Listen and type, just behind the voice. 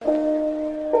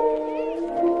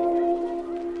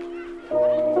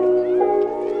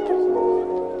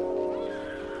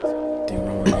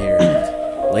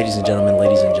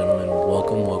ladies and gentlemen,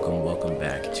 welcome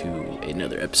back to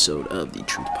another episode of the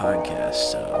Truth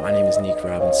Podcast. My name is Nick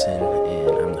Robinson,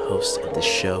 and I'm the host of this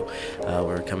show.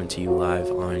 We're coming to you live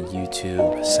on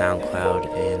YouTube,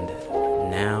 SoundCloud, and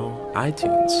now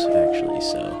iTunes, actually.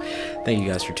 So thank you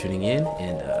guys for tuning in,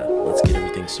 and let's get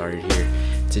everything started here.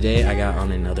 Today, I got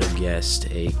on another guest,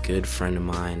 a good friend of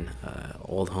mine,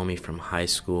 old homie from high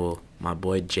school, my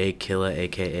boy Jay Killa,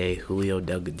 a.k.a. Julio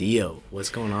Delgadillo. What's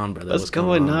going on, brother? What's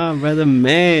going on, brother,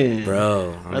 man?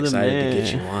 Bro, I'm excited to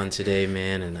get you on today,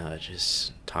 man, and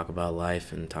just talk about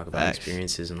life and talk about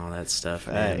experiences and all that stuff,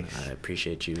 man. I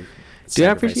appreciate you. Dude,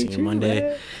 I appreciate you, Monday,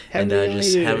 man. And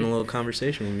just having a little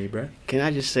conversation with me, bro. Can I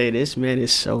just say, this man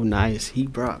is so nice. He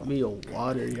brought me a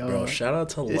water, y'all. Bro, shout out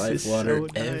to This Life Water. so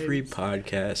nice. Every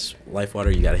podcast, Life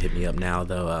Water, you got to hit me up now,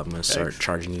 though. I'm going to start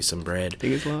charging you some bread.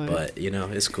 Think it's lying. But,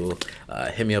 it's cool.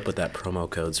 Hit me up with that promo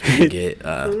code so we can get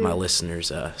my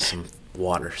listeners some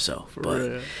water.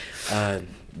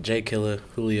 Jay Killa,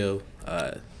 Julio,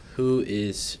 who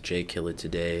is Jay Killa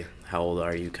today? How old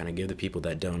are you? Kind of give the people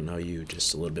that don't know you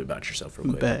just a little bit about yourself real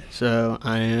quick. Bet. So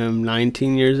I am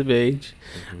 19 years of age.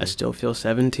 I still feel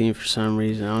 17 for some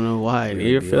reason. I don't know why. Do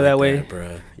you ever feel that way?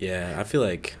 Bro? Yeah, I feel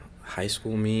like high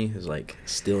school me is like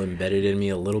still embedded in me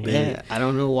a little bit. Yeah, I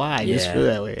don't know why. I just feel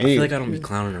that way. I feel like I don't be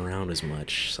clowning around as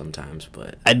much sometimes,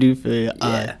 but I do feel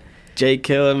Jay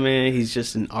Killa, man, he's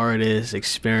just an artist,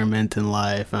 experimenting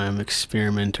life. I'm an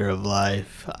experimenter of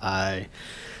life. I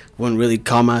wouldn't really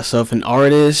call myself an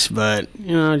artist, but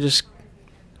I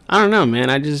don't know, man.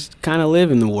 I just kind of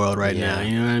live in the world right now.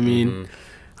 You know what I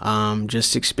mean?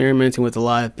 Just experimenting with a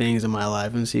lot of things in my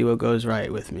life and see what goes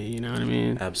right with me. You know what I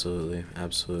mean?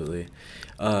 Absolutely.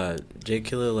 Jay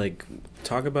Killa, like,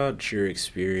 talk about your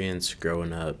experience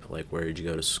growing up. Like, where did you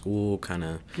go to school? Kind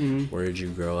of, where did you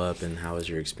grow up, and how was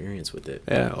your experience with it?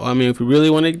 Yeah, well, I mean, if we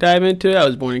really want to dive into it, I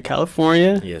was born in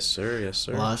California. Yes, sir.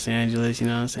 Los Angeles, you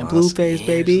know what I'm saying? Blueface,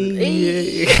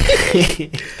 baby.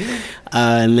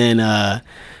 And then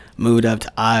moved up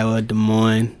to Iowa, Des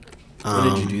Moines. When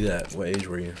did you do that? What age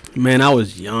were you? Man, I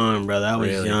was young, brother. I was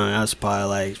Really? young. I was probably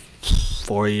like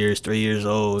 3 years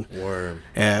old. Worm.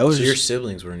 Yeah, it was. So your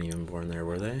siblings weren't even born there,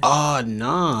 were they? Oh,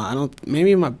 nah. I don't.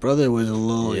 Maybe my brother was a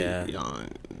little Yeah. young.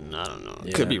 I don't know.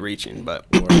 Yeah. Could be reaching, but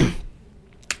Worm.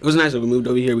 it was nice that we moved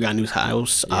over here. We got a new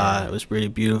house. Yeah. It was really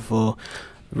beautiful.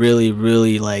 Really,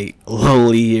 really like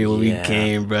lonely here when we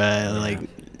came, bruh. Like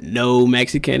no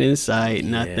Mexican in sight,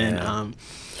 nothing. Yeah.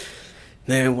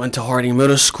 Then went to Harding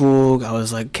Middle School. I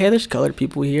was like, okay, there's colored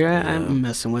people here. I'm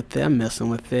messing with it.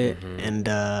 And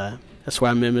that's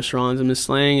where I met Miss Rollins and Miss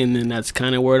Slang. And then that's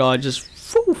kind of where it all just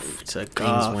took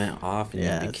off. Things went off, and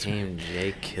you became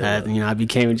Jay Killa. I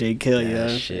became Jay Killa.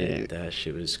 That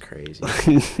shit was crazy.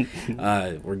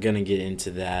 We're gonna get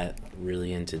into that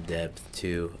really into depth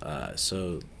too.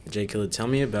 So Jay Killa, tell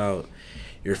me about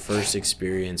your first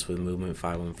experience with Movement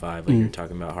 515. Like you're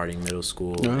talking about Harding Middle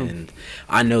School, and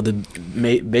I know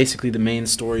basically the main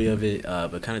story of it,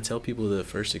 but kind of tell people the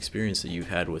first experience that you've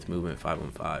had with Movement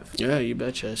 515. Yeah, you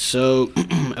betcha. So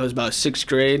I was about 6th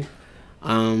grade.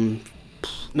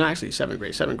 No, actually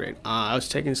 7th grade. I was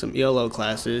taking some ELO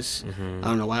classes. I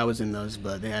don't know why I was in those,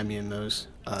 but they had me in those.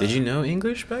 Did you know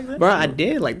English back then? Bro, I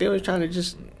did. Like, they were trying to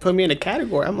just put me in a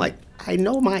category. I'm like, I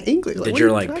know my English. Like, did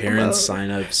your parents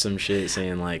sign up some shit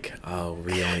saying like, oh,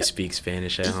 we only speak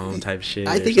Spanish at home type shit?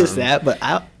 I think it's that, but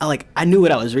I knew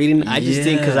what I was reading. I just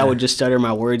think because I would just stutter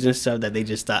my words and stuff that they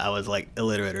just thought I was like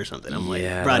illiterate or something. I'm like,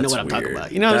 bro, I know what I'm talking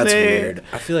about. You know what I'm saying?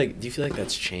 That's weird. Do you feel like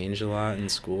that's changed a lot in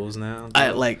schools now? I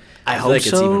feel hope like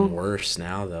so. It's even worse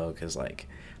now though, because like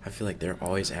I feel like they're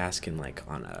always asking like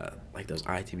on like those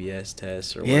ITBS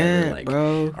tests or whatever, like,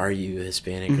 bro, are you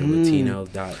Hispanic or Latino?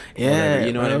 Whatever,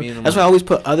 you know what I mean? That's why I always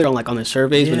put other on like on the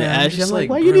surveys when they ask you. I'm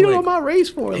like, why you need to know my race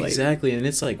for? Exactly, and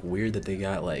it's like weird that they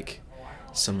got like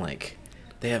some like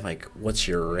they have like what's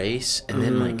your race, and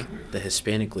then like the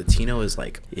Hispanic Latino is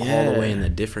like all the way in a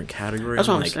different category. That's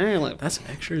what I'm saying. Like, that's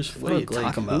extra as fuck. What are you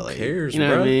talking about? Who cares, you know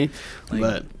bro? what I mean? Like,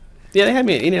 but yeah, they had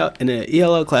me in an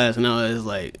ELO class, and I was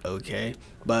like, okay,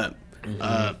 but.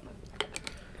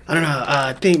 I don't know.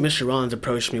 I think Mr. Rollins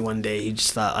approached me one day. He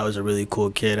just thought I was a really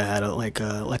cool kid. I had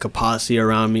a posse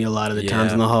around me a lot of the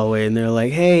times in the hallway, and they're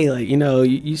like, "Hey, like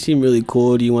you seem really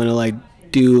cool. Do you want to like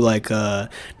do like not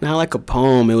like a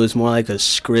poem? It was more like a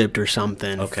script or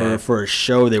something for a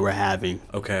show they were having."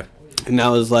 Okay. And I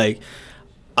was like,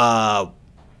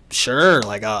 sure,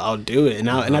 like I'll do it. And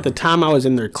at the time I was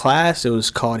in their class, it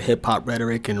was called Hip Hop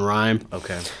Rhetoric and Rhyme.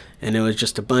 Okay. And it was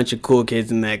just a bunch of cool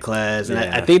kids in that class. And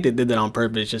I think they did that on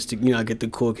purpose just to, get the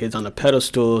cool kids on the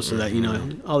pedestal so that,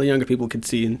 all the younger people could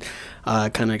see and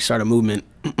kind of start a movement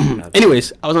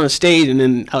Anyways, I was on a stage and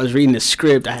then I was reading the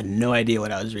script. I had no idea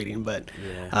what I was reading, but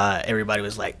everybody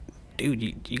was like, "Dude,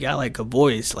 you got like a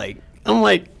voice." Like, I'm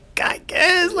like, I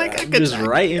guess like I could just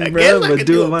writing, bro, but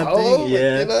doing my thing.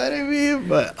 Yeah, you know what I mean.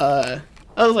 But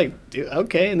I was like, dude,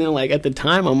 okay. And then like at the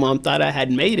time, my mom thought I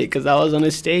had made it because I was on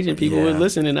the stage and people were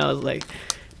listening. And I was like,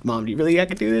 "Mom, do you really I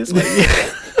could do this?" Like,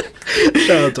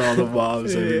 shout out to all the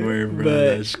moms everywhere, bro.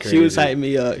 But that's crazy. she was hyping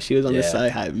me up. She was on the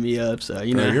side hyping me up. So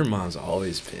you know, your mom's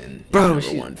always been number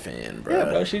one fan, bro. Yeah,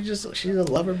 bro. She's a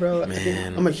lover, bro.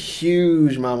 Man, I'm a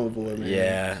huge mama boy, man.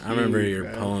 Yeah, I remember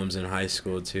your poems in high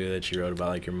school too that you wrote about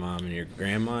like your mom and your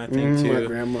grandma. I think too. My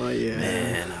grandma, yeah.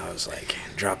 Man, I was like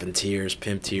dropping tears,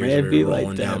 pimp tears, were rolling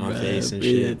like down my face and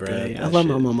shit, bro. I love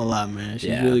my mom a lot, man.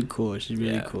 She's really cool. She's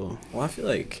really cool. Well, I feel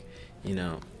like, you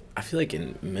know,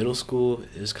 in middle school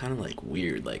it was kind of like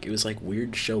weird. Like it was like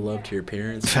weird to show love to your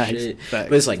parents and shit.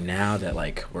 But it's like now that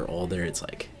like we're older, it's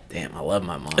like, damn, I love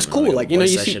my mom. It's cool. Like you know,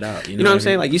 you see, you know what I'm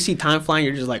saying? Like you see time flying,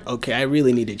 you're just like, okay, I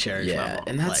really need to cherish my mom.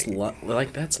 And that's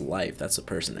like that's life. That's the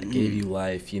person that gave you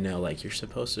life. You know, like you're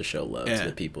supposed to show love to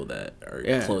the people that are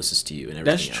closest to you and everything.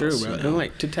 That's true, bro. You know? And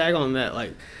like to tag on that,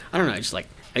 like I don't know, it's like.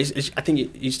 I think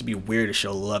it used to be weird to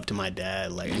show love to my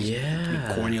dad, like to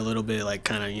be corny a little bit, like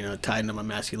kind of, you know, tied into my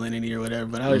masculinity or whatever.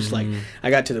 But I was just like,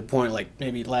 I got to the point, like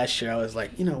maybe last year, I was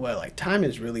like, you know what, like time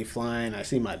is really flying. I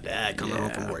see my dad coming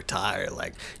home from work tired,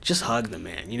 like just hug the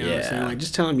man, you know what I'm saying? Like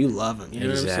just tell him you love him, you know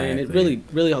what I'm saying? It really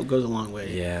goes a long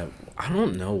way. Yeah, I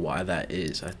don't know why that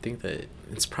is. I think that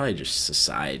it's probably just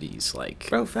society's like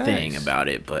thing about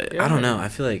it, but I don't know. I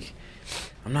feel like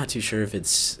I'm not too sure if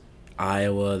it's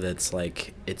Iowa that's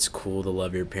like it's cool to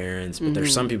love your parents, but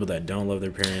there's some people that don't love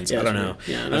their parents. I don't know.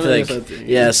 I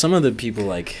feel like some of the people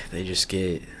like they just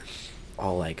get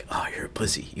all like, oh, you're a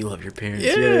pussy, you love your parents.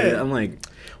 I'm like,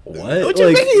 what you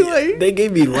mean? Like, they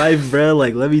gave me life, bro.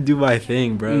 Like, let me do my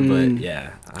thing, bro. But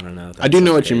yeah, I don't know. I do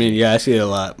know what you mean. Yeah, I see it a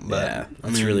lot. But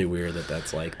it's really weird that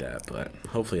that's like that. But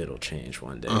hopefully it'll change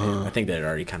one day. I think that it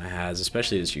already kind of has,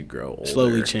 especially as you grow older.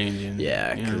 Slowly changing.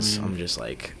 Yeah, because I'm just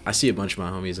like, I see a bunch of my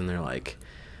homies and they're like,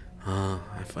 oh,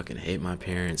 I fucking hate my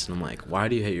parents. And I'm like, why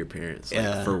do you hate your parents?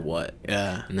 Like, for what?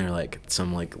 Yeah. And they're like,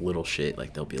 some like little shit.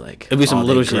 Like they'll be like, it'll be some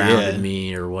little shit, grounded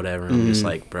me or whatever. And I'm just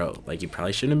like, bro, like you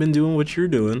probably shouldn't have been doing what you're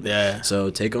doing. Yeah. So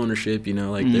take ownership, you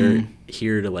know, like they're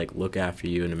here to like look after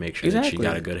you and to make sure that you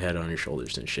got a good head on your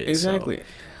shoulders and shit. Exactly. So,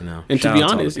 you know, and to be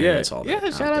honest,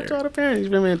 shout out to all the parents.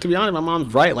 I mean, to be honest, my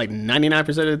mom's right like 99%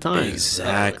 of the time.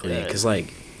 Exactly. Because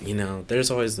like, you know,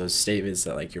 there's always those statements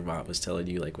that like your mom was telling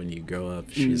you like when you grow up.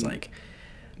 She's like,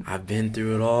 I've been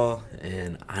through it all,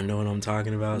 and I know what I'm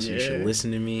talking about, so you should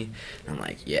listen to me. And I'm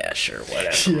like, yeah, sure,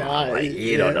 whatever. Like,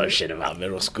 you don't know shit about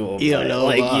middle school. You don't know,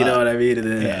 like, you know what I mean?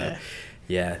 And then,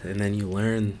 and then you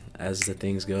learn as the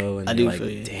things go, and you're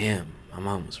like, damn, my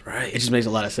mom was right. It just makes a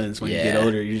lot of sense when you get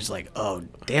older. You're just like, oh,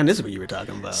 damn, this is what you were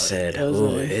talking about.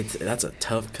 That's a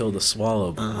tough pill to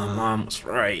swallow, but my mom was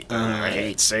right. I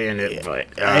hate saying it,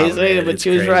 but she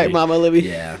was right, Mama Libby.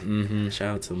 Yeah.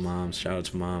 Shout out to moms. Shout out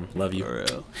to mom. Love you. For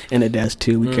real. And the dads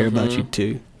too. We care about you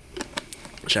too.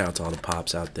 Shout out to all the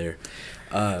pops out there.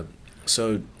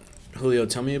 So, Julio,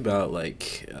 tell me about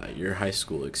like your high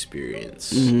school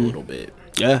experience a little bit.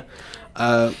 Yeah.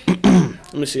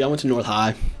 Let me see. I went to North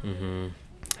High.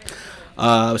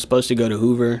 I was supposed to go to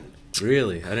Hoover.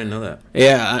 Really? I didn't know that.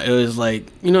 Yeah, it was like,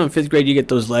 you know, in 5th grade you get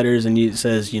those letters and it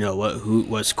says, you know,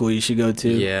 what school you should go to.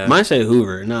 Yeah. Mine said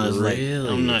Hoover, and I was like,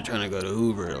 I'm not trying to go to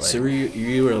Hoover. Like, so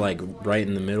you were like right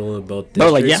in the middle of both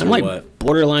districts? Bro, like I'm like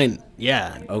borderline.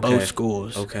 Yeah, both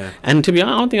schools. Okay. And to be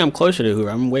honest, I don't think I'm closer to Hoover.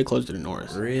 I'm way closer to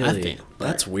North. Really? I think.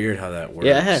 That's weird how that works.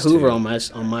 Yeah, I had Hoover on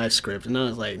my script, and I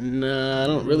was like, nah, I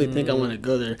don't really think I want to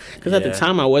go there. Because at the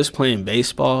time, I was playing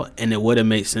baseball, and it would have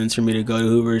made sense for me to go to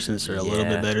Hoover since they're a little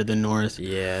bit better than North.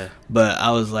 Yeah. But I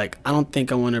was like, I don't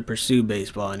think I want to pursue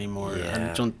baseball anymore.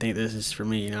 Yeah. I don't think this is for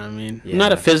me, you know what I mean? Yeah. I'm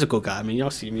not a physical guy. I mean, y'all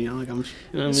see me. I'm like, you know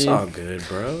what I mean? It's all good,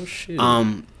 bro. Shoot.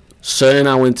 So then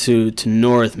I went to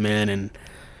North, man, and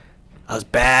I was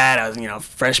bad. I was, you know,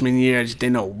 freshman year. I just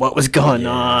didn't know what was going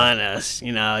on. I was,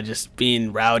 you know, just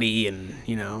being rowdy and,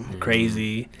 you know,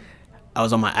 crazy. I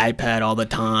was on my iPad all the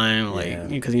time, like,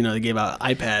 because, you know, they gave out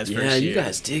iPads first year. You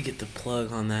guys did get the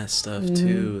plug on that stuff,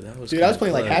 too. That was Dude, I was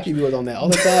playing, like, Happy Meals on that all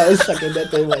the time. I was sucking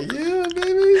that thing, like, yeah,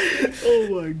 baby.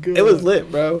 Oh, my God. It was lit,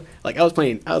 bro. Like, I was,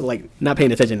 like, not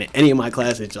paying attention to any of my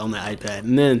classes on the iPad.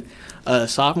 And then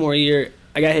sophomore year,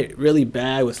 I got hit really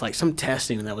bad with like some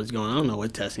testing that was going on. I don't know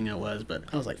what testing that was, but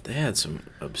I was like, They had some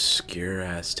obscure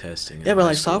ass testing. yeah, but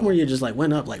like sophomore year just like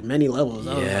went up like many levels.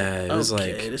 Yeah, it was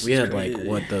okay, like this we is had crazy. like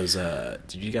what those.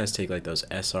 Did you guys take like those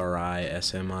SRI,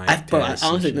 SMI? Bro, I tests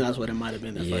and honestly shit? think that's what it might have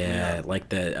been. That fucked me Yeah, up. like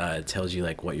that tells you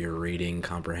like what your reading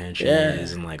comprehension Yeah.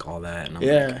 is and like all that. And I'm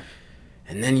Yeah. like,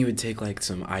 and then you would take like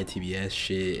some ITBS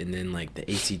shit, and then like the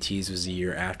ACTs was the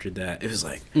year after that. It was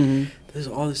like there's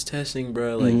all this testing,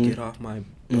 bro. Like get off my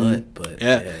butt. But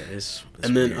Yeah. it's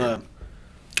And then weird.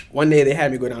 one day they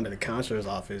had me go down to the counselor's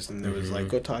office, and there was like,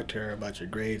 go talk to her about your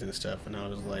grades and stuff. And I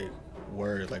was like,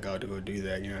 word, like I ought to go do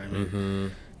that. You know what I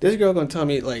mean? This girl gonna tell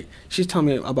me like she's telling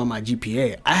me about my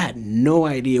GPA. I had no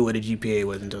idea what a GPA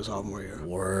was until sophomore year.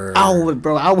 Word.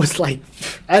 I was like,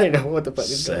 I didn't know what the fuck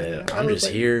is going Said, on. I'm just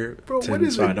like, here bro, what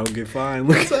is so I it? don't get fined.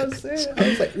 That's what I'm saying. I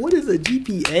was like, what is a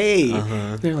GPA?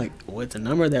 Uh-huh. They're like, well, it's a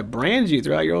number that brands you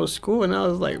throughout your whole school. And I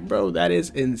was like, bro, that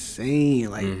is insane.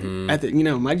 Like, at the,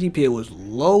 my GPA was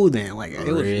low then. Like, it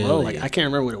was low. Like, Really? I can't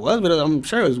remember what it was, but I'm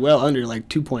sure it was well under like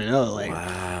 2.0. Like,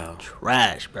 Wow.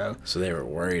 trash, bro. So they were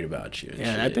worried about you. And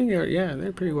Yeah, shit. I think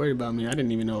they're pretty worried about me. I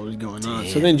didn't even know what was going on.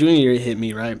 So then junior year hit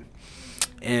me, right?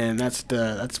 And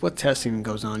that's what testing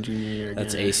goes on junior year.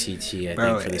 That's again. ACT, I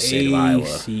Bro, think, for the state of Iowa.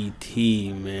 ACT,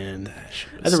 man. That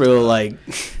shit was That's a real like.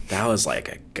 That was like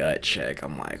a gut check.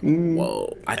 I'm like,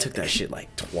 whoa. I took that shit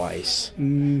like twice.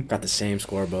 Got the same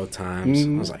score both times. I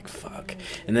was like, fuck.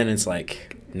 And then it's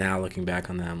like, now looking back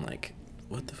on that, I'm like,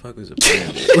 what the fuck was the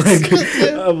point? Like,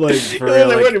 I'm like, for What real,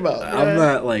 was I like, worried about, I'm man?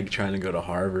 not like trying to go to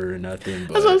Harvard or nothing,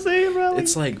 but That's what I'm saying, bro.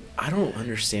 it's like, I don't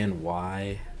understand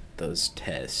why those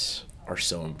tests are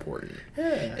so important.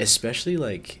 Yeah. Especially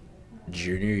like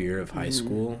junior year of high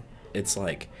school. It's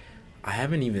like, I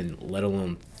haven't even let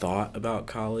alone thought about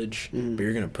college, but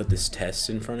you're gonna put this test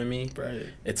in front of me. Right.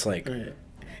 It's like, Right.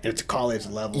 It's college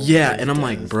level. yeah, It's and I'm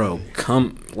like, test. bro,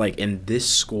 come, like, in this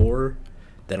score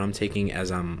that I'm taking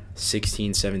as I'm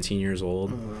 16, 17 years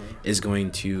old is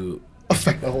going to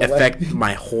affect the whole affect life.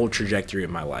 my whole trajectory of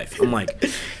my life. I'm like,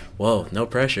 whoa, no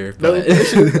pressure. No But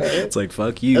pressure, right? it's like,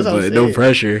 fuck you, That's what I'm but no saying.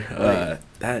 pressure.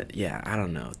 Right. I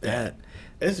don't know. That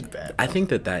It's bad. I think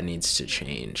that needs to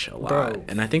change a lot. Bro,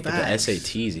 And I think that facts. the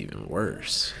SAT is even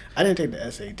worse. I didn't take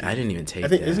the SAT. I didn't even take I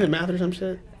think that. isn't it math or some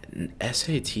shit?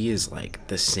 SAT is like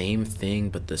the same thing,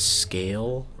 but the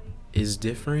scale is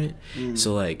different.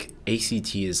 So like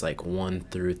ACT is like 1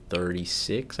 through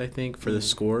 36, I think, for the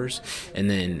scores, and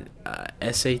then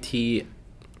SAT.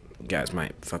 Guys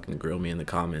might fucking grill me in the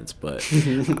comments, but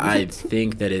I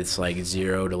think that it's like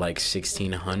 0 to like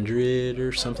 1600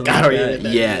 or something like Oh, that.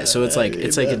 yeah, Yeah, so it's like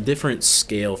a yeah. different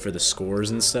scale for the scores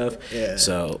and stuff. Yeah.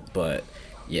 So, but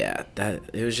yeah, that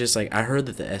it was just like I heard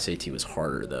that the SAT was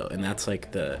harder though, and that's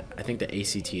like I think the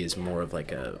ACT is more of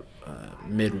like a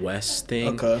Midwest thing,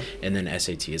 Okay. and then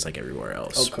SAT is like everywhere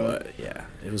else. Okay. But yeah,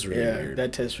 it was really Yeah, weird.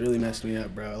 that test really messed me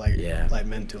up, bro. Like, Yeah. like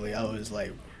mentally, I was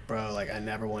like, bro, like I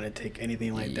never want to take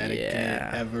anything like that again,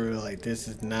 Yeah. ever. Like, this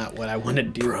is not what I want to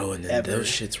do, Bro, and then ever. those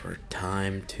shits were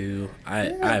timed too. I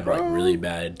Yeah, have like bro. really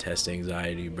bad test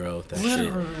anxiety, bro. That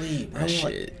Literally, shit. bro, That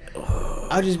like, shit. Oh,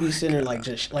 I'll just be sitting there like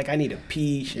just like I need a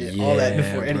pee, shit, all that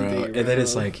before anything. Bro. And then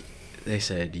it's bro. like they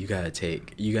said you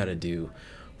gotta do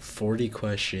 40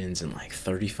 questions in like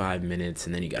 35 minutes,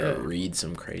 and then you gotta Yeah. read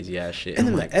some crazy ass shit. and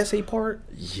I'm then like, the essay part,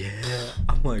 yeah.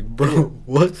 I'm like, bro,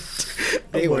 what?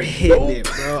 they I'm were like, hitting nope. it,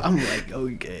 bro. I'm like,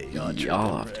 okay, y'all tripping,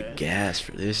 off the bro. gas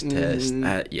for this test.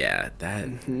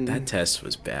 Mhm. That test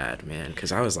was bad, man.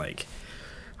 Because I was like,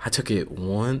 I took it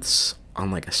once on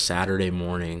like a Saturday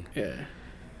morning. Yeah.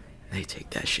 They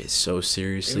take that shit so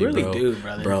seriously, They really bro. do,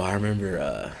 brother. Bro, I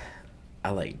remember I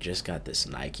like just got this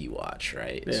Nike watch,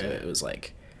 right? So Yeah. it was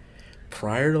like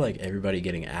prior to like everybody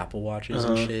getting Apple Watches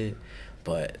and shit,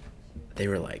 but they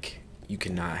were like, you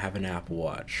cannot have an Apple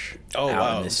Watch out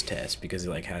wow. in this test because it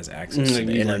like has access to like,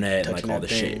 the you, like, internet and like touching all that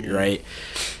the shit, thing, yeah. right?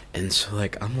 And so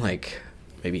like I'm like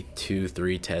maybe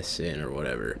 2-3 tests in or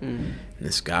whatever, and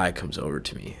this guy comes over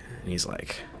to me and he's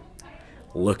like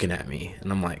looking at me,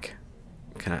 and I'm like,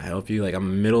 can I help you? Like I'm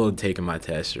in the middle of taking my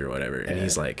test or whatever, and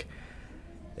he's like,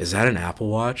 is that an Apple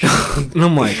Watch? And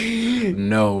I'm like,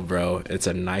 no, bro, it's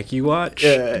a Nike watch.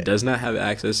 Yeah. It does not have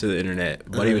access to the internet.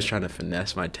 But he was trying to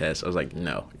finesse my test. I was like,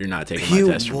 no, you're not taking You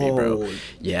my test from me, bro. bold.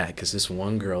 Yeah, because this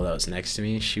one girl that was next to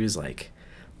me, she was like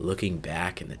looking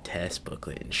back in the test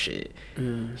booklet and shit.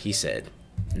 He said,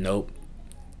 nope.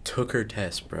 Took her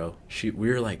test, bro. We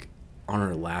were like on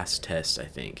her last test, I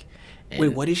think. Wait,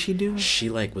 what did she do? She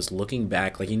like was looking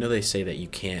back, like, you know, they say that you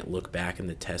can't look back in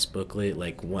the test booklet,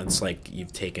 like once like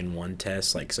you've taken one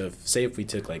test, like, so if we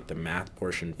took like the math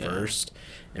portion first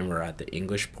and we're at the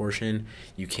English portion,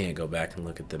 you can't go back and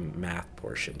look at the math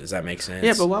portion. Does that make sense?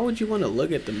 Yeah, but why would you want to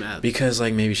look at the math? Because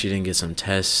like maybe she didn't get some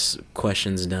test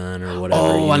questions done or whatever.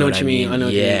 Oh, I know what you mean. I know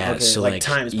what you mean. Yeah, Okay, so like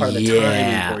time is part of the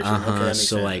timing portion. Okay, that makes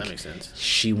so sense. like That makes sense.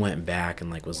 she went back and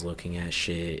like was looking at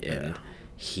shit, and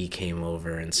he came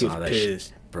over and He saw was that shit.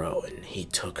 pissed. Bro, and he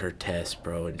took her test,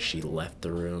 bro, and she left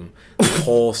the room. The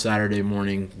whole Saturday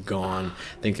morning gone.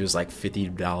 I think it was like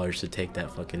 $50 to take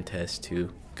that fucking test too.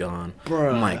 Gone.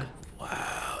 Bruh. I'm like,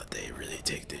 wow, they really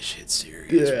take this shit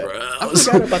serious, bro. I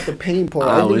forgot about the pain part.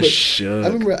 I was shook. I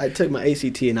remember I took my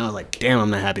ACT and I was like, damn, I'm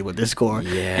not happy with this score.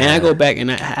 Yeah. And I go back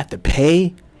and I have to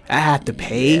pay. Like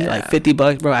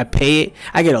 $50, bro. I pay it.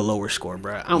 I get a lower score,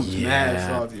 bro. I'm mad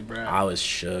salty, bro. I was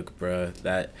shook, bro.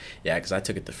 Because I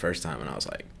took it the first time and I was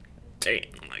like, damn,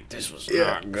 like this was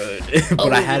not good.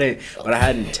 but I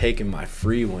hadn't taken my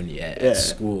free one yet at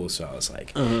school, so I was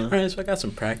like, all right, so I got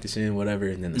some practice in, whatever,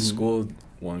 and then the school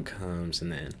one comes,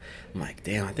 and then I'm like,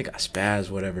 damn, I think I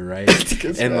spazzed, whatever, right?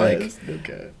 And like,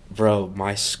 bro,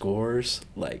 my scores,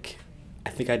 like, I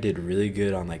think I did really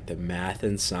good on like the math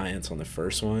and science on the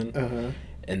first one,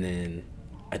 and then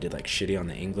I did like shitty on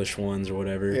the English ones or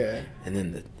whatever. Yeah. And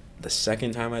then the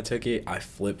second time I took it, I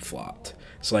flip-flopped.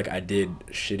 So like I did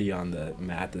shitty on the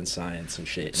math and science and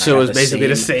shit. And so it was basically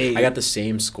the same. I got the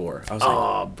same score. I was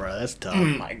like, bro, that's tough. Oh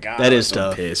my god, that is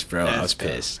tough. Pissed, bro. I was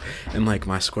pissed. And like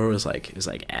my score was like, it was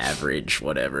like average,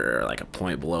 whatever, or like a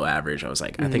point below average. I was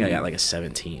like, I think I got like a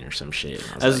 17 or some shit.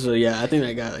 I was like, I think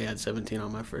I got 17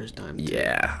 on my first time. Too.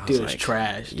 Yeah, dude, it was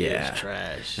trash. Yeah, it was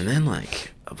trash. And then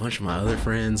like a bunch of my other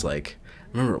friends, like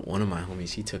I remember one of my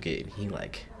homies, he took it and he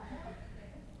like,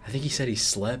 I think he said he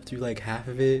slept through like half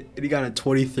of it and he got a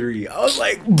 23. I was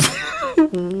like,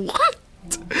 what?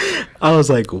 I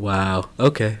was like, wow,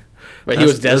 okay. But he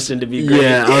was destined to be great.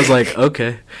 Yeah, I was like,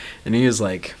 okay. And he was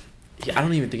like, I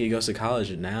don't even think he goes to college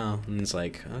now. And it's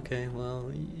like, okay,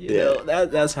 well, you know,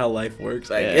 that's how life works,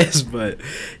 I guess. But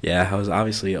yeah, I was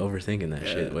obviously overthinking that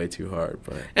shit way too hard.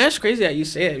 But and that's crazy that you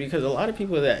say it, because a lot of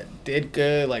people that did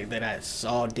good, like that I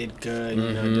saw did good,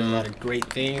 you know, did a lot of great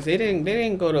things. They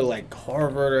didn't go to like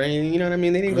Harvard or anything. You know what I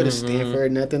mean? They didn't go to Stanford or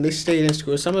nothing. They stayed in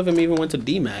school. Some of them even went to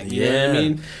DMAC. You know what I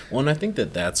mean? Well, and I think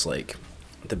that's like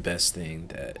the best thing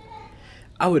that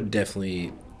I would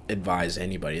definitely advise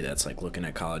anybody that's like looking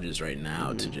at colleges right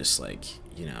now to just like,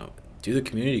 you know, do the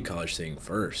community college thing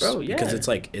first. Bro, yeah. Because it's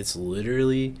like, it's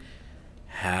literally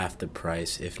half the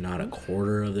price, if not a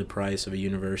quarter of the price of a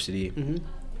university.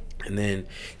 And then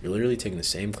you're literally taking the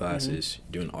same classes,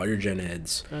 doing all your gen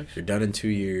eds. You're done in 2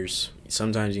 years.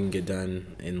 Sometimes you can get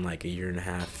done in like a year and a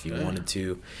half if you wanted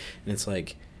to. And it's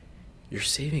like, you're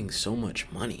saving so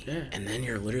much money, and then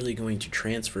you're literally going to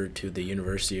transfer to the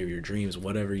university of your dreams,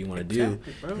 whatever you want to do,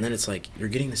 and then it's like you're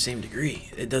getting the same degree.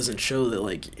 It doesn't show that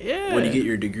like when you get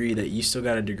your degree that you still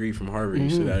got a degree from Harvard, you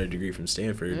still got a degree from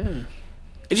Stanford.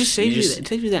 It just saves you. It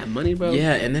saves you that money, bro.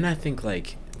 Yeah, and then I think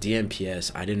like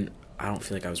DMPS, I don't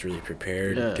feel like I was really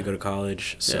prepared to go to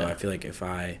college, so I feel like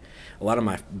a lot of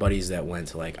my buddies that went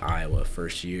to like Iowa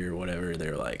first year or whatever,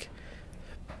 they're like,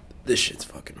 this shit's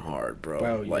fucking hard,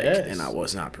 bro. Like, and I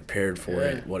was not prepared for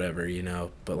it, whatever, you know.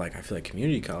 But like, I feel like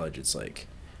community college, it's like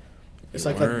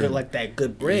like that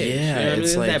good bridge. Yeah, you know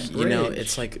it's I mean? like, you know,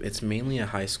 it's like it's mainly a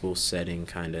high school setting,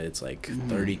 kind of. It's like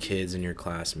 30 kids in your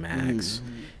class max,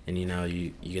 and you know,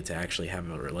 you get to actually have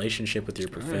a relationship with your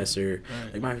professor.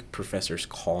 Like my professors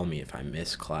call me if I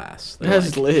miss class.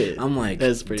 That's like, lit. I'm like,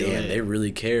 that's pretty damn, lit. they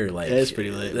really care. Like, that's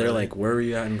pretty lit. They're like, where were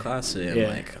you at in class today?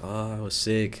 I'm like, oh, I was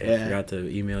sick. I forgot to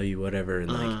email you, whatever.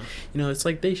 And like, you know, it's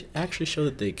like they actually show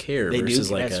that they care. They versus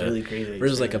do. like That's really crazy.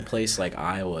 Versus like a place like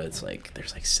Iowa, it's like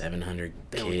there's like 700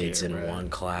 kids in one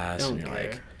class, and you're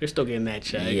like, you're still getting that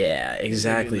check. Yeah,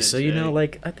 exactly. So you know,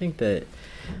 like, I think that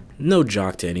no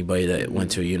jock to anybody that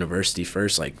went to a university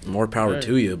first, like, more power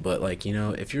to you, but like, you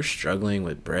know, if you're struggling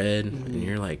with bread and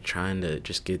you're like trying to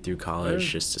just get through college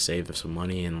just to save some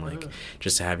money and like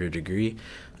just to have your degree,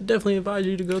 I definitely advise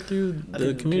you to go through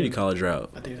the community college route.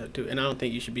 I think so too, and I don't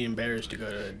think you should be embarrassed to go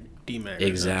to DMAC.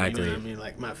 Exactly. You know what I mean?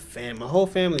 Like my whole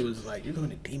family was like, "You're going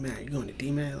to DMAC? You're going to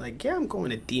DMAC?" Like, yeah, I'm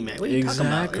going to DMAC. What are you talking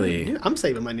about? I'm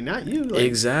saving money, not you. Like,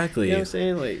 exactly. You know what I'm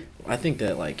saying? Like, I think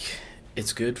that like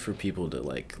it's good for people to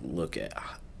like look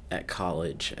at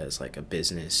college as like a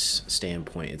business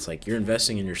standpoint. It's like you're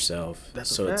investing in yourself.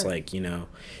 So it's like, you know,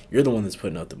 you're the one that's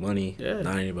putting out the money,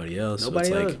 not anybody else. Nobody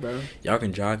so it's else, like, bro. Y'all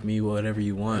can jock me whatever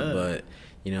you want, but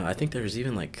you know, I think there's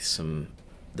even like some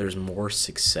there's more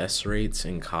success rates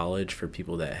in college for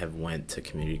people that have went to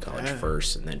community college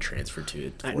first and then transferred to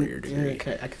a 4-year degree.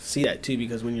 Yeah, I can see that too,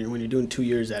 because when you're doing 2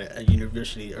 years at a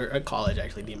university or a college,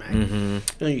 actually,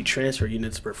 DMAC, you transfer,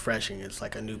 it's refreshing. It's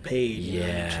like a new page, a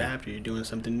new chapter. You're doing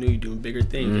something new. You're doing bigger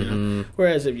things.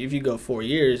 Whereas if you go 4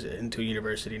 years into a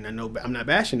university, and I'm not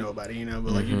bashing nobody, but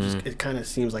like it kind of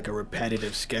seems like a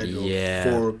repetitive schedule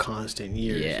for constant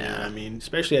years. You know what I mean?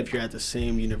 Especially if you're at the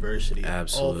same university.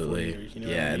 Absolutely. All 4 years, you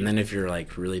know and then if you're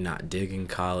like really not digging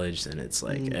college, then it's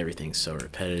like everything's so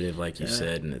repetitive, like you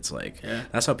said, and it's like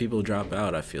that's how people drop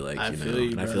out. I feel like I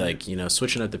feel like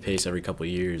switching up the pace every couple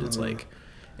of years, it's like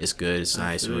it's good, it's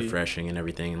nice and refreshing and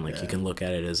everything, and like you can look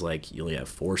at it as like you only have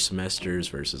 4 semesters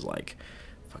versus like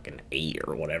fucking 8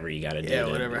 or whatever you got to do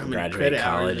to graduate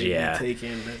college.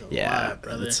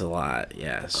 It's a lot.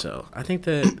 So I think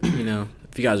that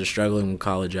if you guys are struggling with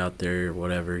college out there or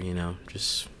whatever,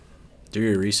 just do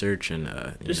your research and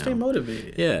just stay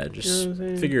motivated. Yeah, just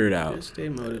figure it out. Just stay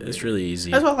motivated. It's really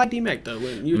easy. That's why I like DMAC though.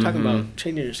 When you were talking about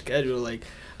changing your schedule, like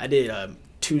I did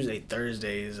Tuesday,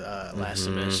 Thursdays last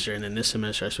semester, and then this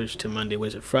semester I switched to Monday,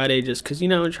 Wednesday, Friday, just because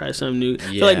try something new.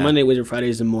 I feel like Monday, Wednesday, Friday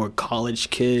is a more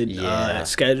college kid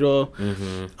schedule,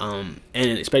 and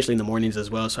especially in the mornings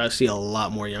as well. So I see a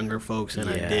lot more younger folks than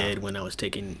I did when I was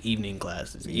taking evening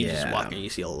classes. You just walk in, you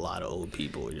see a lot of old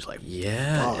people. You're just like,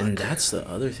 fuck. And that's the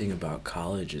other thing about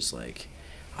college is like,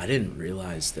 I didn't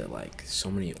realize that like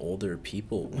so many older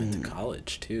people went to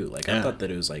college too. Like I thought that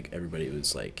it was like everybody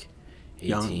was like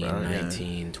 18, young,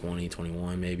 19, 20,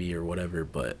 21 maybe or whatever,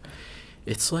 but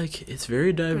it's like it's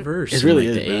very diverse. It really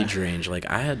is the age range. Like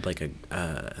I had like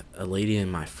a lady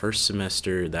in my first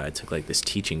semester that I took like this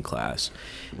teaching class,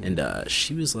 and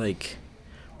she was like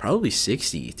probably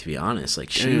 60 to be honest. Like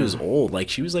she was old. Like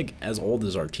she was like as old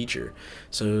as our teacher.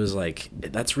 So it was like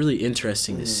that's really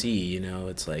interesting to see.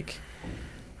 It's like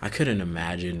I couldn't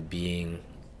imagine being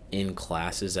in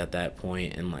classes at that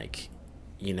point and like.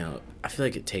 I feel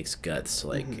like it takes guts to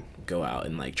like go out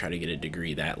and like try to get a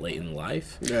degree that late in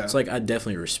life. Yeah. So like I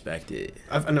definitely respect it.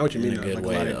 I know what you mean. In a good like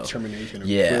way, a lot of determination to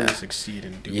really succeed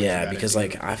and do. Yeah, because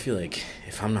like I feel like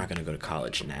if I'm not gonna go to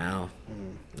college now,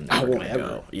 I won't ever.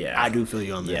 Go. Yeah, I do feel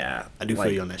you on that. Yeah, I do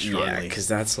feel you on that strongly. Yeah, because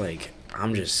that's like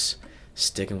I'm just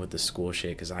sticking with the school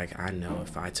shit because I know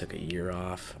if I took a year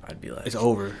off, I'd be like it's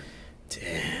over.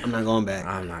 Damn, I'm not going back.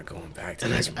 I'm not going back to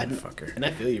this motherfucker. And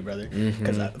I feel you, brother.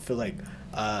 Because I feel like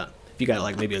if you got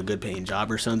like maybe a good paying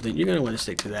job or something, you're gonna want to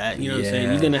stick to that. You know what I'm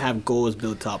saying? You're gonna have goals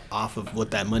built up off of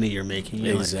what that money you're making.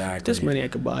 Exactly. Like, this money I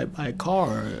could buy a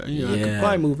car. Or, I could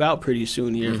probably move out pretty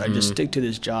soon here if I just stick to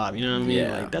this job. You know what I mean?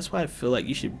 Yeah. Like that's why I feel like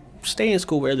you should stay in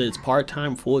school, whether it's part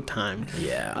time, full time.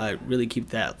 Yeah. Really keep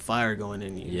that fire going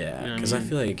in you. Yeah. Because I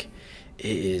feel like it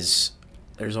is.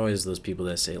 There's always those people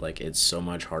that say like it's so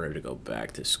much harder to go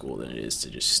back to school than it is to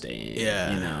just stay in.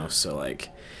 Yeah. So like,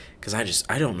 because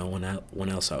I don't know when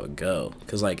else I would go.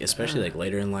 Because like especially like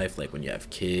later in life, like when you have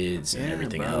kids and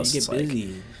everything else, you get busy.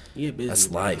 Like, you get busy. That's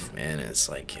bro. life, man. It's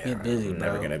like get busy, I'm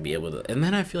never gonna be able to. And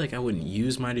then I feel like I wouldn't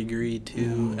use my degree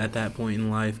too at that point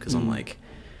in life because I'm like.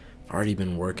 Already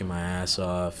been working my ass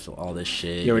off, all this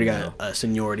shit. You already got a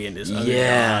seniority in this other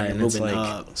job. And it's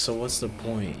like, so what's the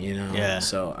point, Yeah.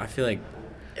 So I feel like,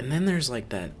 and then there's like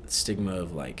that stigma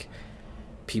of like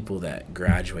people that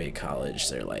graduate college,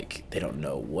 they're like, they don't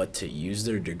know what to use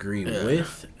their degree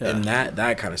with. And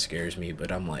that kind of scares me,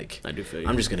 but I'm like, I do feel you.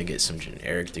 I'm just going to get some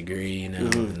generic degree,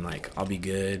 and like, I'll be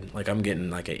good. Like, I'm getting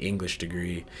like an English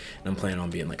degree, and I'm planning on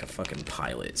being like a fucking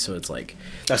pilot. So it's like,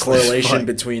 that's correlation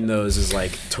between those is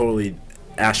like totally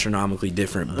astronomically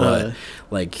different, but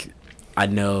like, I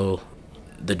know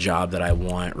the job that I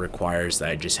want requires that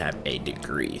I just have a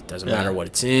degree. It doesn't matter what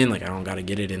it's in. Like, I don't got to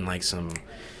get it in like some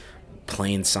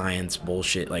plain science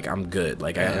bullshit. Like, I'm good.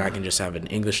 Like, I can just have an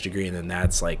English degree, and then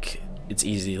that's like, it's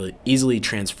easily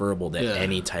transferable to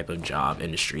any type of job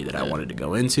industry that I wanted to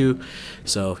go into.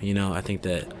 So, I think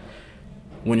that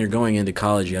when you're going into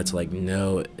college, you have to like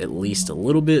know at least a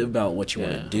little bit about what you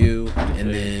want to do.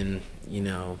 And then,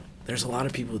 there's a lot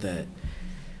of people that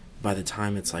by the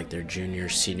time it's like their junior,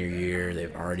 senior year,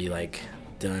 they've already like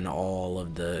done all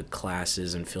of the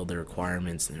classes and filled the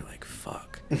requirements, and they're like,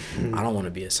 fuck, I don't want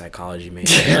to be a psychology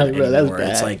major anymore. That's bad.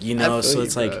 It's like, so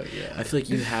it's like, yeah. I feel like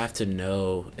you have to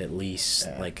know at least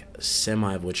like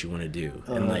semi of what you want to do.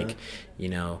 And like,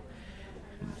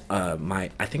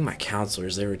 I think my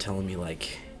counselors, they were telling me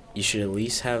like, you should at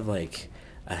least have like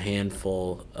a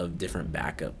handful of different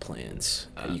backup plans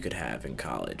that you could have in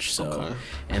college. So,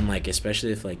 and like,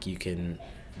 especially if like you can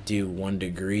do 1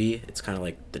 degree, it's kind of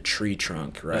like the tree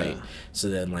trunk, right? Yeah. So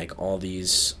then like all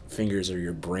these fingers are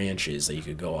your branches that you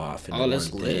could go off into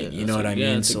that's one lit. thing. You know what I Yeah,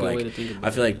 mean? that's a So good like way to think about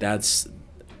I feel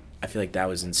it. like that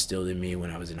was instilled in me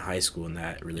when I was in high school, and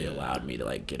that really allowed me to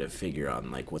like get a figure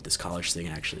on like what this college thing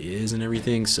actually is and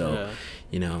everything. So,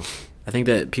 you know, I think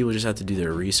that people just have to do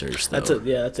their research though.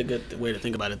 That's a good way to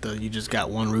think about it though. You just got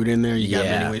one route in there, you got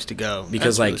many ways to go.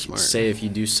 Because That's like really smart. say if you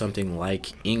do something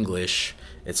like English,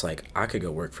 it's like I could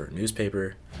go work for a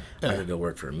newspaper, I could go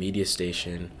work for a media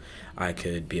station, I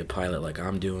could be a pilot like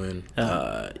I'm doing.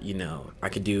 You know, I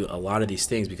could do a lot of these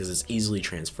things because it's easily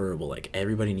transferable. Like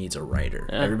everybody needs a writer.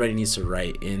 Everybody needs to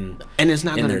write in, and it's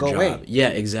not in gonna their go job. away. Yeah,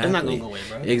 exactly. It's not gonna go away,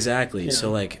 bro. Exactly. You So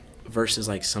know? like versus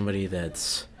like somebody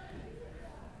that's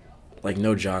like,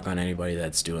 no jock on anybody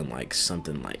that's doing like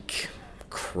something like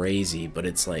crazy, but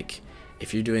it's like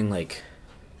if you're doing like,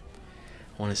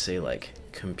 I want to say like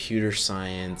computer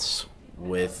science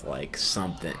with like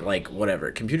something like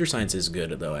whatever. Computer science is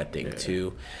good though, I think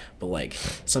too, but like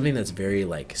something that's very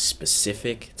like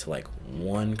specific to like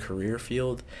one career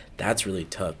field, that's really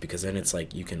tough because then it's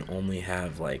like you can only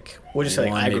have like We'll just say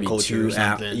like maybe agriculture or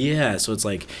something. yeah, so it's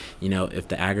like, you know, if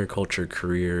the agriculture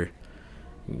career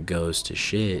goes to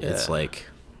shit, it's like,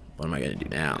 what am I gonna do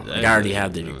now? Like, I already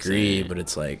have the degree, but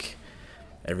it's like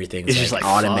everything's It's like, just like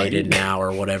automated fun. now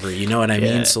or whatever. You know what I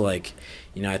Yeah. mean? So like,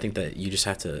 you know, I think that you just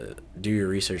have to do your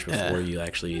research before you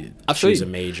actually Absolutely. choose a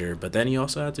major. But then you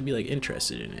also have to be like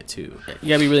interested in it too. You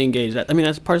gotta be really engaged. I mean,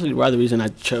 that's partially why the reason I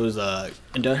chose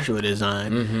industrial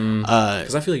design.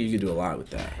 Because I feel like you could do a lot with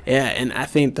that. Yeah, and I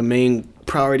think the main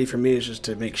priority for me is just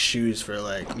to make shoes for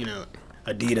like, you know,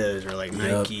 Adidas or like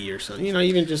Nike or something. You know,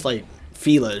 even just like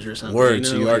Fila's or something. Word, you know,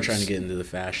 so you like, are trying to get into the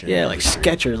fashion. Yeah, like industry.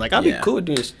 Skechers. Like I'd be Yeah. cool with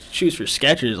doing shoes for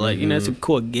Skechers. Like you know, it's a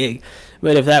cool gig.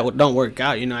 But if that don't work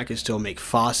out, you know, I could still make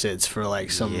faucets for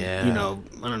like some, you know,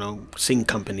 I don't know, sink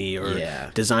company or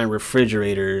design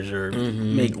refrigerators or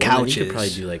make Well, then couches. you could probably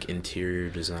do like interior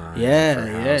design. Yeah, for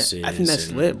yeah. houses I think that's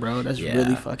and- lit, bro. That's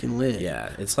really fucking lit. Yeah,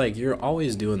 it's like you're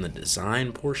always doing the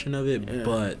design portion of it,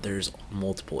 but there's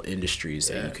multiple industries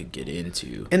that you could get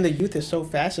into. And the youth is so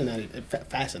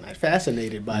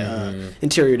fascinated by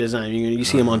interior design. You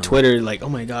see them on Twitter, like, oh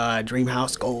my god, dream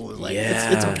house goals. Like,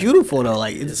 it's beautiful though.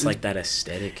 Like, It's like that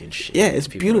aesthetic and shit. yeah, it's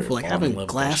People are beautiful. Like falling in having love with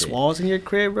that glass shit. walls in your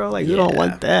crib, bro. Like, you don't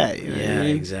want that. You know what I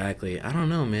mean? Exactly. I don't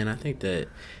know, man. I think that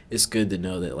it's good to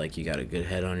know that like you got a good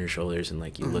head on your shoulders and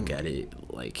like you look at it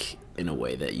like in a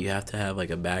way that you have to have like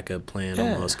a backup plan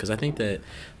almost. Because I think that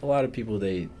a lot of people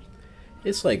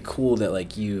it's like cool that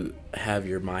like you have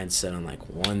your mindset on like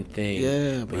one thing.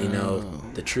 Yeah, but you know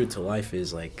the truth to life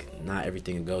is like not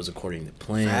everything goes according to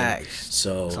plan. Facts.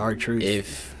 So It's hard truth.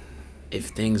 if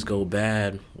things go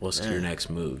bad, what's your next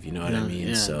move? You know what I mean?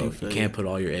 yeah, I So do you feel can't you. put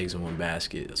all your eggs in one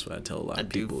basket. That's what I tell a lot of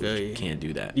do people. feel You you. can't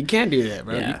do that. You can't do that,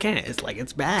 bro. Yeah. You can't. It's like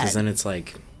it's bad. Because then it's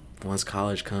like, once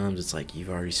college comes, it's like you've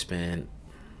already spent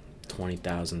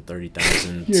 20,000,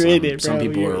 30,000. You're in it, Some bro.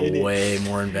 people You're are in it. way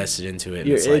more invested into it.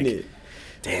 You're it's in like, it.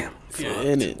 damn, You're fucked.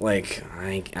 in it. Like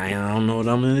I don't know what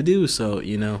I'm gonna do. So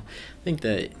you know, I think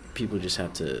that people just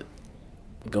have to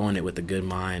go in it with a good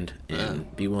mind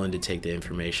and be willing to take the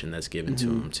information that's given to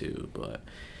them too. But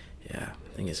yeah,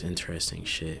 I think it's interesting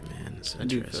shit, man. It's I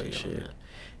do feel interesting you on shit.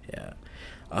 that. Yeah.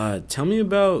 Tell me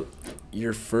about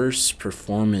your first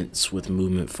performance with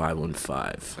Movement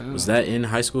 515. Was that in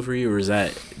high school for you, or was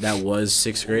that was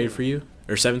 6th grade for you,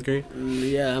 or 7th grade?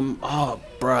 Yeah,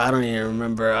 bro, I don't even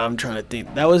remember. I'm trying to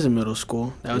think. That was in middle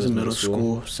school. That was in middle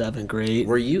school, 7th grade.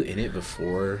 Were you in it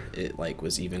before it like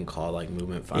was even called like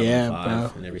Movement 515 Yeah,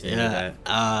 bro. and everything like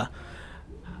that?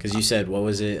 Because you said, what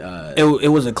was it? It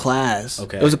was a class.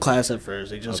 Okay. It was a class at first.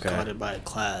 They just Okay. called it by a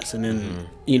class, and then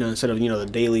instead of the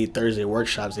daily Thursday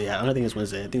workshops they had, I don't think it's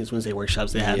Wednesday. I think it's Wednesday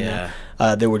workshops they had. Yeah.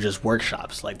 Now. They were just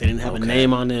workshops. Like they didn't have a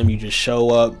name on them. You just show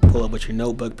up, pull up with your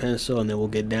notebook, pencil, and then we'll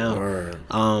get down. Word.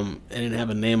 It didn't have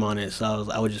a name on it, so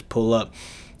I would just pull up,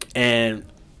 and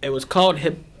it was called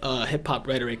hip hop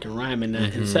rhetoric and rhyme. And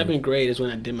in 7th grade is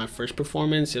when I did my first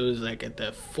performance. It was like at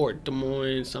the Fort Des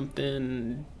Moines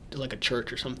something. Like a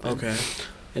church or something. Okay.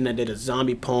 And I did a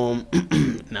zombie poem.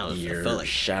 And I felt like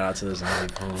Shout out to the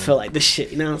zombie poem. felt like the shit,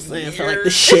 you know what I'm saying? I felt like the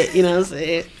shit, you know what I'm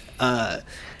saying?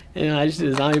 I just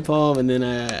did a zombie poem, and then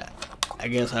I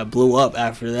guess I blew up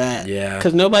after that. Yeah.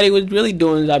 Because nobody was really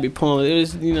doing zombie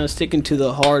poems. It was, sticking to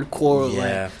the hardcore,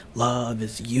 like, love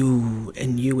is you,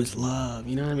 and you is love.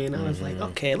 You know what I mean? I was like,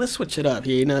 okay, let's switch it up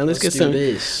here. Let's get do some,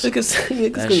 this. let's get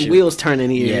some shit- wheels turning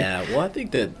here. Yeah, well, I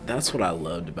think that's what I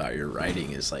loved about your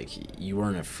writing is like you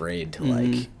weren't afraid to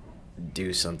like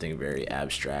do something very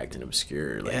abstract and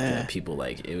obscure, like Yeah. that people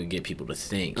like, it would get people to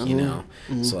think, Mm-hmm. you know.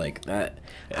 So like that,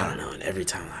 I don't know. And every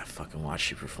time I fucking watched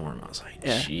you perform, I was like,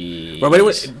 Yeah. jeez, Bro, but it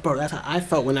was, bro, that's how I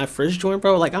felt when I first joined,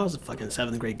 bro. Like, I was a fucking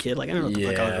 7th grade kid. Like, I don't know what the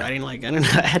fuck I was Yeah. writing. Like, I don't know.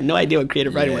 I had no idea what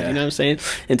creative writing was, Yeah. you know what I'm saying?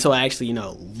 Until I actually,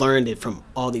 learned it from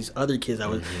all these other kids.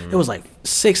 Mm-hmm. It was like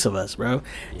 6 of us, bro.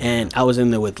 And I was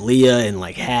in there with Leah and,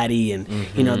 like, Hattie and,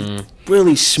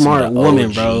 really smart Some of the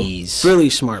women, bro. OGs. Really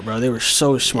smart, bro. They were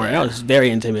so smart. I was very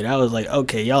intimidated. I was like,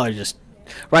 okay, y'all are just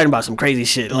writing about some crazy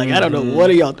shit. Like, I don't know, what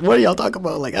are y'all talking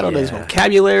about? Like, I don't know this Yeah.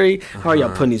 vocabulary. How are y'all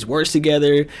putting these words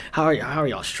together? How are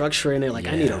y'all structuring it? Like,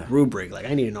 I need a Yeah. rubric. Like,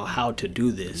 I need to know how to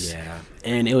do this. Yeah.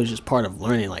 And it was just part of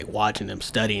learning, like watching them,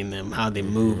 studying them, how they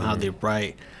move, how they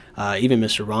write. Even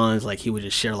Mr. Ron's, like, he would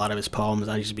just share a lot of his poems.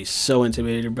 I used to be so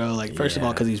intimidated, bro. Like, first of all,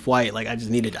 Yeah. because he's white, like, I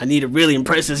need to really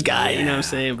impress this guy. You know what I'm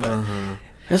saying? But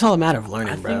it's all a matter of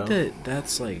learning, I bro. think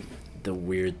that's like the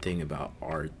weird thing about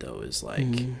art, though, is like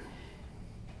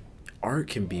art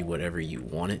can be whatever you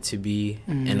want it to be,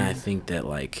 and I think that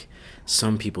like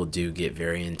some people do get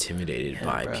very intimidated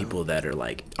by bro. people that are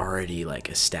like already like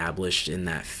established in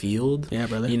that field. Yeah,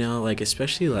 brother. You know, like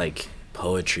especially like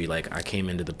poetry. Like I came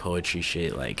into the poetry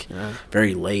shit like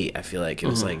very late. I feel like it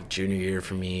was like junior year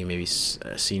for me, maybe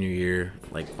senior year,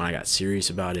 like when I got serious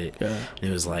about it. Yeah. And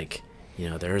it was like, you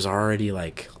know, there's already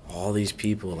like all these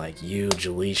people like you,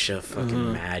 Jaleisha,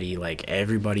 fucking Maddie, like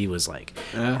everybody was like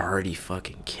already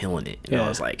fucking killing it. And I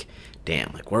was like,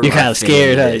 damn, like where You're do I kinda fit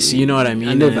scared, into huh? this? You know what I mean?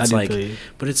 I did- And I it's did like, feel you.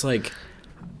 but it's like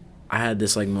I had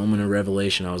this like moment of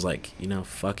revelation. I was like, you know,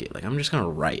 fuck it. Like I'm just gonna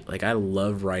write. Like I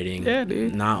love writing. Yeah,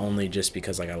 dude. Not only just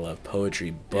because like I love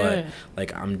poetry, but Yeah.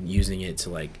 like I'm using it to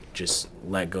like just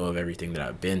let go of everything that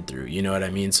I've been through. You know what I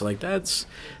mean? So like that's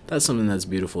something that's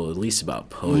beautiful, at least about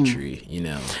poetry. You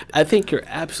know? I think you're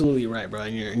absolutely right, bro.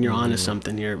 And you're onto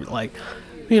something here. Like,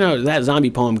 that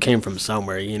zombie poem came from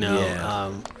somewhere,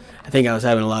 Yeah. I think I was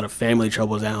having a lot of family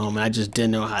troubles at home, and I just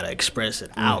didn't know how to express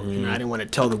it out. I didn't want to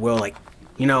tell the world, like,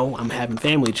 I'm having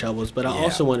family troubles, but I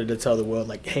also wanted to tell the world,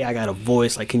 like, hey, I got a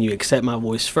voice. Like, can you accept my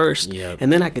voice first? Yep.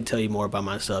 And then I could tell you more about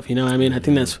myself. You know what I mean? I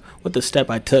think that's what the step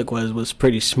I took was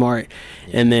pretty smart.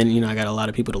 And then, I got a lot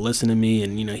of people to listen to me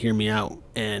and, hear me out.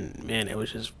 And, man, it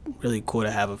was just really cool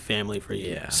to have a family for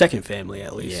you. Yeah. Second family,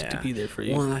 at least, to be there for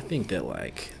you. Well, and I think that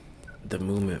like the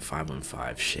movement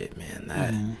 515 shit, man,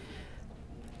 that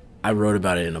I wrote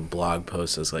about it in a blog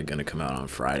post that's like gonna come out on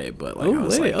Friday, but like I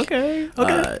was like, okay.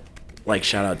 Like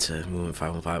shout out to Movement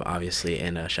 515, obviously,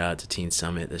 and shout out to Teen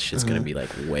Summit. This shit's gonna be like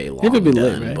way long It'll be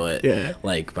done, lit, right? but Yeah.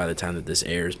 like by the time that this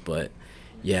airs, but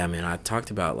yeah, man, I talked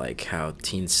about like how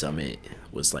Teen Summit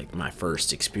was like my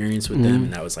first experience with them,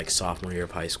 and that was like sophomore year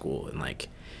of high school, and like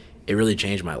it really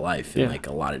changed my life in like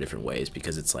a lot of different ways,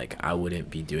 because it's like I wouldn't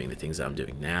be doing the things that I'm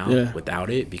doing now without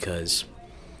it, because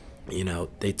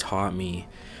they taught me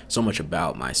so much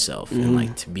about myself and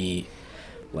like to be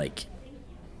like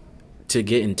to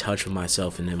get in touch with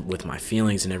myself and then with my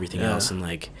feelings and everything else, and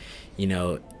like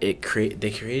they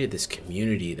created this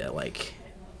community that like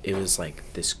it was like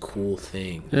this cool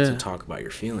thing to talk about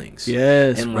your feelings.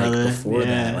 Yes, and like brother. before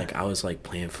that, Yeah. like I was like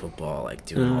playing football, like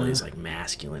doing all these like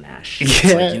masculine ass shit.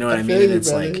 Yeah, Like, you know what I I mean? feel And you, it's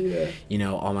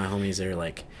brother, like all my homies, they're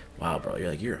like, wow, bro,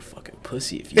 you're a fucking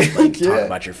pussy if you like talk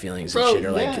about your feelings and Bro, shit,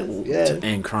 or like yes.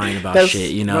 and crying about That's,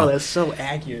 shit, Bro, that's so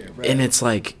accurate, bro. and it's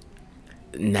like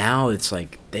now it's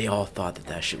like they all thought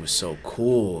that shit was so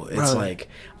cool. It's Bro. like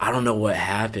I don't know what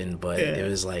happened, but it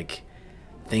was like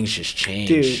things just changed.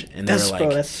 Dude, And they're like,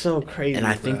 that's so crazy. and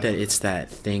I think bro. that it's that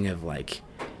thing of like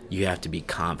you have to be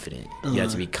confident. You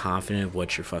have to be confident of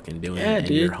what you're fucking doing, and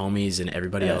dude. your homies and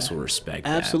everybody else will respect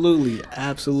that.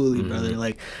 Absolutely, brother.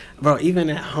 Like, bro, even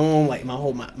at home, like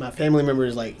my family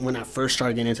members, like when I first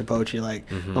started getting into poetry, like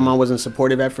my mom wasn't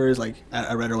supportive at first. Like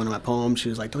I read her one of my poems. She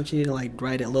was like, "Don't you need to like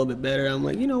write it a little bit better?" I'm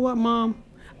like, you know what, Mom?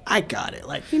 I got it.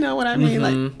 Like, you know what I mean?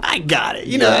 Like, I got it.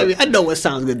 You know what I mean? I know what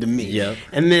sounds good to me. Yep.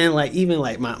 And then, like, even,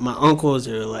 like, my uncles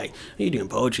are like, you doing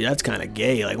poetry? That's kind of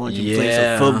gay. Like, why don't you play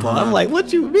some football? I'm like,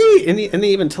 what you mean? And then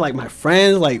even to, like, my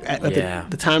friends, like, at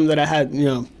the time that I had,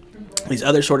 these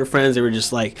other sort of friends, they were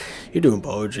just like, you're doing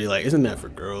poetry. Like, isn't that for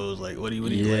girls? Like, what do you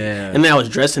like? And then I was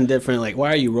dressing different. Like,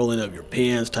 why are you rolling up your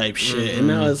pants type shit?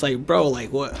 And I was like, bro,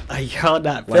 like, what? Are y'all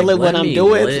not feeling what I'm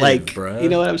doing? Live, like, bro. you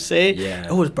know what I'm saying? Yeah.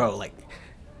 It was, bro, like,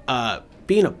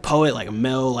 being a poet, like a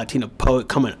male Latino poet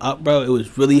coming up, bro, it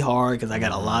was really hard because I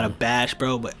got a lot of bash,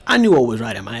 bro, but I knew what was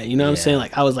right in my head. You know what I'm saying?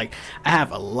 Like, I was like, I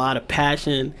have a lot of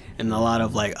passion and a lot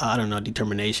of, like, I don't know,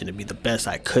 determination to be the best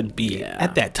I could be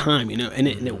at that time, and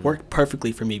it worked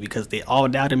perfectly for me because they all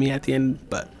doubted me at the end,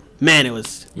 but man, it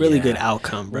was really good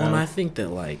outcome, bro. Well, and I think that,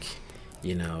 like,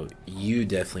 you know, you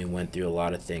definitely went through a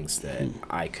lot of things that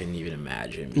I couldn't even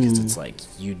imagine, because it's like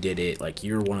you did it, like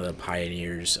you're one of the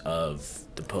pioneers of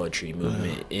the poetry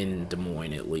movement in Des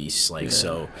Moines, at least. Like,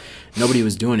 so nobody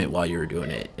was doing it while you were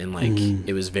doing it, and like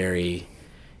it was very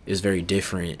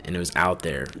different, and it was out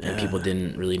there, and people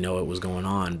didn't really know what was going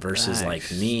on. Versus like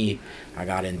me, I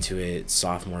got into it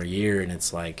sophomore year, and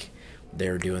it's like they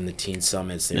were doing the teen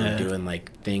summits, they were doing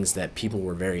like things that people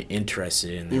were very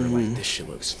interested in. They were like, this shit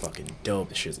looks fucking dope,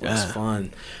 this shit looks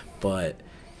fun. But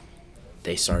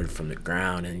they started from the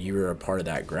ground, and you were a part of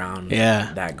that ground,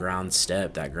 that ground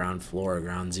step, that ground floor,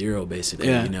 ground zero, basically.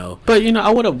 You know, but you know, I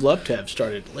would have loved to have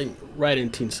started like right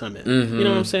in Teen Summit. You know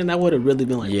what I'm saying? That would have really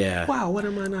been like, wow, what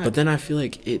am I not? But then I feel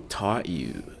like it taught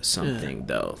you something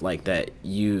though, like that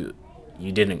you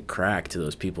didn't crack to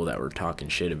those people that were talking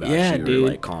shit about you, dude. Or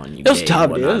like calling you it was gay. Tough,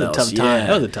 dude. It was a Else. tough time.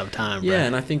 It was a tough time, bro. Yeah,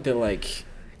 and I think that, like,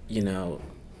 you know,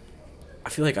 I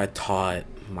feel like I taught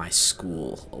my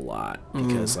school a lot,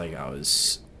 because like I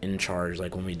was in charge,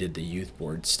 like when we did the youth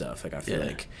board stuff, like I feel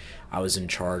like I was in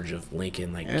charge of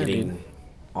Lincoln, like getting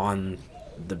on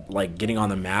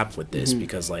the map with this,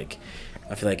 because like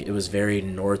I feel like it was very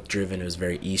north driven, it was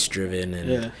very east driven,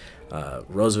 and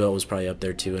Roosevelt was probably up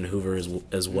there too, and Hoover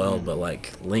as well, but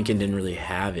like Lincoln didn't really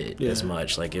have it as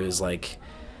much. Like it was like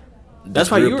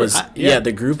that's why you were,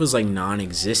 the group was like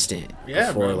non-existent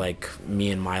before like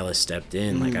me and Mila stepped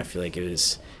in. Like I feel like it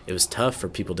was tough for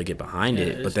people to get behind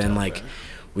it, but then tough, like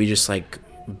we just like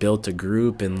built a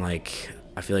group, and like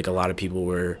I feel like a lot of people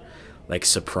were like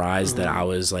surprised that I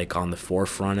was like on the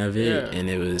forefront of it, and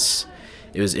it was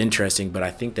interesting. But I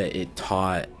think that it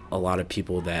taught a lot of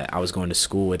people that I was going to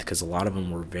school with, because a lot of them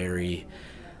were very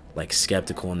like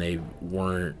skeptical, and they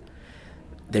were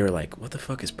like, what the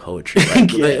fuck is poetry?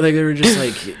 Like, like they were just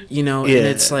like, you know, and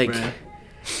it's like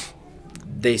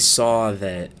they saw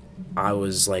that I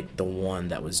was like the one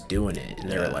that was doing it, and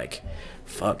they were like,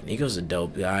 fuck, Nico's a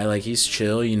dope guy, like he's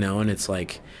chill, you know. And it's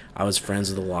like I was friends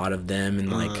with a lot of them, and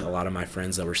like a lot of my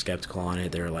friends that were skeptical on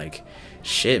it, they were like,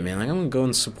 shit, man, like I'm gonna go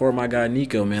and support my guy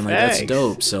Nico, man, like that's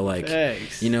dope. So like,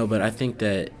 you know, but I think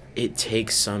that it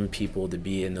takes some people to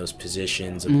be in those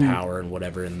positions of power and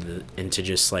whatever, and to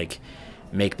just like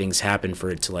make things happen for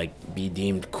it to like be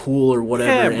deemed cool or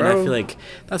whatever. And I feel like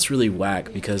that's really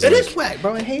whack, because it like, is whack,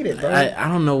 bro. I hate it, bro. I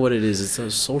don't know what it is. It's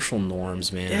those social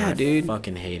norms, man. Yeah, dude. I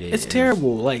fucking hate it. It's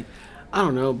terrible. Like, I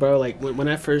don't know, bro. Like when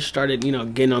I first started, you know,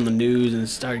 getting on the news and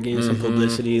started getting some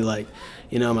publicity, like,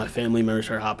 you know, my family members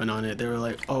started hopping on it. They were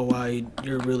like, "Oh, wow,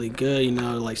 you're really good." You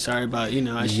know, like, sorry about, you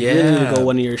know, I should really go to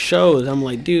one of your shows. I'm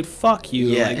like, dude, fuck you.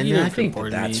 Yeah, like, and you I think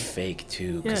that's fake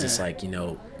too, because it's like, you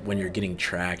know, when you're getting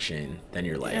traction, then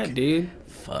you're like, yeah, dude,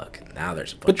 fuck, now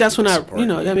there's a bunch but that's of when you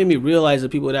know, that made me realize the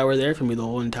people that were there for me the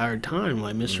whole entire time,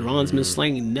 like Mr. Ron's, Miss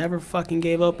Slang, never fucking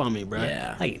gave up on me, bro.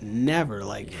 Yeah. Like, never.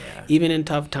 Like, even in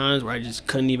tough times where I just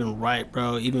couldn't even write,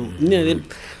 bro, even, you know, they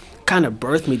kind of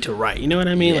birthed me to write, you know what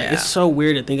I mean? Like, it's so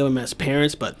weird to think of them as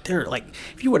parents, but they're like,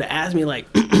 if you were to ask me, like,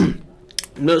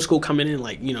 middle school coming in,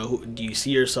 like, you know, do you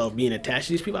see yourself being attached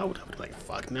to these people? I would be like,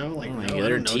 fuck no. Like, no, I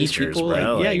don't know these people. Bro. Like,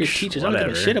 yeah, like, you're teachers. whatever. I don't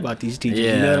give a shit about these teachers.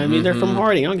 You know what I mean? They're from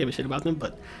Harding. I don't give a shit about them,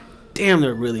 but damn,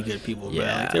 they're really good people, bro.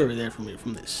 Like, they were there for me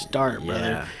from the start,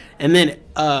 brother. And then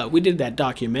we did that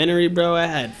documentary, bro. I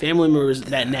had family members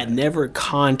that never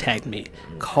contact me,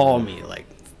 call me, like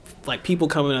people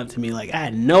coming up to me, like I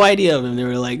had no idea of them. They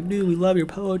were like, dude, we love your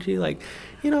poetry, like,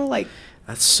 you know, like.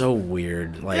 That's so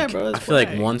weird. Like, bro, I feel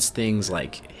like once things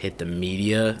like hit the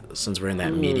media, since we're in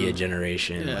that media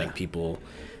generation, like people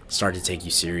start to take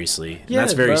you seriously. And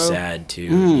that's very sad too.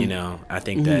 You know, I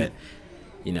think that,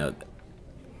 you know,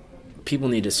 people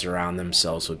need to surround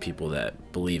themselves with people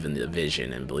that believe in the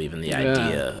vision and believe in the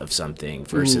idea of something,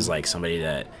 versus like somebody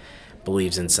that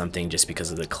believes in something just because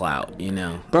of the clout, you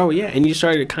know? Bro, yeah, and you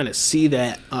started to kind of see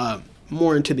that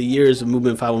more into the years of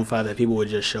Movement 515, that people would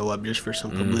just show up just for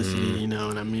some publicity, you know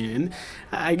what I mean? And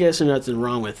I guess there's nothing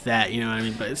wrong with that, you know what I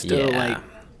mean? But it's still like,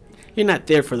 you're not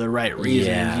there for the right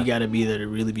reasons. You got to be there to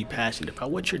really be passionate about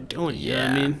what you're doing, you know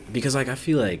what I mean? Because like I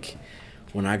feel like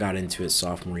when I got into it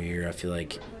sophomore year, I feel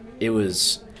like it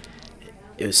was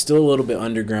still a little bit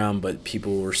underground, but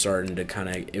people were starting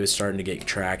to it was starting to get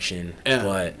traction.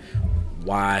 But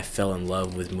why I fell in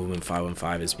love with Movement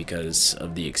 515 is because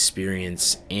of the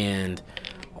experience, and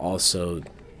also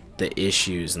the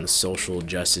issues and the social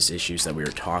justice issues that we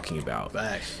were talking about.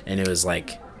 And it was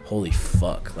like, holy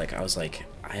fuck. Like, I was like,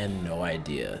 I had no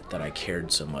idea that I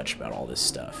cared so much about all this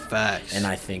stuff. And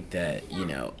I think that, you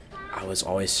know, I was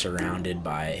always surrounded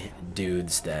by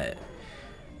dudes that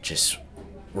just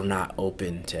were not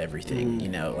open to everything, you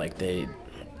know, like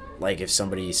like if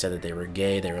somebody said that they were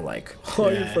gay, they were like, oh,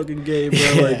 Yeah. you're fucking gay,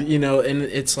 bro. Like, you know, and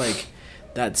it's like,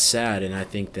 that's sad. And I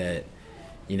think that,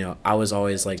 you know, I was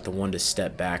always like the one to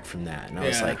step back from that. And I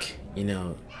was Yeah. like, you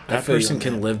know, I that feel you person on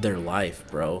can that. live their life,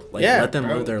 bro. Like, Yeah, let them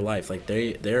bro. live their life. Like,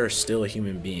 they're still a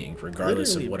human being, regardless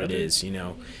Literally, of what brother. it is, you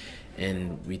know.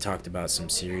 And we talked about some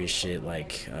serious shit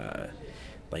like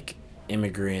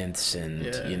immigrants and,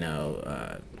 Yeah. you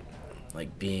know,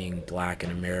 like being black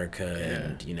in America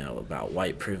and, you know, about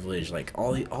white privilege, like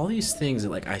all these things that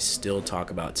like I still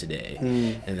talk about today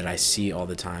and that I see all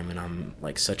the time, and I'm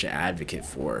like such an advocate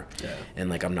for, and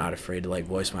like I'm not afraid to like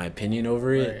voice my opinion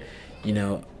over it. Right. You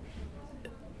know,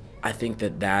 I think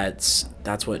that's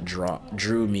what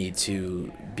drew me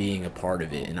to being a part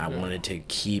of it, and I wanted to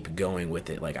keep going with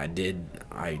it. Like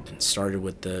I started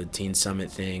with the Teen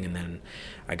Summit thing, and then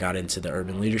I got into the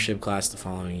Urban Leadership class the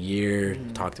following year,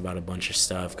 talked about a bunch of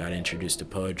stuff, got introduced to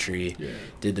poetry,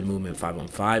 did the Movement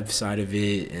 515 side of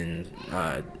it, and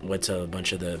went to a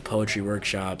bunch of the poetry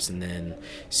workshops. And then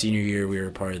senior year, we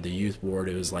were part of the youth board.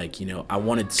 It was like, you know, I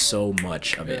wanted so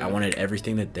much of it. I wanted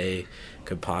everything that they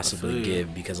could possibly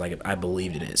give, because like I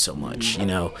believed in it so much, you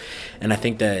know. And I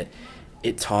think that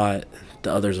it taught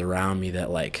the others around me that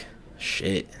like,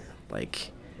 shit,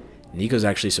 like Nico's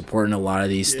actually supporting a lot of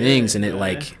these things, and it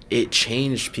like it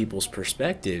changed people's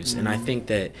perspectives. And I think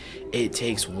that it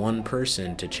takes one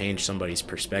person to change somebody's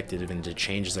perspective and to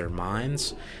change their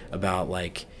minds about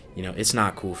like, you know, it's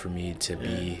not cool for me to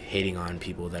be hating on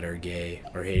people that are gay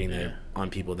or hating on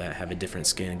people that have a different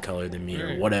skin color than me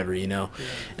or whatever, you know.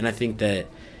 And I think that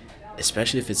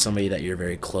especially if it's somebody that you're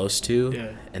very close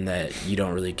to and that you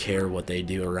don't really care what they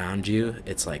do around you,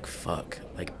 it's like, fuck,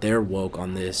 like they're woke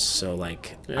on this, so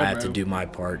like I have to do my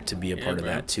part to be a part of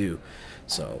that too.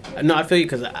 So No, I feel you,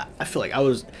 because I feel like I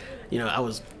was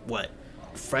what,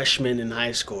 freshman in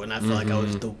high school, and I feel like I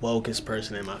was the wokest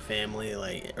person in my family,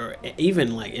 like, or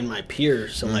even like in my peer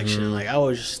selection, like I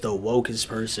was just the wokest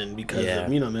person because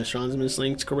of, you know, Miss Ron's Miss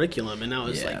Link's curriculum. And I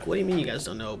was like, what do you mean you guys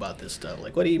don't know about this stuff?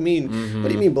 Like, what do you mean? What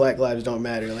do you mean Black lives don't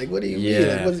matter? Like, what do you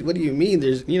mean? Like, what do you mean?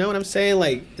 There's, you know what I'm saying?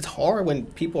 Like, it's hard when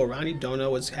people around you don't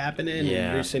know what's happening, and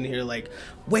you're sitting here like,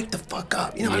 wake the fuck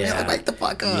up, you know what I mean? Like, wake the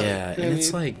fuck up. Yeah, you know and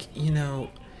it's like, you know,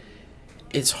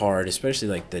 it's hard, especially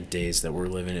like the days that we're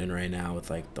living in right now with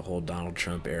like the whole Donald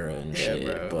Trump era and shit.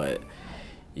 Bro. But,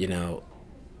 you know,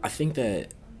 I think that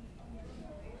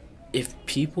if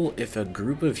a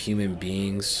group of human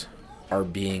beings are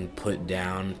being put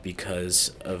down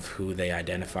because of who they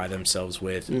identify themselves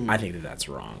with, I think that that's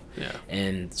wrong. Yeah.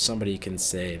 And somebody can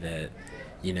say that,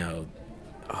 you know,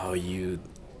 oh, you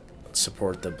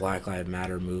support the Black Lives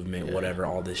Matter movement, whatever,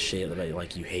 all this shit,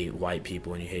 like you hate white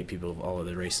people and you hate people of all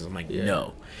other races. I'm like,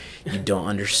 no, you don't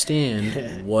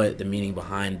understand what the meaning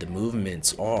behind the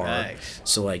movements are. Facts.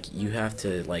 So like you have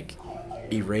to like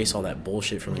erase all that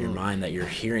bullshit from your mind that you're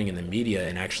hearing in the media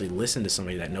and actually listen to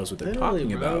somebody that knows what they're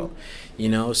talking about, you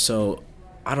know. So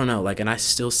I don't know, like, and I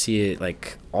still see it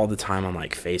like all the time on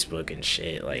like Facebook and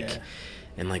shit, like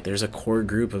and like there's a core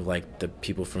group of like the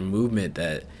people from movement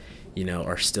that, you know,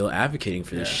 are still advocating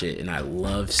for this shit, and I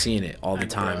love seeing it all the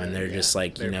time. And they're just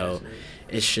like, you know,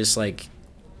 it's just like,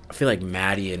 I feel like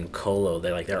Maddie and Colo,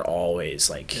 they're always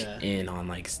like in on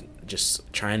like just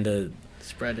trying to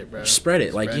Spread it, bro. Spread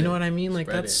it, like, you know what I mean? Like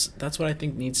Spread that's what I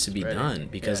think needs to be done,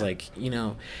 because like, you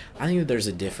know, I think that there's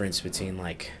a difference between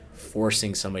like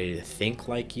forcing somebody to think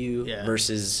like you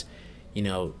versus, you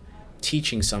know,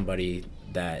 teaching somebody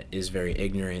that is very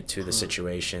ignorant to the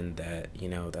situation that, you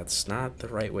know, that's not the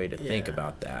right way to think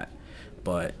about that.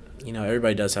 But, you know,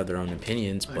 everybody does have their own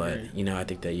opinions, but, you know, I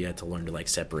think that you have to learn to like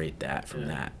separate that from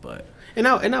that. But and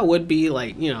I would be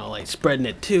like, you know, like spreading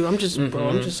it too. I'm just bro,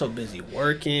 I'm just so busy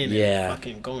working and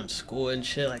fucking going to school and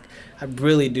shit. Like, I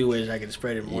really do wish I could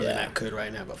spread it more than I could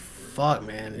right now. But fuck,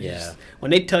 man. Just,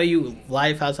 when they tell you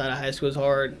life outside of high school is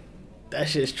hard, that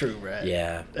shit's true, bro.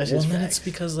 Yeah. That's just well, facts. it's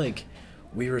because like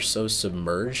we were so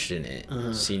submerged in it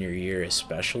senior year,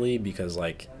 especially because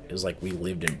like it was like we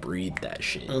lived and breathed that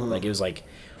shit. Like it was like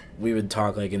we would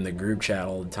talk like in the group chat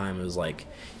all the time. It was like,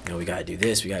 you know, we gotta do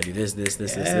this,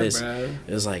 this. Bro.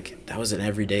 It was like that was an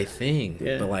everyday thing.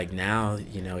 Yeah. But like now,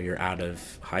 you know, you're out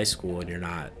of high school and you're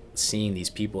not seeing these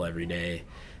people every day.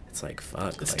 It's like,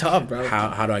 fuck. It's like, tough, bro.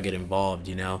 How do I get involved,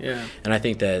 you know? Yeah. And I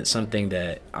think that something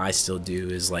that I still do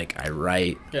is like I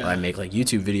write or I make like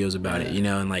YouTube videos about it, you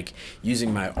know, and like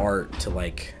using my art to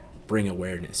like bring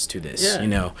awareness to this, you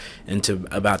know, and to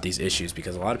about these issues,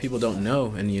 because a lot of people don't know.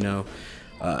 And, you know,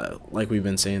 like we've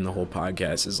been saying the whole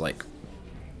podcast is like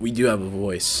we do have a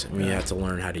voice and we have to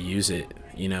learn how to use it,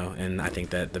 you know, and I think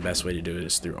that the best way to do it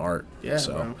is through art. Yeah,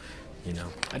 so, bro. you know.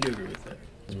 I do agree with that.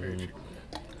 It's very true.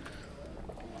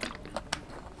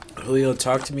 Julio,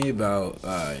 talk to me about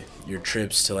your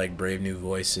trips to like Brave New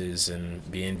Voices and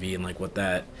BNV and like what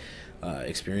that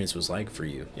experience was like for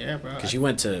you. Yeah, bro. Because you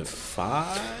went to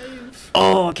 5?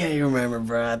 Oh, I can't remember,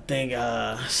 bro. I think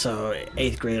so.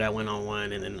 8th grade, I went on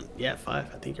one, and then 5. I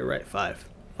think you're right. 5.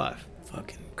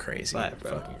 Fucking crazy, 5,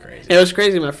 bro. Fucking crazy. It was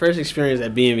crazy. My first experience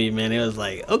at BNV, man. It was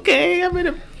like, okay, I'm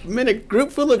in a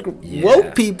group full of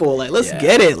woke people. Like, let's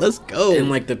get it. Let's go. And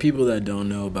like the people that don't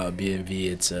know about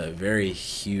BNV, it's a very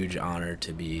huge honor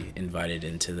to be invited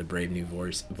into the Brave New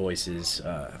Voices.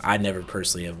 I never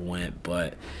personally have went,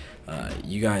 but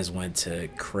you guys went to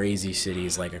crazy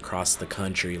cities like across the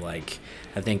country. Like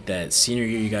I think that senior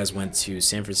year you guys went to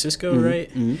San Francisco, right?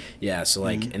 Mm-hmm. Yeah. So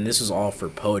like, and this was all for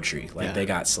poetry. Like they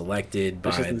got selected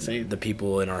by the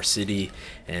people in our city,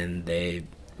 and they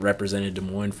represented Des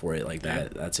Moines for it. Like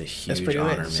that. That's a huge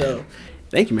honor, man. So,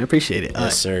 thank you, man. Appreciate it.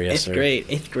 Yes, sir. Yes, sir.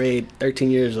 8th grade,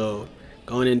 13 years old,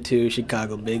 going into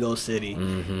Chicago, big old city,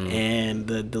 and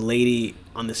the lady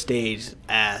on the stage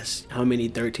asked how many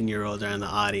 13-year-olds are in the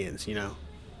audience. You know,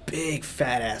 big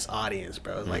fat ass audience,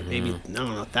 bro. It was like maybe, I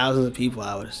don't know, thousands of people,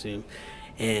 I would assume,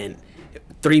 and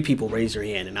 3 people raised their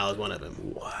hand, and I was one of them.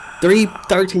 Wow. 3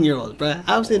 13-year-olds, bro.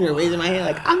 I was sitting there raising my hand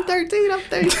like, I'm 13,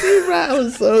 bro. I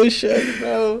was so shook,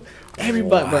 bro.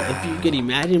 Everybody, bro, if you could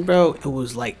imagine, bro, it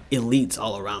was like elites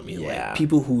all around me. Yeah. Like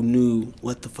people who knew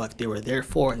what the fuck they were there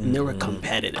for, and they were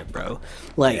competitive, bro.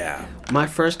 Like my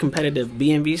first competitive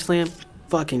BNV slam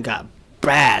fucking got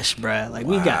bashed, bro. Like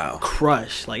we got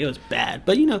crushed. Like it was bad.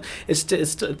 But you know, it's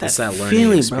that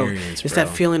feeling, bro. It's that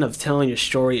feeling of telling your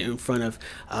story in front of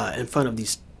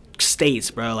these states,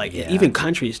 bro. Like even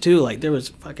countries too. Like there was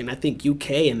fucking, I think,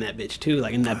 UK in that bitch too.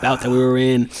 Like in that bout that we were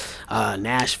in,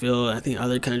 Nashville. I think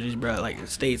other countries, bro. Like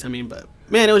states. I mean, but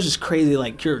man, it was just crazy.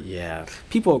 Like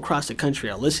people across the country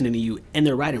are listening to you, and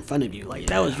they're right in front of you. Like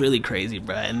that was really crazy,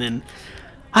 bro. And then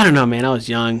I don't know, man. I was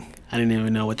young. I didn't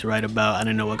even know what to write about. I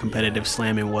didn't know what competitive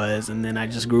slamming was. And then I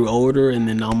just grew older, and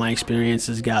then all my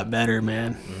experiences got better,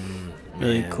 man.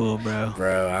 Really cool, bro.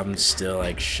 Bro, I'm still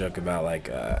like shook about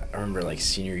like I remember like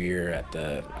senior year at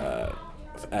the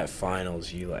at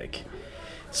finals, you like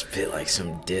spit like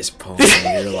some diss poem,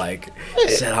 and you're like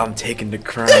said I'm taking the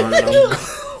crown, and I'm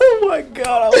oh my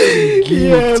god, I was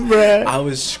geeked. Bro. I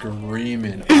was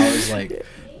screaming. I was like,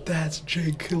 that's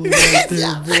Jay Killer right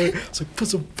there, bro. It's like, put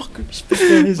some fucking respect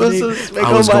on his name.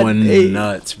 I was going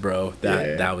nuts, bro.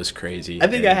 That was crazy. I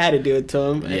think I had to do it to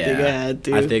him. I think I had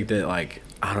to. I think that like,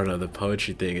 I don't know, the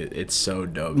poetry thing, it's so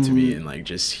dope to me, and like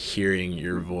just hearing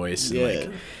your voice and like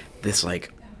this,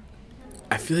 like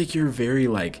I feel like you're very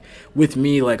like, with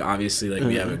me, like obviously like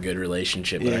we have a good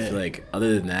relationship, but I feel like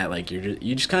other than that, like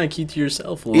you just kind of keep to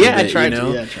yourself a little bit, I tried you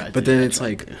know? to. I tried but to. then it's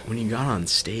like when you got on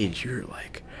stage, you're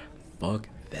like, fuck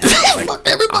that. Like, fuck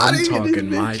everybody. I'm talking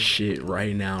my shit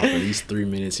right now for these 3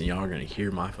 minutes, and y'all are gonna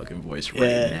hear my fucking voice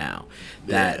right now.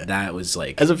 That was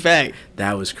like, as a fact,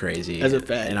 that was crazy. As a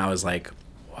fact, and I was like,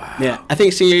 wow. Yeah, I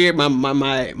think senior year, my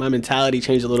mentality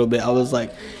changed a little bit. I was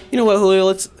like, you know what, Julio,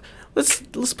 let's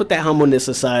put that humbleness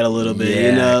aside a little bit.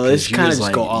 You know, let's kind of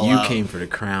just go all out. You came for the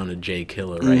crown of Jay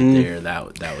Killer right there.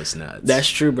 That was nuts. That's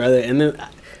true, brother. And then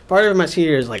part of my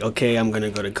senior year is like, okay, I'm gonna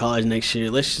go to college next year.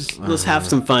 Let's have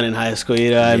some fun in high school.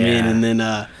 You know what I mean? And then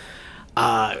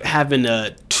having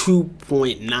a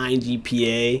 2.9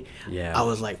 GPA, I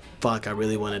was like, fuck, I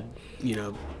really want to, you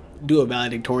know, do a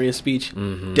valedictorian speech.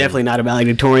 Definitely not a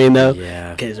valedictorian though.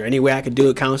 Okay, is there any way I could do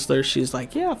it, counselor? She's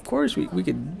like, yeah, of course we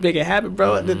could make it happen,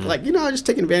 bro. Like, you know, just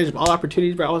taking advantage of all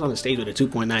opportunities, bro. I was on the stage with a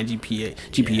 2.9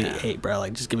 GPA 8, bro.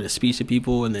 Like just giving a speech to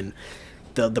people, and then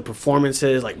the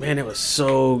performances, like, man, it's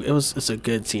a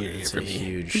good senior year for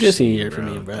me. It's a good senior year for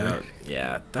me, bro.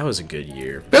 That was a good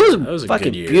year. That was a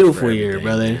fucking beautiful year,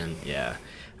 brother. Man. Yeah,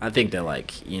 I think that,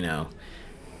 like, you know,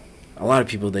 a lot of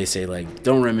people, they say like,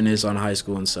 don't reminisce on high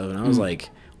school and stuff, and I was like,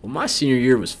 well, my senior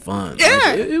year was fun. Yeah,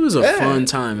 like, it was a fun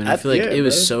time, and I feel like it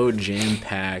was so jam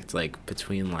packed, like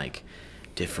between like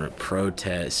different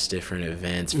protests, different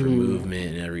events for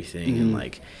movement and everything, and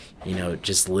like, you know,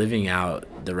 just living out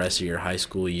the rest of your high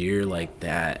school year like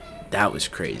that was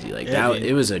crazy. Like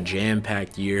it was a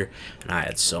jam-packed year, and I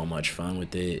had so much fun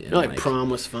with it. And like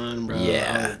prom was fun, bro.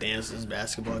 Yeah, all the dances,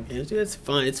 basketball games. Dude, it's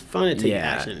fun. It's fun to take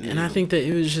action. And I think that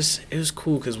it was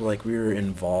cool because like we were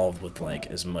involved with like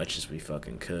as much as we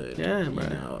fucking could. Yeah, bro. You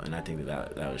know, and I think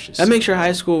that was just, that makes your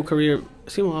high school career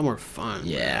seem a lot more fun.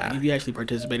 Yeah, bro. You actually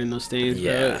participate in those things.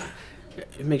 Yeah. Bro.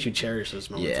 It makes you cherish those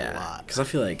moments a Yeah, lot. because I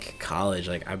feel like college,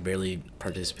 like I barely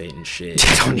participate in shit.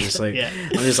 Don't I'm just like, yeah.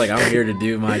 I'm here to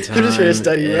do my time. I'm just here to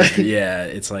study, and, right? Yeah,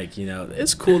 it's like, you know,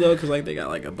 it's cool though, because like they got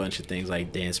like a bunch of things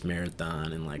like dance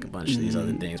marathon and like a bunch of these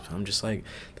other things. But I'm just like,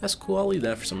 that's cool. I'll leave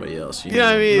that for somebody else. You know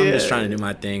what I mean? I'm just trying to do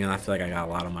my thing, and I feel like I got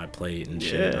a lot on my plate and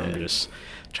shit. And I'm just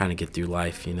trying to get through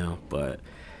life, you know. But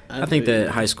I think that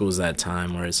high school is that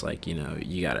time where it's like, you know,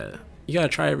 you gotta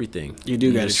try everything. You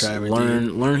do gotta try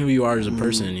everything. Learn who you are as a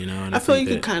person, you know. And I feel like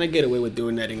you can kind of get away with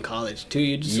doing that in college too.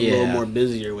 You're just a little more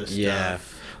busier with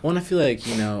stuff. Well, and I feel like,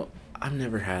 you know, I've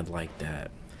never had like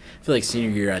that. I feel like senior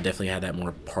year I definitely had that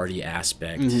more party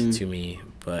aspect to me,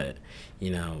 but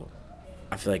you know,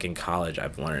 I feel like in college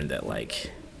I've learned that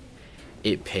like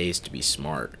it pays to be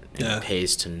smart and it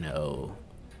pays to know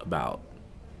about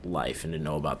life and to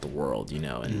know about the world, you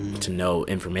know, and to know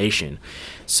information.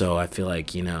 So I feel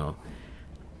like, you know,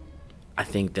 I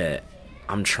think that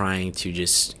I'm trying to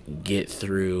just get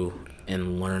through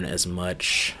and learn as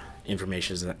much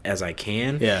information as I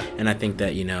can. Yeah. And I think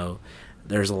that, you know,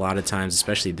 there's a lot of times,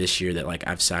 especially this year, that like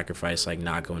I've sacrificed like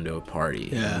not going to a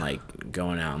party and like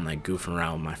going out and like goofing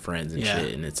around with my friends and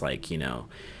shit. And it's like, you know,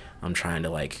 I'm trying to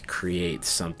like create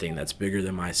something that's bigger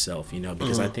than myself, you know,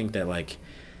 because I think that like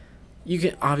you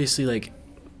can obviously like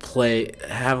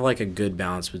have like a good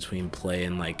balance between play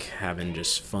and like having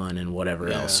just fun and whatever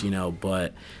else, you know.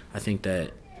 But I think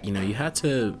that, you know, you have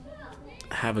to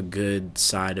have a good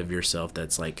side of yourself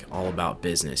that's like all about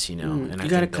business, you know. And you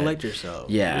gotta collect yourself.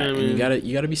 Yeah, you know what I mean? and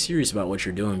you gotta be serious about what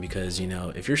you're doing, because, you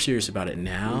know, if you're serious about it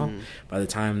now, by the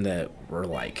time that we're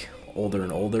like older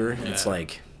and older, it's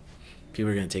like people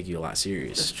are gonna take you a lot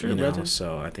serious. That's true, you know? brother.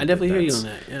 So I think I definitely hear you on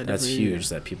that. Yeah, that's definitely huge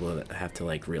that people have to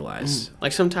like realize.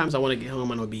 Like sometimes I want to get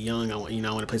home. I want to be young. I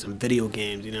want to play some video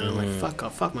games. You know, I'm like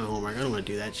fuck my homework. I don't want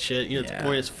to do that shit. You know, it's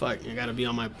boring as fuck. I gotta be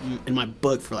in my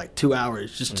book for like 2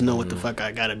 hours just to know what the fuck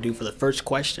I gotta do for the first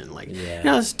question. Like, you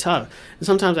know, it's tough. And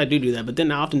sometimes I do that, but then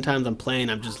oftentimes I'm playing.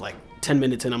 I'm just like 10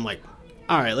 minutes in. I'm like,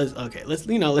 all right, let's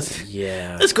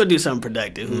go do something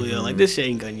productive, Julio. Like, this shit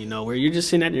ain't going, you know, where you're just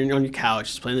sitting on your couch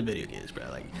just playing the video games, bro.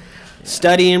 Like,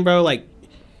 studying, bro, like,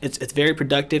 it's very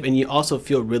productive, and you also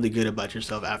feel really good about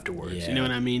yourself afterwards. You know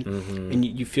what I mean? And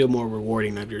you feel more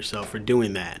rewarding of yourself for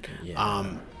doing that.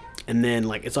 And then,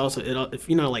 like, it's also, if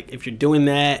you know, like, if you're doing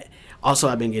that, also,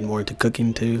 I've been getting more into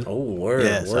cooking, too. Oh,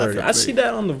 word, word. I see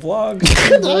that on the vlog.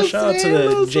 Shout out to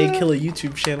the Jay Killer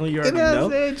YouTube channel. You already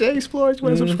know. Jay Explorers, you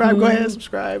want to subscribe? Go ahead,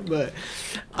 subscribe. But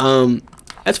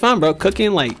that's fine, bro.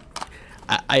 Cooking, like,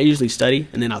 I usually study,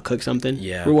 and then I'll cook something.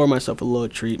 Yeah. Reward myself a little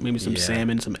treat. Maybe some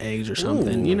salmon, some eggs or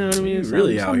something. You know what I mean?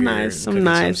 Really out here. Nice, you know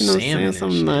what I'm saying?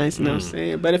 Something nice, you know what I'm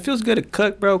saying? But it feels good to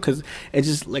cook, bro, because it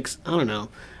just, like, I don't know.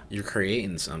 You're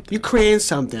creating something. You're creating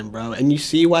something, bro. And you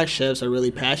see why chefs are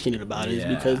really passionate about it. Is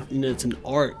because, you know, it's an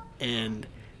art, and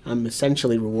I'm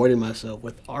essentially rewarding myself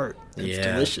with art. It's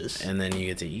delicious. And then you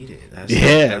get to eat it.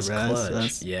 That's bro,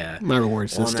 clutch. That's my reward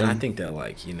system. And I think that,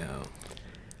 like, you know,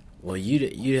 well,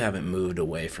 you haven't moved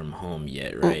away from home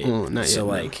yet, right? Not so,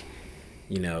 yet, like,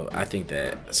 you know, I think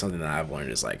that something that I've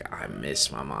learned is, like, I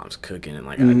miss my mom's cooking, and,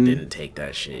 like, I didn't take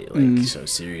that shit, like, so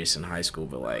serious in high school,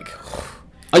 but, like...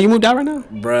 Oh, you moved out right now?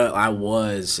 Bruh, I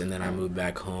was, and then I moved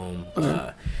back home,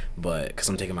 but because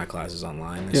I'm taking my classes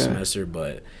online this semester,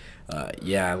 but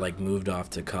I like moved off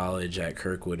to college at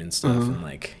Kirkwood and stuff, and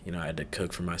like, you know, I had to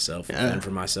cook for myself and fend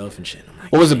for myself and shit. I'm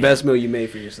like, what was the best meal you made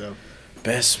for yourself?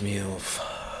 Best meal?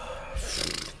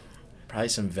 Probably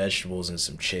some vegetables and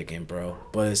some chicken, bro.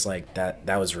 But it's like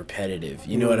that was repetitive.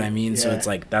 You know what I mean? So it's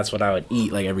like that's what I would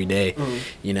eat like every day.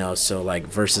 You know, so like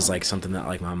versus like something that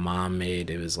like my mom made,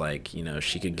 it was like, you know,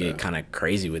 she could get kind of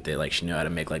crazy with it. Like she knew how to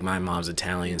make, like, my mom's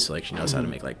Italian, so like she knows how to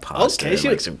make like pasta and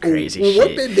like some crazy shit.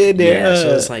 What they did there? Yeah,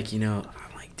 so it's like, you know,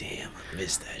 I'm like, damn, I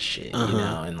miss that shit. You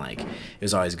know, and like it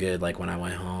was always good. Like when I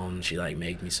went home, she like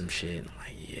made me some shit. And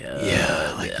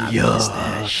I'm like, I miss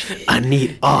that shit. I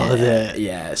need all of that.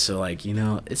 Yeah, so like, you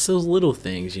know, it's those little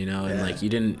things, you know, and like you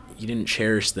didn't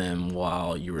cherish them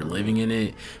while you were living in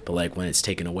it, but like when it's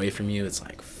taken away from you, it's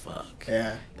like, fuck.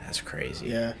 Yeah. That's crazy.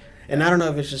 Yeah. And I don't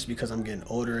know if it's just because I'm getting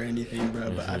older or anything,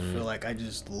 bro, but I feel like I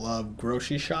just love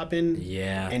grocery shopping.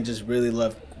 Yeah. And just really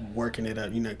love working it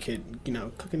up, you know,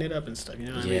 cooking it up and stuff, you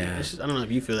know what I mean? It's just, I don't know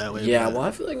if you feel that way. Yeah, well,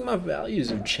 I feel like my values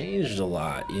have changed a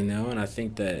lot, you know, and I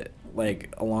think that,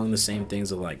 like, along the same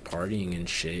things of, like, partying and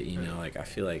shit, you know, like, I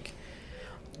feel like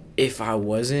if I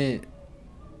wasn't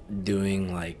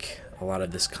doing, like, a lot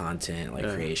of this content, like,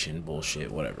 creation,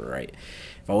 bullshit, whatever, right?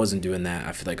 If I wasn't doing that,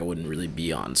 I feel like I wouldn't really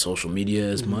be on social media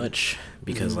as much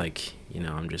because, like, you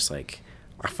know, I'm just, like,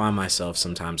 I find myself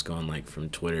sometimes going like from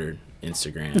Twitter,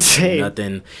 Instagram, Same.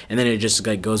 nothing, and then it just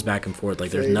like goes back and forth.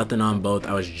 Like there's Same. nothing on both.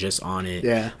 I was just on it.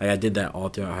 Yeah. Like I did that all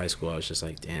throughout high school. I was just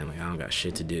like, damn, like I don't got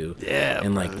shit to do. Yeah,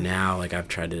 And bro. like now, like I've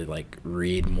tried to like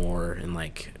read more and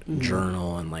like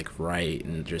journal and like write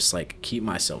and just like keep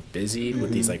myself busy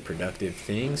with these like productive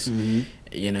things,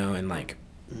 you know, and like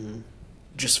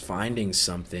just finding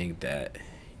something that,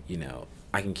 you know,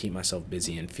 I can keep myself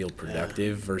busy and feel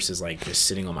productive versus like just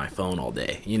sitting on my phone all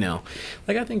day, you know.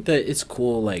 Like I think that it's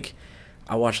cool. Like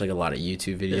I watch like a lot of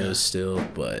YouTube videos still,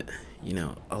 but you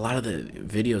know, a lot of the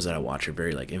videos that I watch are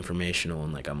very like informational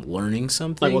and like I'm learning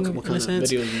something. What in a kind of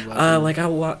sense. videos you watch? Like I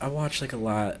watch like a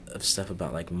lot of stuff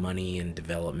about like money and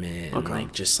development and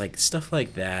like just like stuff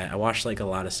like that. I watch like a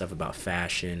lot of stuff about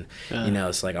fashion. You know,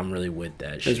 it's like I'm really with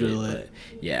that shit. really lit.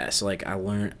 But yeah, so like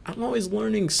I'm always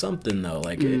learning something though.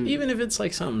 Like even if it's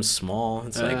like something small,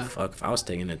 it's like fuck. If I was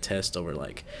taking a test over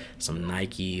like some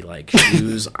Nike like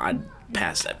shoes, I'd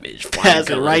pass that bitch. Pass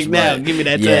it right now. Give me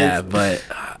that test. Yeah, but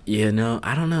you know,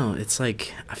 I don't know. It's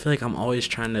like I feel like I'm always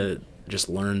trying to just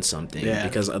learn something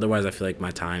because otherwise I feel like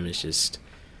my time is just.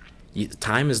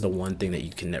 Time is the one thing that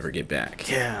you can never get back.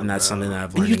 Yeah, and that's something that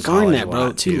I've learned in college a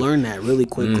lot too. You learn that really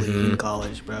quickly in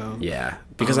college, bro. Yeah,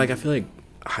 because like I feel like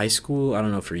high school, I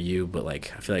don't know for you, but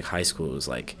like I feel like high school was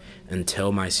like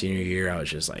until my senior year, I was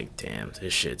just like, damn,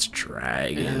 this shit's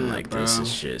dragging. Like this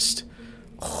is just,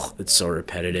 it's so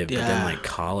repetitive. But then like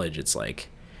college, it's like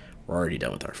we're already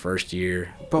done with our first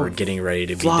year. Bro, we're getting ready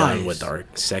to be done with our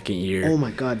second year. Oh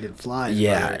my god, it flies.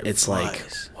 Yeah, bro. it's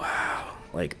flies. like wow.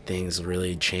 Like things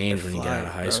really change when you get out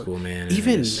of high school, man.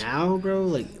 Even now, bro,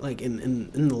 like in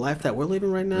the life that we're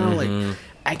living right now, like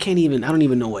I don't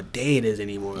even know what day it is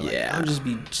anymore. Like, I'll just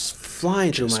be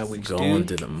flying through my weeks, going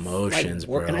through the motions,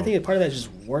 bro. And I think part of that is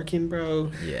just working,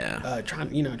 bro. Yeah. Trying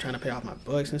to pay off my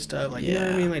books and stuff. Like you know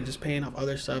what I mean? Like just paying off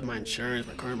other stuff, my insurance,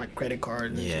 my car, my credit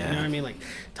card. And shit, you know what I mean? Like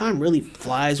time really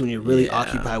flies when you're really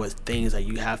occupied with things that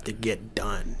you have to get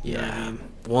done. You know what I mean?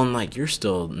 Well, and like you're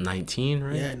still 19,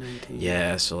 right? Yeah, 19.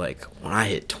 Yeah, so like when I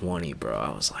hit 20, bro, I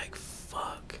was like,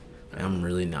 fuck. I'm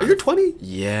really not. You're 20?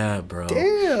 Yeah, bro.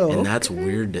 Damn. And that's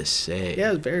weird to say.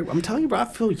 Yeah, it's very. I'm telling you, bro, I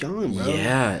feel young, bro.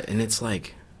 Yeah, and it's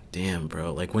like, damn,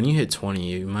 bro. Like when you hit 20,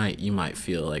 you might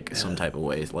feel like some type of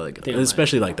way, like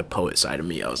especially like the poet side of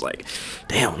me. I was like,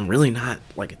 damn, I'm really not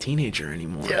like a teenager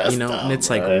anymore. Yeah, you know, dumb, and it's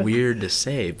bro. like weird to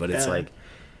say, but it's like,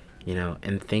 you know,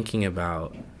 and thinking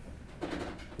about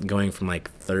going from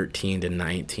like 13 to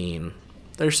 19,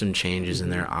 there's some changes in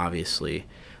there obviously,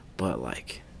 but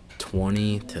like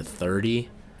 20 to 30,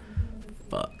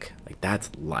 fuck, like that's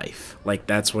life. Like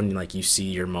that's when like you see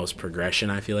your most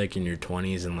progression, I feel like, in your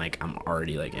 20s, and like I'm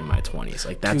already like in my 20s.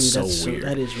 Like that's so weird.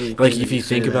 That is really like crazy if you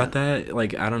think about that,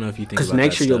 like I don't know if you think about that, because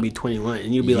next year stuff. you'll be 21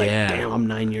 and you'll be like, damn, I'm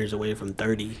 9 years away from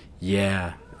 30.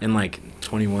 Yeah. And like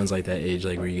 21's like that age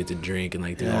like where you get to drink and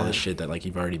like do all the shit that like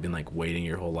you've already been like waiting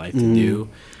your whole life to do.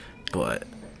 But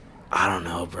I don't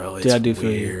know, bro. It's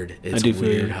weird. It's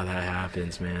weird how that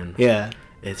happens, man. Yeah.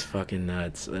 It's fucking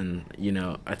nuts. And you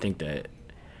know, I think that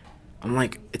I'm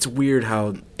like, it's weird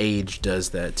how age does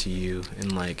that to you,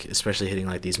 and like especially hitting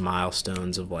like these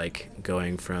milestones of like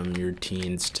going from your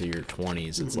teens to your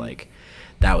 20s. It's like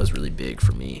that was really big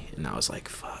for me, and I was like,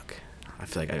 fuck. I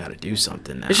feel like I gotta do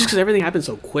something now. It's just because everything happens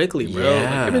so quickly, bro. Yeah.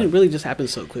 Like, everything really just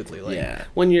happens so quickly. Like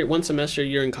one semester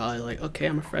you're in college, like, okay,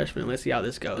 I'm a freshman, let's see how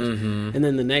this goes. And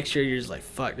then the next year you're just like,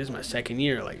 fuck, this is my second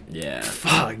year. Like,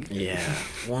 fuck. Yeah.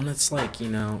 Well, and it's like, you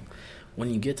know,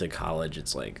 when you get to college,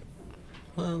 it's like,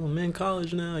 well, I'm in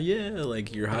college now,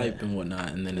 like you're hype and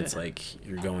whatnot, and then it's like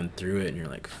you're going through it and you're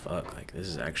like, fuck, like this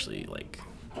is actually like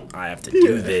I have to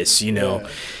do this, you know.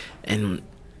 And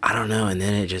I don't know, and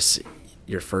then it just,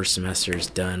 your first semester is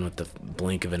done with the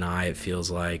blink of an eye, it feels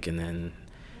like, and then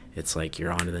it's like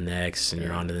you're on to the next, and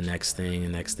you're on to the next thing,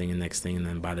 and next thing, and next thing, and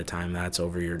then by the time that's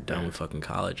over, you're done with fucking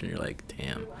college, and you're like,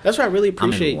 damn. That's why I really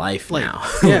appreciate I'm in life now.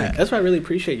 Yeah, that's why I really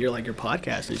appreciate your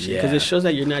podcast and shit, because it shows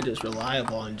that you're not just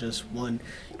reliable on just one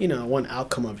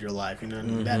outcome of your life, you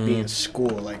know, that being school.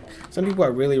 Like some people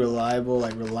are really reliable,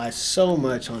 like rely so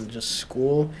much on just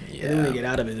school, and then when they get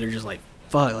out of it, they're just like,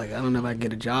 fuck, like I don't know if I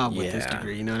get a job with this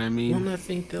degree, you know what I mean? Well, and I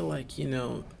think that, like, you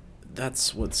know,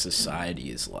 that's what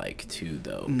society is like too,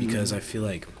 though, because I feel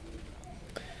like,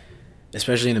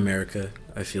 especially in America,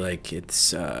 I feel like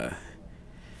it's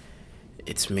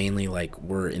mainly like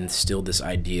we're instilled this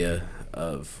idea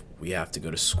of we have to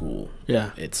go to school.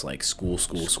 Yeah. It's like school.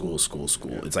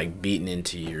 It's like beaten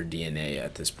into your DNA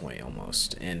at this point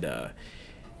almost. And,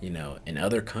 you know, in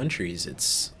other countries,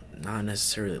 it's not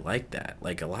necessarily like that.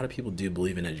 Like a lot of people do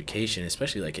believe in education,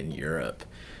 especially like in Europe.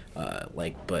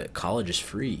 But college is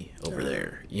free over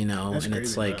there, you know. That's and crazy,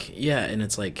 it's like, bro. yeah, and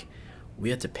it's like we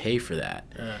have to pay for that.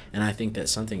 Yeah. And I think that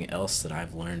something else that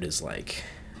I've learned is like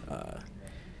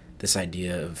this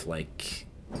idea of like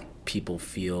people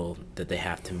feel that they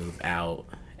have to move out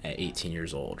at 18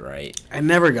 years old, right? I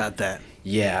never got that.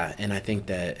 Yeah, and I think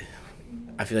that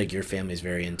I feel like your family is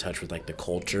very in touch with like the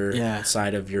culture Yeah.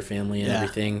 side of your family and Yeah.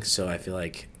 everything. So I feel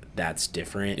like that's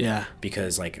different. Yeah.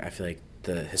 Because like I feel like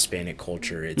the Hispanic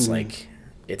culture, it's like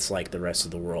the rest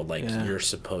of the world. Like Yeah. you're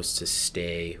supposed to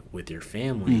stay with your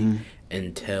family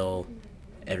until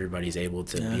everybody's able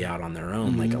to be out on their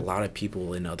own. Like a lot of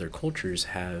people in other cultures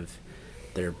have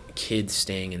their kids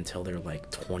staying until they're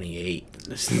like 28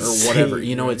 That's or insane, whatever.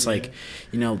 You know, bro, it's like,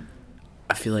 you know,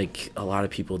 I feel like a lot of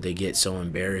people, they get so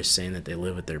embarrassed saying that they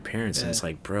live with their parents, and it's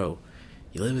like, bro,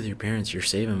 you live with your parents, you're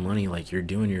saving money, like you're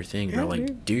doing your thing, bro. Yeah, Like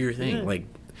dude. do your thing. Yeah. Like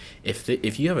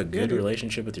if you have a good dude.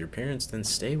 relationship with your parents, then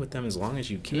stay with them as long as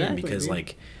you can. Exactly, Because dude.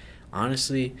 like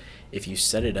honestly, if you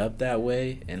set it up that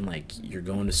way and like you're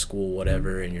going to school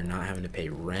whatever and you're not having to pay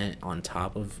rent on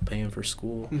top of paying for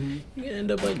school, you can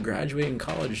end up like graduating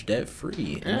college debt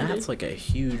free, and Yeah, that's dude. like a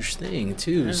huge thing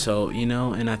too. Yeah. So, you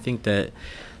know, and I think that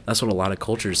that's what a lot of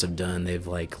cultures have done. They've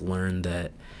like learned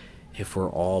that if we're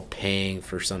all paying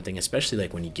for something, especially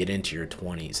like when you get into your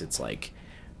 20s, it's like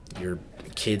your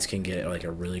kids can get like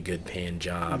a really good paying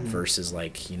job versus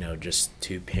like, you know, just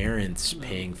two parents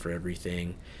paying for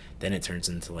everything. Then it turns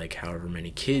into like however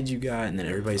many kids you got, and then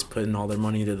everybody's putting all their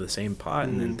money into the same pot,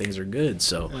 and then things are good.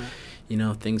 So, you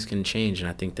know, things can change, and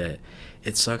I think that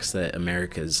it sucks that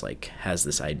America's like has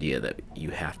this idea that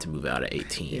you have to move out at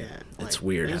 18. Yeah, It's like,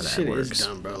 weird how that that shit works. is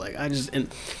dumb, bro. Like I just in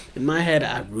my head,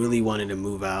 I really wanted to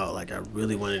move out. Like I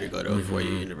really wanted to go to a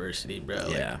 4-year university, bro. Like,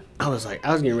 Yeah. I was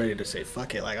getting ready to say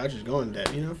fuck it. Like I'll just go in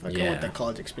debt. You know, if I Yeah. want that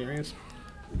college experience.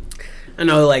 I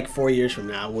know, like 4 years from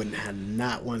now, I wouldn't have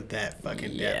not want that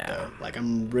fucking debt Yeah. though. Like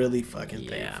I'm really fucking Yeah.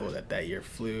 thankful that year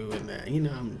flew and that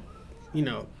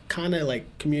kind of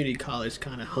like community college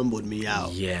kind of humbled me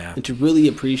out. Yeah. And to really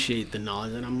appreciate the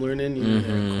knowledge that I'm learning, you know,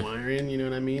 and acquiring, you know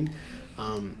what I mean?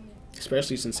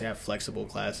 Especially since they have flexible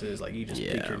classes, like you just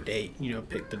pick Yeah. your date, you know,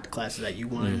 pick the classes that you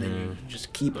want, and then you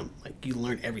just keep them. Like you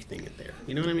learn everything in there.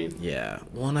 You know what I mean? Yeah.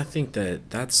 Well, and I think that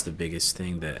that's the biggest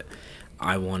thing that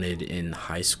I wanted in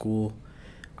high school.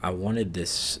 I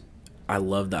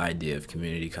love the idea of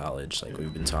community college, like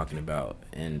we've been talking about.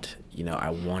 And, you know, I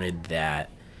wanted that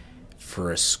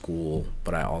for a school,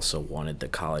 but I also wanted the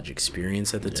college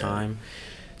experience at the time.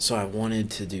 So I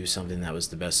wanted to do something that was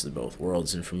the best of both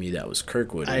worlds, and for me that was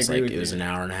Kirkwood. I It was agree like with it was you. an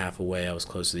hour and a half away. I was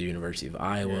close to the University of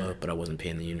Iowa, but I wasn't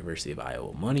paying the University of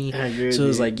Iowa money. I agree with So it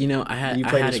was you. like, you know, I had You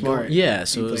played it it smart. going. Yeah,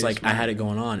 so You it was played it like I had smart. it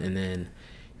going on, and then,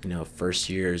 you know, first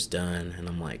year is done, and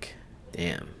I'm like,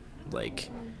 damn, like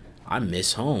I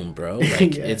miss home, bro.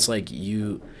 Like Yeah. it's like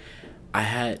I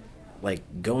had like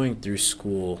going through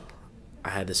school. I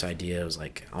had this idea. I was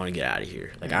like, I want to get out of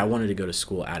here. Like, I wanted to go to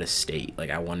school out of state. Like,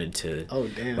 I wanted to, Oh,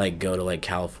 damn. like, go to, like,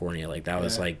 California. Like, that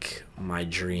was, Yeah. like, my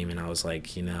dream. And I was,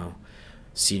 like, you know,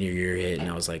 senior year hit, and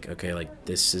I was like, okay, like,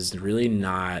 this is really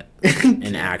not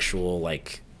an actual,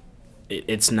 like,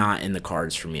 it's not in the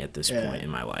cards for me at this Yeah. point in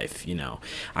my life. You know,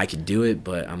 I could do it,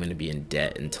 but I'm going to be in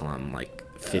debt until I'm, like,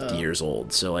 50 years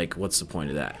old. So, like, what's the point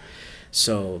of that?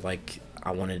 So, like, I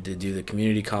wanted to do the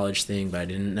community college thing, but I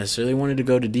didn't necessarily wanted to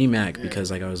go to DMAC because,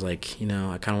 like, I was like, you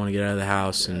know, I kind of want to get out of the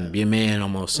house and be a man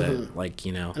almost at, like,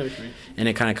 you know. I know what you mean. And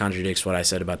it kind of contradicts what I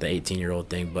said about the 18-year-old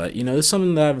thing. But, you know, it's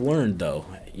something that I've learned, though.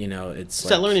 You know, it's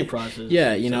that learning process.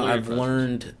 Yeah, you It's know, that learning I've process.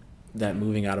 learned that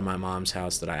moving out of my mom's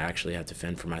house that I actually had to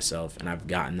fend for myself, and I've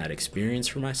gotten that experience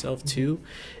for myself, too.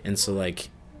 And so, like,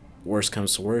 worst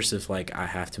comes to worst, if, like, I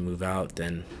have to move out,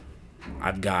 then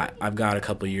I've got a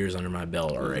couple years under my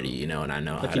belt already, you know, and I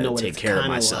know how you know to what take it's care of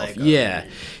kinda myself. like Yeah, already.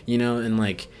 you know, and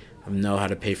like I know how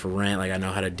to pay for rent. Like I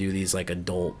know how to do these like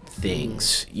adult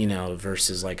things, you know,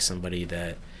 versus like somebody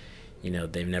that, you know,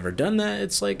 they've never done that.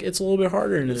 It's like it's a little bit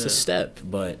harder and it's a Yeah. step.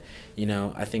 But you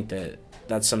know, I think that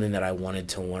that's something that I wanted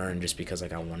to learn just because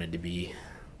like I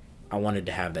wanted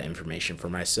to have that information for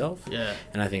myself. Yeah.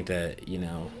 And I think that, you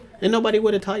know, And nobody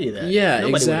would have taught you that. yeah,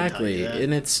 Nobody would've taught exactly. you that.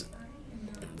 And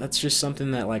that's just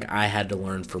something that like I had to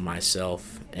learn for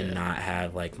myself and Yeah. not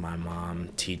have like my mom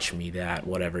teach me that,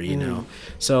 whatever, you know.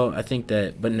 So I think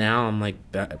that, but now I'm like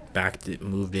back to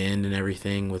moved in and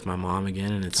everything with my mom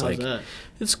again, and it's How's like that?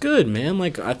 it's good, man.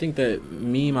 Like I think that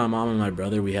me, my mom, and my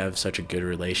brother, we have such a good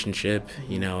relationship,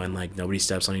 you know, and like nobody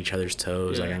steps on each other's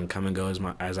toes. Like I Yeah. can come and go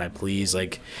as I please,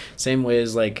 like same way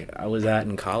as like I was at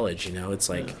in college, you know. It's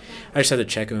like I just had to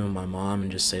check in with my mom and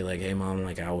just say like, hey mom, I'm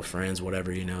like out with friends,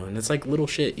 whatever, you know. And it's like little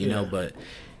shit, you know, Yeah. but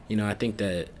you know, I think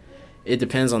that it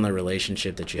depends on the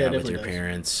relationship that you have with your definitely does.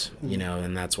 parents, you know,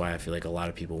 and that's why I feel like a lot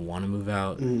of people want to move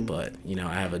out. But, you know,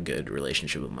 I have a good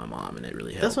relationship with my mom, and it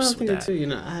really helps. That's what I was thinking that. too. You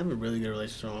know, I have a really good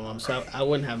relationship with my mom, so I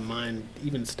wouldn't have mind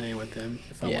even staying with them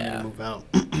if I wanted Yeah. to move out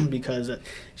because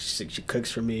she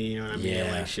cooks for me. You know what I mean?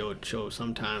 Yeah. Like she'll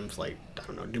sometimes like I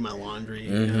don't know do my laundry.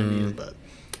 You Mm-hmm. know what I mean? But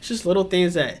it's just little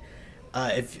things that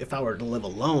if I were to live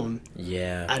alone,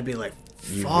 Yeah. I'd be like,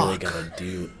 You fuck. really gotta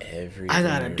do everything I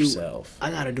gotta yourself.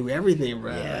 I gotta do everything,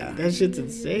 bro. Yeah. Like, that shit's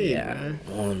insane, Yeah.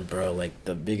 bro. Well, and bro, like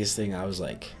the biggest thing I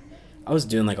was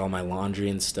doing like all my laundry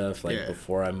and stuff like Yeah.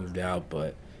 before I moved out,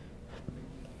 but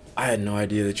I had no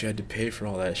idea that you had to pay for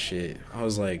all that shit. I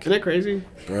was like, Isn't that crazy?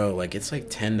 bro, like it's like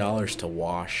 $10 to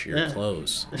wash your Yeah.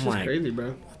 clothes. That's I'm just like, crazy, bro.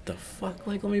 what the fuck?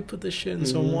 Like, let me put this shit in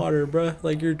some water, bro.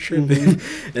 Like, you're tripping. And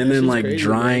then shit's like crazy,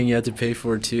 drying, you have to pay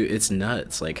for it too. It's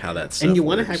nuts, like how that stuff. And you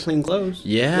want to works. have clean clothes.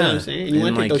 Yeah, You know what I'm saying? And you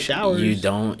want to take those showers.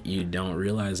 You don't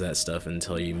realize that stuff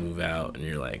until you move out, and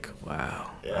you're like,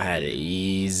 wow, I had it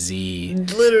easy.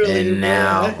 Literally, and bro,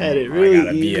 now I had it really I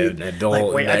gotta be easy. an adult.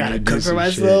 Like, wait, and I gotta do cook for some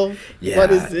myself? shit. Yeah,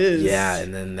 What is this? Yeah,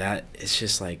 and then that it's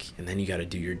just like, and then you gotta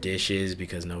do your dishes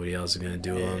because nobody else is gonna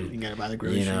do them. You gotta buy the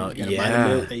groceries. You know, you gotta yeah. buy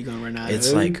the milk that you're gonna run out It's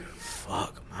of. like,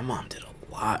 fuck, my mom did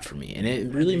a lot for me, and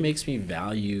it really makes me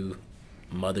value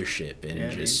mothership and Yeah,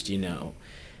 just, you know,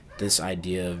 this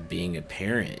idea of being a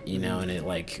parent, you know, and it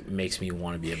like makes me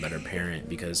want to be a better parent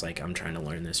because like I'm trying to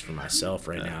learn this for myself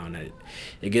right now, and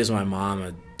it gives my mom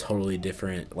a totally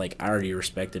different, like I already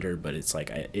respected her, but it's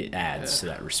like it adds to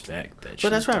that respect that. But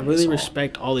that's she's why I done really this all.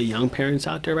 respect all the young parents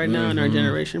out there right now in our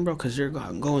generation, bro, because they're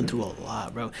going through a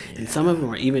lot, bro. And some of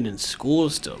them are even in school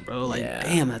still, bro. Like, Yeah.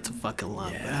 damn, that's a fucking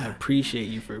lot. But I Yeah. appreciate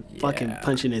you for fucking Yeah.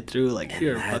 punching it through. Like,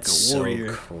 you're a That's fucking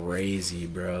warrior. so crazy,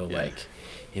 bro. Yeah. Like,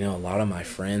 you know, a lot of my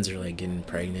friends are like getting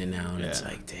pregnant now, and it's Yeah.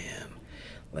 like, damn.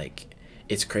 Like,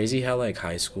 it's crazy how like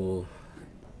high school,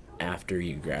 after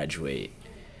you graduate,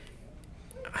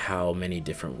 how many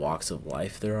different walks of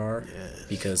life there are. Yes.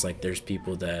 Because like there's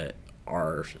people that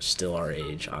are still our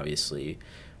age, obviously,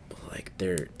 but like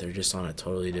they're just on a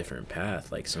totally different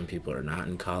path. Like some people are not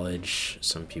in college,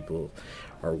 some people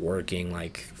are working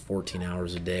like 14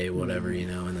 hours a day, whatever, you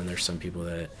know, and then there's some people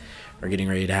that are getting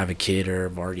ready to have a kid or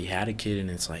have already had a kid, and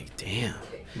it's like, damn,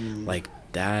 like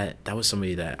that was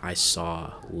somebody that I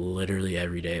saw literally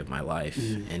every day of my life,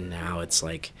 and now it's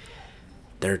like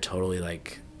they're totally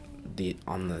like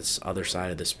on this other side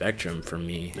of the spectrum from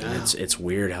me. Yeah. And it's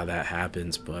weird how that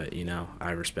happens, but you know,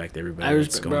 I respect everybody I that's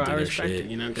respect, going bro. through I their respect shit. it,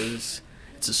 you know, because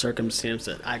it's a circumstance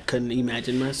that I couldn't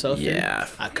imagine myself in. Yeah.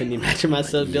 I couldn't imagine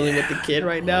myself dealing with the kid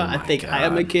right now. Oh I my think I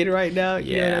am a God. kid right now.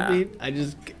 You know what I Yeah. mean?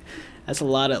 That's a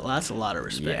lot of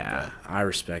respect, Yeah, bro. I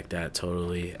respect that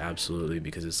totally, absolutely,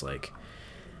 because it's like,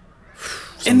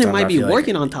 And they sometimes might I be feel like-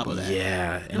 working on top of that.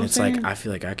 Yeah, and what it's I'm like saying? I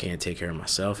feel like I can't take care of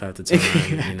myself half the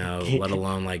time, you know, let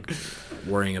alone like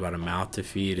worrying about a mouth to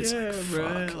feed. It's like,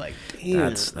 fuck. Like,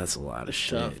 damn. That's a lot of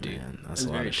shit, tough, dude. man. That's It's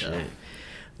a lot very of shit.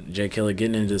 tough. Jay Killer,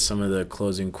 getting into some of the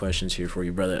closing questions here for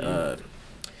you, brother.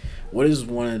 What is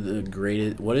one of the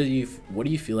greatest? What do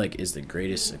you feel like is the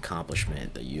greatest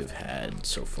accomplishment that you have had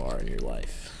so far in your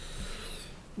life?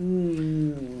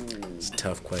 It's a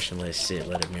tough question. Let it sit.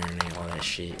 Let it marinate. All that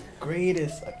shit.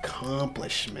 Greatest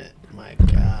accomplishment, my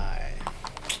guy.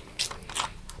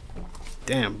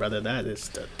 Damn, brother, that is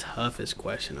the toughest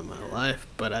question of my life.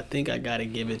 But I think I gotta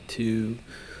give it to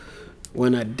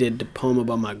when I did the poem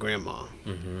about my grandma.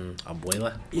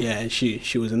 Abuela. Yeah, and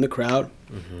she was in the crowd,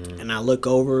 and I look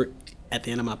over at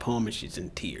the end of my poem, and she's in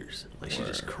tears, like she's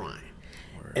just crying.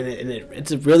 And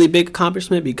it's a really big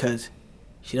accomplishment because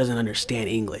she doesn't understand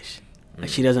English, like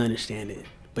she doesn't understand it,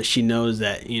 but she knows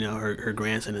that, you know, her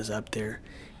grandson is up there,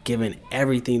 giving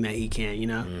everything that he can, you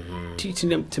know, teaching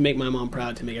them to make my mom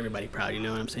proud, to make everybody proud. You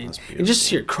know what I'm saying? That's And just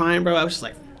see her crying, bro. I was just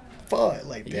like, fuck,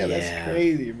 like damn, Yeah. that's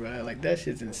crazy, bro. Like that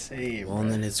shit's insane. Well, bro.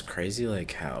 and then it's crazy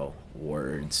like how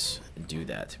words do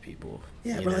that to people.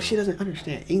 Yeah, you bro. know? Like she doesn't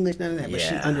understand English, none of that, but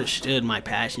she Yeah. understood my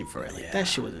passion for it. Like Yeah. that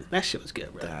shit was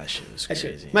good, bro. That shit was That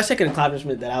shit- crazy. my second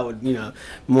accomplishment that I would, you know,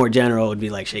 more general would be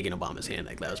like shaking Obama's hand.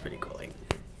 Like that was pretty cool. Like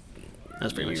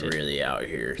that's pretty You much it. really out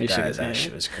here. You shook That his hand.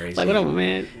 shit was crazy. Like what up,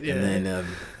 man? Yeah. And then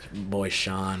boy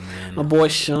Sean, man. my boy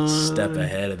Sean. Step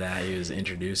ahead of that, he was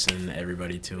introducing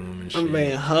everybody to him and My shit.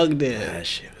 man hugged it. That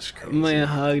shit was crazy. My man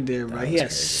hugged it, bro. That He was had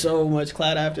crazy. so much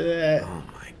clout after that. Oh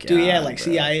my god. Dude, he had like bro.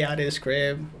 CIA out of his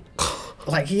crib.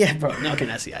 Like he had, bro. No, okay,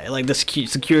 not CIA. Like the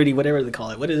security, whatever they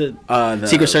call it. What is it? The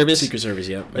Secret Service? Secret Service,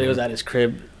 yep. But he was at his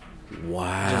crib.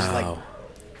 Wow. Just like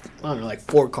I don't know, like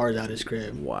 4 cars out of his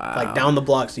crib. Wow. Like down the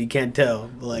block, so you can't tell.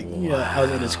 But like, you know, I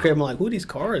was in his crib. I'm like, who are these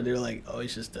cars? They're like, oh,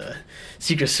 it's just a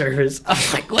Secret Service.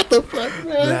 I'm like, what the fuck,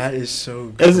 bro? That is so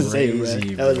That was crazy,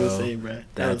 insane, bro. That was insane, bro.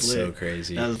 That's was lit. so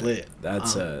crazy. That was lit.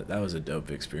 That was a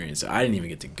dope experience. I didn't even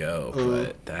get to go,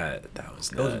 but that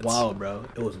was nuts. It was wild, bro.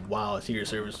 It was wild. Secret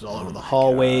Service was all over the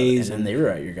hallways, and they were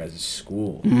at your guys'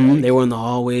 school. They were in the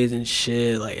hallways and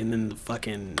shit. Like, and then the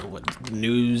fucking the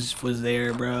news was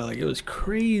there, bro. Like, it was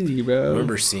crazy, bro. I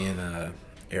remember seeing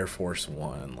Air Force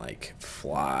One like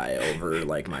fly over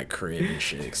like my crib and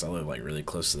shit, because I live like really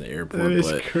close to the airport.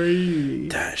 But crazy.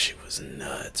 that shit was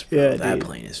nuts, bro. Yeah, that dude.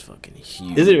 plane is fucking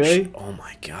huge. Is it really? Oh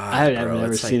my god, I've bro.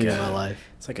 never It's seen like it in my life.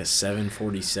 It's like a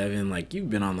 747. Like, you've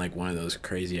been on like one of those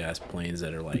crazy ass planes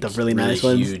that are like The really nice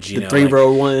ones, huge, the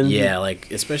 3-row one. Yeah, like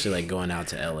especially like going out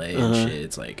to LA and shit.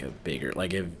 It's like a bigger.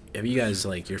 Like, have you guys,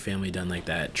 like, your family done like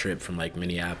that trip from like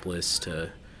Minneapolis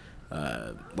to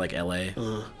like LA?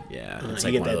 Yeah, it's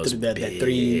like you one get of those that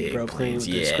 3-row plane with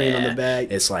the screen on the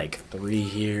back. It's like 3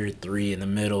 here, 3 in the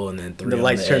middle, and then 3 The on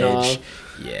lights the turn edge.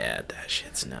 off. Yeah, that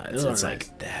shit's nuts. Those are It's nice.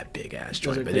 like that big ass Those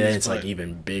joint, are but big then as it's like fuck.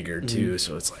 even bigger too.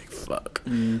 So it's like, fuck,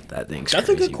 that thing's. That's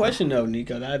crazy, a good bro. question, though,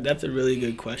 Nico. That's a really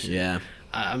good question. Yeah,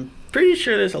 I'm pretty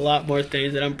sure there's a lot more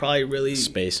things that I'm probably really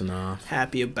spacing off.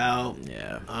 happy about.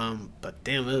 Yeah, But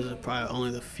damn, those are probably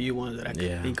only the few ones that I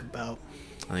can think about.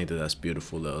 I think that's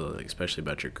beautiful though, like, especially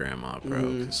about your grandma, bro.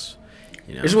 'Cause,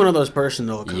 you know, It's one of those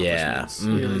personal accomplishments, Yeah,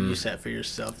 you know, you set for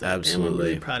yourself. That, Absolutely. Damn, I'm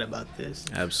really proud about this.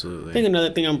 I absolutely. think another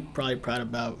thing I'm probably proud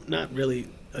about, not really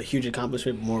a huge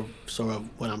accomplishment, but more sort of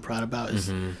what I'm proud about is,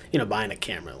 you know, buying a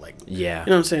camera. Like, Yeah, you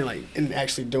know what I'm saying? Like, and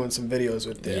actually doing some videos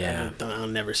with it. Yeah.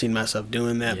 I've never seen myself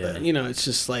doing that, Yeah. but, you know, it's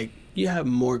just like, you have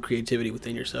more creativity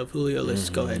within yourself, Julio. Let's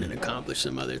go ahead and accomplish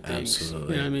some other things.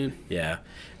 Absolutely. You know what I mean? Yeah.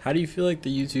 How do you feel like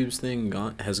the YouTube's thing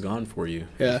has gone for you?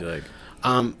 Yeah. I feel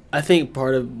like, I think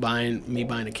part of buying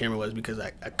a camera was because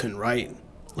I couldn't write.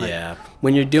 Like, yeah.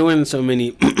 when you're doing so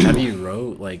many, Have you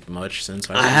wrote like much since?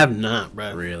 I have not,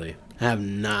 bro. Really. I have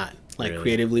not. Like, Really?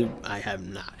 creatively, I have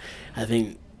not. I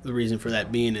think the reason for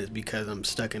that being is because I'm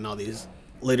stuck in all these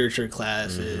literature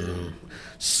classes,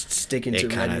 sticking to It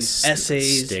kind writing of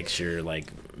essays. sticks your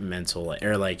like mental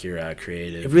or like your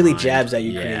creative. It really mind. jabs at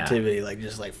your Yeah. creativity, like,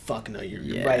 just like, fuck no, you're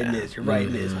Yeah. writing this, you're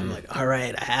writing this. I'm like, all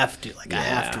right, I have to, like, I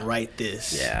have to Yeah. write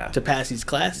this Yeah. to pass these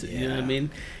classes. You know what I Yeah.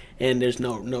 mean? And there's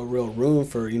no real room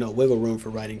for, you know, wiggle room for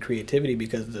writing creativity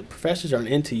because the professors aren't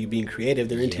into you being creative.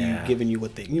 They're into Yeah. you giving you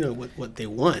what they, you know, what they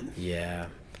want. Yeah,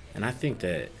 and I think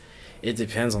that it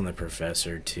depends on the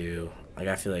professor too. Like,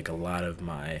 I feel like a lot of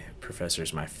my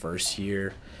professors my first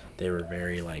year, they were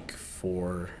very like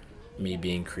for me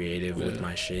being creative with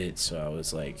my shit. So I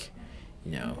was like,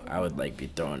 you know, I would like be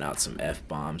throwing out some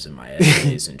F-bombs in my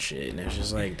essays and shit, and it was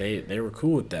just like they were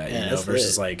cool with that, Yeah, you know. that's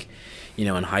Versus lit. like, you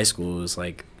know, in high school it was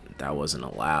like that wasn't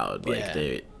allowed. Like Yeah.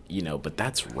 they, you know, but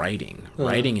that's writing.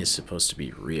 Writing is supposed to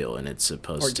be real, and it's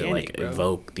supposed Organic, to bro. like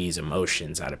evoke these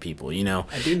emotions out of people, you know.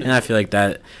 I do know And I feel like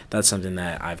that's something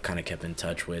that I've kind of kept in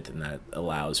touch with, and that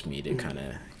allows me to kind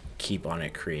of keep on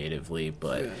it creatively.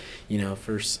 But you know,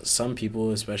 for some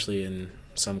people, especially in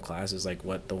some classes, like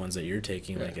the ones that you're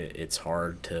taking, like it's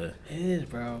hard to It is,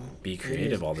 bro. be It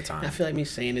creative is. all the time. I feel like me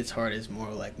saying it's hard is more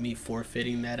like me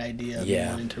forfeiting that idea of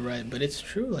Yeah. wanting to write. But it's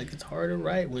true. Like, it's hard to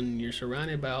write when you're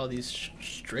surrounded by all these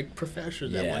strict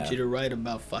professors that want Yeah. you to write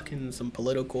about fucking some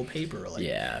political paper. Like,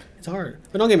 Yeah, it's hard.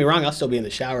 But don't get me wrong. I'll still be in the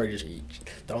shower just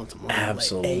throwing some on.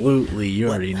 absolutely. You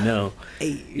already know. Like,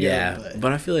 hey, Yeah,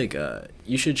 but I feel like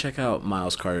you should check out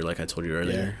Miles Carter, like I told you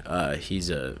earlier.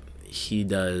 He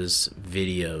does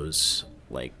videos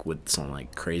like with some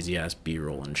like crazy ass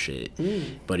B-roll and shit,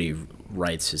 but he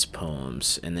writes his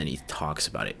poems and then he talks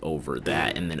about it over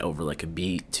that and then over like a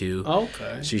beat too.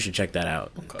 Okay. So you should check that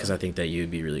out because I think that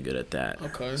you'd be really good at that.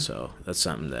 Okay. So that's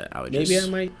something that I would Maybe just. I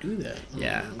might do that.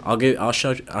 Yeah,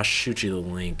 I'll shoot you the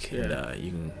link and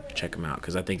you can check them out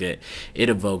because I think that it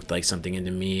evoked like something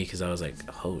into me because I was like,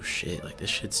 oh shit, like this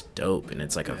shit's dope and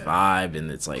it's like a vibe and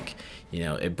it's like, you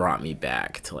know, it brought me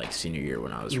back to like senior year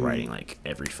when I was writing like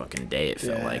every fucking day, it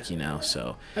felt like, you know.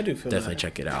 So I do feel definitely that.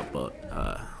 check it out, but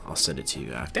I'll send it to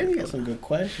you after. Damn, you got some good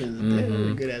questions.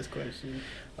 Damn, good ass questions.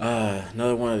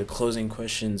 Another one of the closing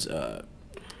questions,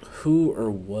 who or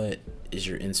what is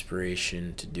your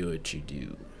inspiration to do what you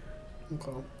do?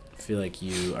 Okay. I feel like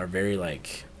you are very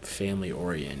like family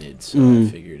oriented, so I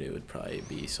figured it would probably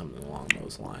be something along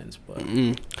those lines. But what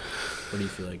do you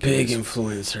feel like? Big it is?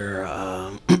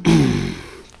 influencer.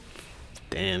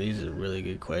 Damn, these are really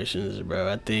good questions,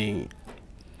 bro. I think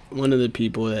one of the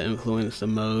people that influenced the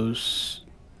most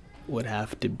would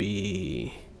have to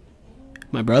be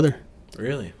my brother.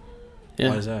 Really? Yeah.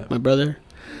 Why is that? My brother.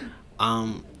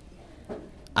 I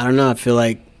don't know. I feel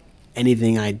like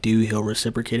anything I do, he'll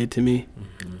reciprocate it to me.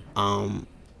 And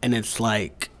it's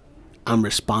like I'm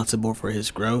responsible for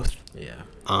his growth. Yeah.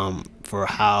 For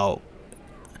how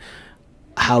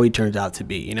he turns out to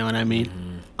be. You know what I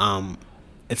mean?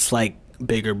 It's like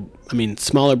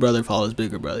smaller brother follows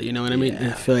bigger brother. You know what I mean? Yeah.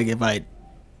 And I feel like if I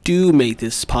do make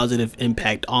this positive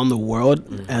impact on the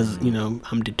world, as you know,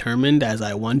 I'm determined as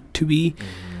I want to be.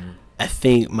 I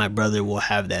think my brother will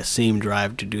have that same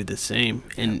drive to do the same,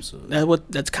 and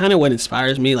that's kind of what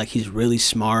inspires me. Like, he's really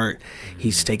smart.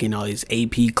 He's taking all these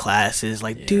AP classes.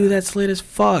 Like, dude, that's lit as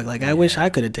fuck. Like, I wish I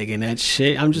could have taken that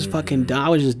shit. I'm just fucking dumb. I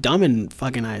was just dumb in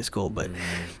fucking high school. But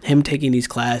him taking these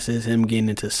classes, him getting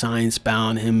into Science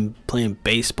Bound, him playing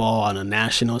baseball on a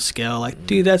national scale, like,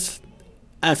 dude, that's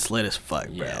lit as fuck,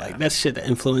 bro. Like, that's shit that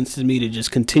influences me to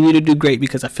just continue to do great,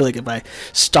 because I feel like if I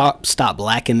stop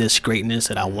lacking this greatness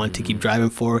that I want to keep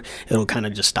driving for, it'll kind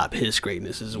of just stop his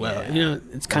greatness as well. You know,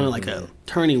 it's kind of like a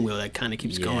turning wheel that kind of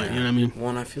keeps going. You know what I mean? Well,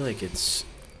 and I feel like it's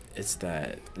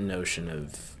that notion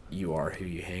of you are who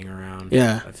you hang around.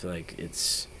 Yeah. I feel like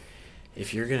it's,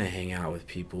 if you're gonna hang out with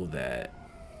people that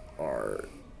are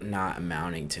not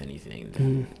amounting to anything,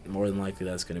 then more than likely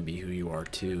that's going to be who you are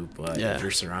too. But if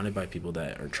you're surrounded by people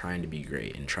that are trying to be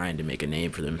great and trying to make a name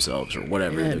for themselves, or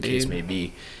whatever the case may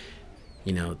be,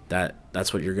 you know,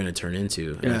 that's what you're going to turn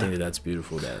into. And I think that's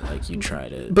beautiful that, like, you try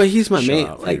to. But he's my main,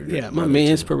 my main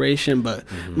inspiration. But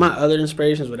my other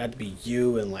inspirations would have to be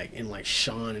you and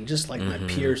Sean, and just like my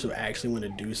peers who actually want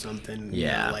to do something. You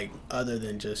know, like, other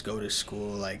than just go to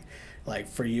school. Like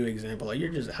for you, example, like, you're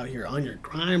just out here on your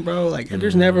grind, bro. Like,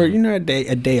 there's never, a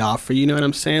day off for you. You know what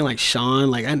I'm saying? Like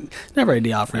Sean, like, I never a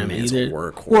day off for him either.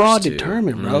 We're all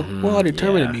determined, bro. We're all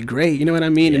determined to be great. You know what I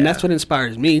mean? And that's what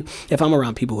inspires me. If I'm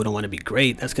around people who don't want to be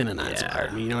great, that's gonna not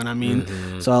inspire me. You know what I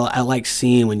mean? So I like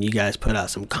seeing when you guys put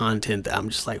out some content that I'm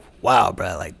just like, wow,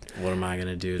 bro. Like, what am I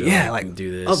gonna do to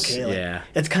do this? Okay, like,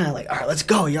 it's kind of like, all right, let's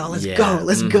go, y'all. Let's go.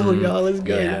 Let's go, y'all. Let's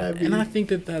go. Yeah. You know what I mean? And I think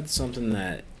that that's something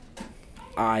that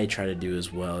I try to do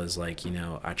as well, is like, you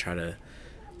know, I try to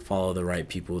follow the right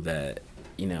people that,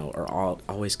 you know, are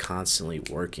always constantly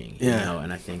working, you know,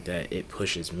 and I think that it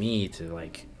pushes me to,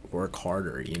 like, work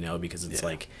harder, you know, because it's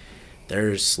like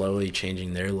they're slowly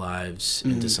changing their lives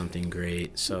into something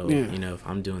great. So, you know, if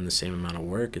I'm doing the same amount of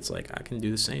work, it's like I can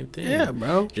do the same thing. Yeah,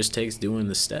 bro. It just takes doing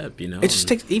the step, you know. It just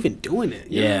takes even doing it.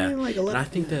 You know what I mean? Like, and I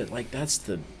think that, like, that's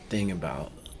the thing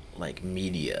about, like,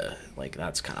 media. Like,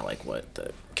 that's kind of like what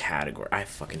the category, I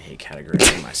fucking hate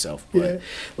categorizing myself, but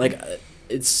like,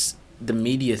 it's the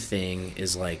media thing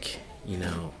is like, you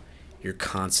know, you're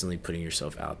constantly putting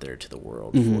yourself out there to the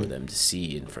world for them to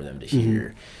see and for them to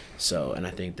hear. So, and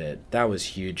I think that was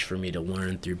huge for me to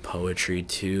learn through poetry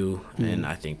too. And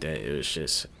I think that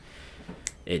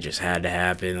it just had to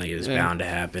happen. Like, it was bound to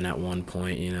happen at one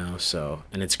point, you know. So,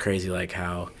 and it's crazy, like,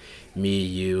 how me,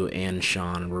 you, and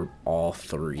Sean were all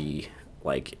three,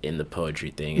 like, in the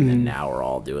poetry thing, and then now we're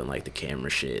all doing, like, the camera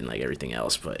shit and, like, everything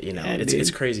else. But, you know,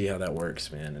 it's crazy how that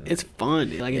works, man. And it's fun,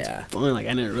 dude. Like, it's fun. Like,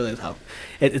 I didn't realize how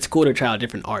it's cool to try out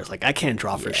different arts. Like, I can't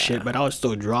draw for shit, but I'll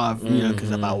still draw, you know,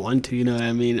 because if I want to, you know what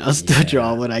I mean? I'll still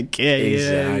draw what I can. Exactly.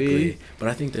 You know what I mean? But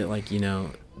I think that, like, you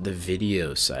know, the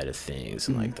video side of things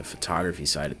and, like, the photography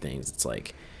side of things, it's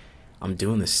like I'm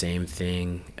doing the same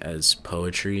thing as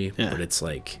poetry, but it's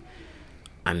like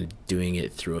I'm doing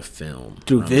it through a film.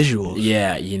 Through visuals.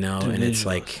 Yeah, you know, and it's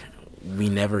like we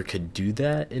never could do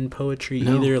that in poetry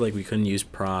either. Like, we couldn't use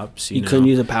props. You know? Couldn't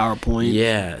use a PowerPoint.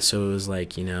 Yeah, so it was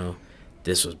like, you know,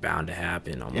 this was bound to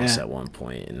happen almost at one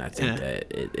point. And I think that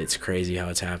it's crazy how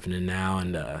it's happening now.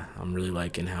 And I'm really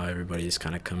liking how everybody's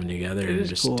kind of coming together and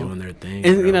just doing their thing.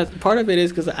 And, you know, part of it is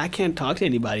because I can't talk to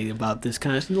anybody about this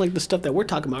kind of stuff, like the stuff that we're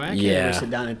talking about. I can't ever sit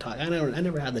down and talk. I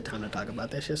never have the time to talk about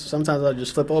that shit. So sometimes I'll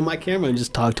just flip over my camera and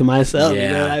just talk to myself. You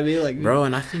know what I mean? Like, bro,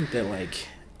 and I think that, like,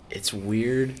 it's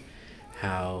weird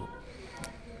how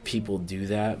people do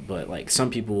that, but, like, some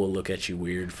people will look at you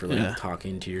weird for, like,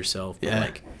 talking to yourself. But,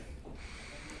 like,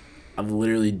 I've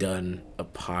literally done a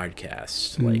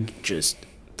podcast, like, just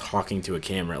talking to a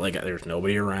camera. Like, there's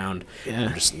nobody around.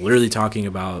 I'm just literally talking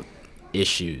about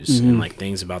issues and, like,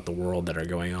 things about the world that are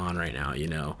going on right now, you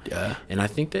know? And I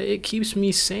think that it keeps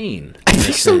me sane, in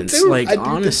a sense. So like,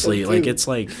 honestly, like, it's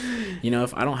like, you know,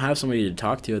 if I don't have somebody to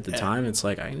talk to at the time, it's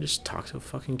like I can just talk to a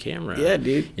fucking camera. Yeah,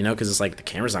 dude. You know, because it's like the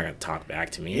camera's not going to talk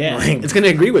back to me. Yeah, like, it's going to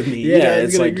agree with me. Yeah,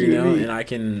 it's like, you know, and I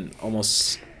can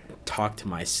almost talk to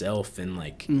myself and,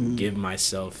 like, give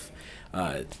myself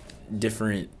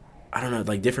different I don't know,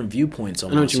 like different viewpoints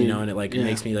almost, you know, and it like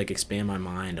makes me like expand my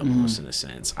mind almost in a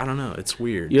sense. I don't know, it's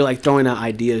weird. You're like throwing out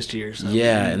ideas to yourself.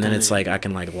 Yeah, and then it's like I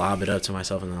can like lob it up to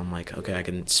myself, and then I'm like, okay, I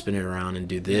can spin it around and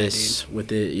do this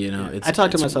with it, you know. I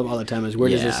talk to myself all the time. As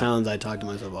weird as it sounds, I talk to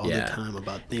myself all the time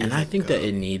about things. And I think that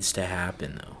it needs to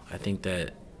happen though. I think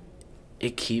that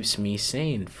it keeps me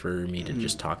sane for me to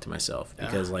just talk to myself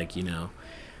because like, you know,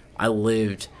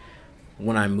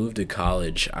 when I moved to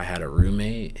college, I had a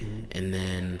roommate and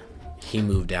then he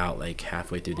moved out like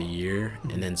halfway through the year,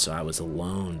 and then so I was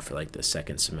alone for like the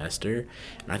second semester,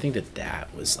 and I think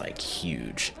that was like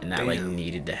huge, and that like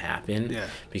needed to happen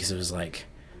because it was like,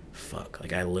 fuck,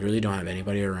 like I literally don't have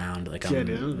anybody around, like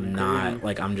I'm not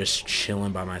like I'm just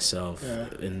chilling by myself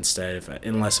unless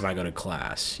if I go to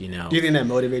class, you know. Do you think that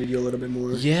motivated you a little bit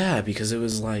more? Yeah, because it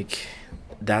was like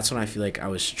that's when I feel like I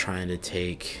was trying to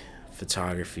take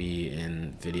photography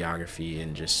and videography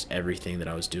and just everything that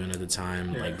I was doing at the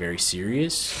time like very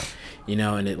serious, you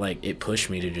know, and it pushed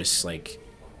me to just like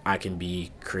I can be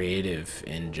creative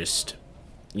and just,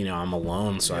 you know, I'm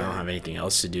alone, so I don't have anything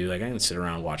else to do. Like I can sit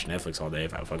around and watch Netflix all day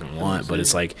if I fucking want, but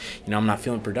it's like, you know, I'm not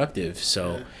feeling productive,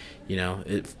 so you know,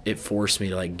 it forced me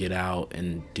to like get out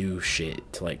and do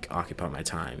shit to like occupy my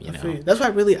time, you know. That's why I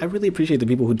really appreciate the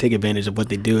people who take advantage of what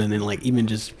they do and then like even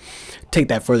just take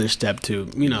that further step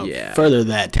to, you know, further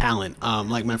that talent.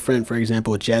 Like my friend, for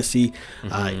example, Jesse,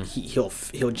 he'll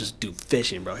just do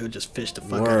fishing, bro. He'll just fish the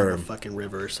fuck out of a fucking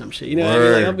river or some shit. You know what I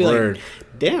mean? Like, I'll be like,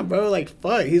 damn, bro, like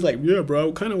fuck. He's like, yeah, bro,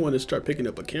 I kind of want to start picking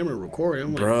up a camera and recording.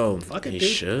 I'm like, bro, fucking he dude,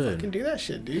 should. fucking do that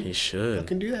shit, dude. He should.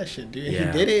 Fucking do that shit, dude.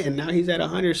 Yeah. He did it, and now he's at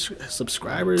 100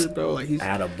 subscribers, bro. Like he's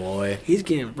attaboy. He's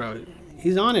getting, bro.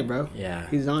 He's on it, bro. Yeah,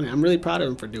 he's on it. I'm really proud of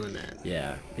him for doing that.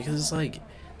 Yeah, because it's like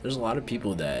there's a lot of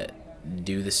people that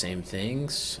do the same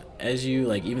things as you,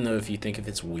 like even though if you think if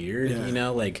it's weird, you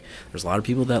know, like there's a lot of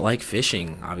people that like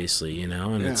fishing, obviously, you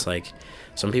know, and it's like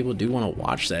some people do want to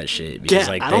watch that shit because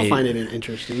like I don't find it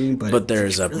interesting, but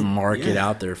there's a really, market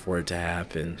out there for it to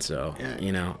happen. So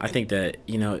you know, I think that,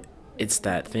 you know, it's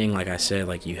that thing, like I said,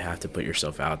 like you have to put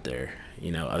yourself out there,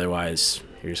 you know, otherwise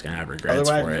you're just gonna have regrets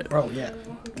for it, bro. Yeah,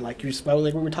 like like we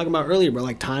were talking about earlier, bro.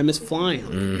 Like time is flying.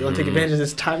 You want to take advantage of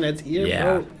this time that's here,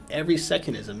 bro. Every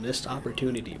second is a missed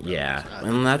opportunity, bro. Yeah,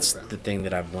 and that's the thing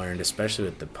that I've learned, especially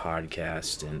with the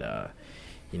podcast, and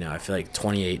you know, I feel like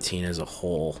 2018 as a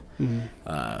whole.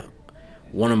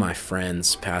 One of my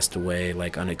friends passed away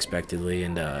like unexpectedly,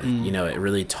 and you know, it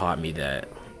really taught me that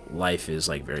life is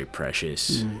like very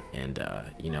precious, and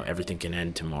you know, everything can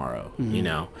end tomorrow, you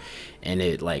know, and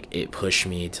it pushed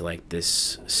me to like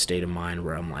this state of mind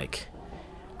where I'm like,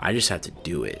 I just have to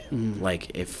do it.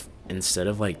 Like if instead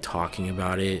of like talking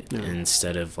about it,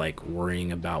 instead of like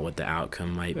worrying about what the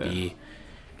outcome might be,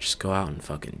 just go out and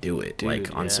fucking do it. Dude,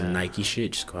 like on some Nike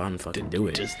shit, just go out and fucking do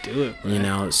it. Just do it, bro. You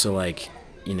know, so like,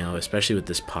 you know, especially with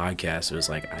this podcast, it was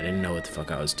like I didn't know what the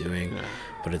fuck I was doing,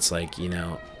 but it's like, you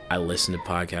know, I listen to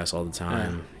podcasts all the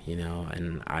time, you know,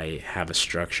 and I have a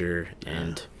structure,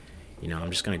 and you know,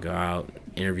 I'm just gonna go out,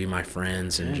 interview my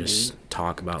friends, and just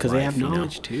talk about life. Because they have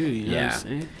knowledge too, you know what I'm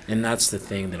saying? And that's the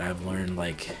thing that I've learned,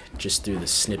 like just through the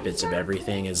snippets of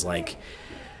everything, is like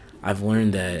I've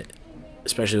learned that,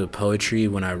 especially with poetry,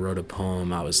 when I wrote a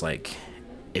poem, I was like,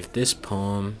 if this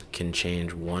poem can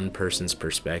change one person's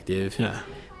perspective,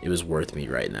 it was worth me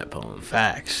writing that poem.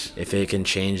 Facts. If it can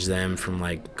change them from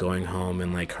like going home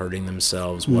and like hurting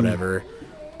themselves, whatever,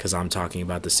 because I'm talking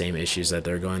about the same issues that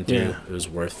they're going through, it was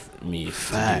worth me to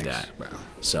do that, bro.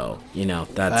 So, you know,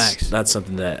 that's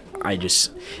something that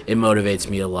it motivates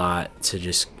me a lot to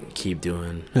just keep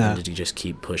doing, and to just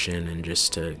keep pushing, and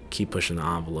just to keep pushing the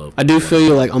envelope. I do feel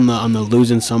you like on the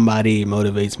losing somebody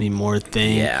motivates me more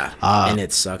thing. And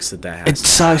it sucks that has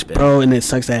to happen, bro, and it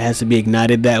sucks that it has to be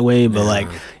ignited that way. But like,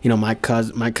 you know, my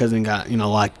cousin got, you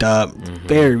know, locked up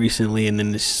very recently, and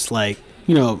then it's just like,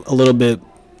 you know, a little bit.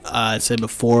 I said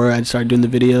before I started doing the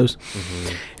videos,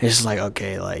 it's just like,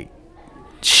 okay, like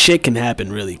shit can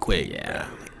happen really quick. Bro.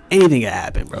 Anything can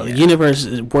happen, bro. The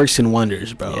universe works in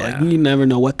wonders, bro. Like you never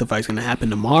know what the fuck's gonna happen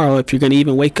tomorrow, if you're gonna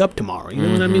even wake up tomorrow. You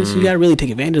know what I mean? So you gotta really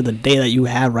take advantage of the day that you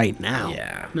have right now. You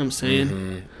know what I'm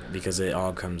saying? Because it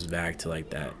all comes back to like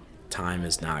that time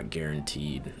is not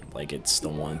guaranteed. Like it's the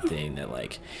one thing that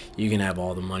like you can have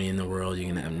all the money in the world, you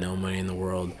can have no money in the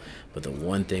world, but the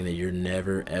one thing that you're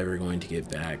never ever going to get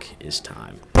back is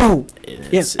time, bro.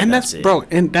 Yes, and that's bro,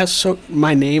 and that's so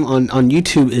my name on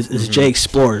YouTube is Jay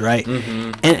Explores, right?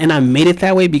 And I made it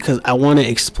that way because I want to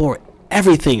explore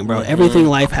everything, bro. Everything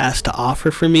life has to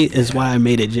offer for me is why I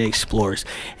made it Jay Explores.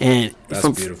 And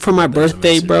for my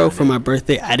birthday, bro, for my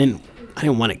birthday, I didn't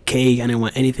want a cake. I didn't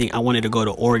want anything. I wanted to go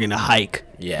to Oregon to hike.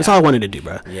 Yeah. That's all I wanted to do,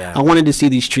 bro. Yeah. I wanted to see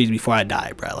these trees before I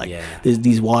die, bro. Like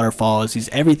these waterfalls, these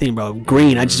everything, bro.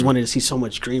 Green. I just wanted to see so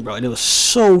much green, bro. And it was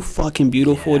so fucking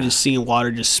beautiful just seeing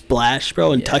water just splash,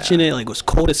 bro, and touching it. Like, it was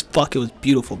cold as fuck. It was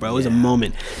beautiful, bro. It was a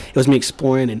moment. It was me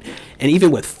exploring, and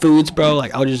even with foods, bro,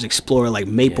 like I would just explore like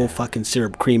maple fucking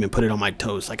syrup cream and put it on my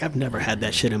toast. Like, I've never had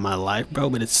that shit in my life, bro,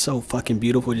 but it's so fucking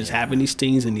beautiful just having these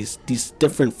things and these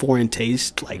different foreign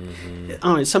tastes. Like, I don't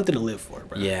know, it's something to live for,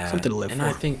 bro. Yeah. Something to live for. And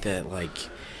I think that, like,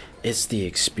 it's the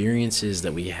experiences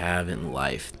that we have in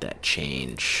life that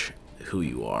change who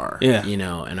you are. Yeah. You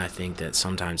know, and I think that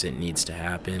sometimes it needs to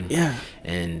happen. Yeah.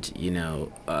 And, you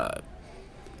know,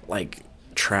 like,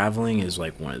 traveling is,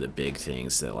 like, one of the big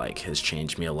things that, like, has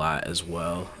changed me a lot as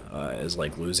well, as,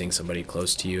 like, losing somebody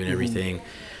close to you and everything.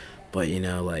 But, you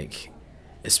know, like,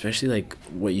 especially, like,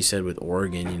 what you said with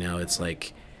Oregon, you know, it's,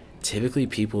 like, typically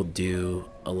people do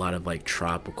a lot of like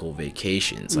tropical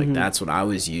vacations. Like that's what I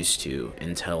was used to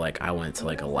until like I went to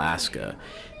like Alaska,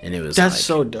 and it was that's like,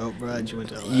 so dope, bro. You went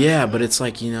to Alaska. Yeah, but it's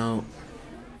like, you know,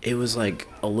 it was like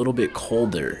a little bit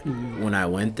colder when I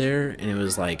went there, and it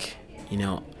was like, you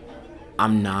know,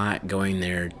 I'm not going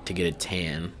there to get a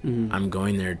tan. I'm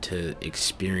going there to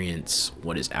experience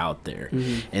what is out there.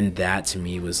 And that to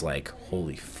me was like,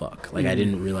 holy fuck. Like, I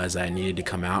didn't realize that I needed to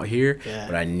come out here,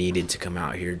 but I needed to come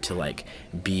out here to like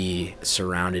be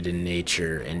surrounded in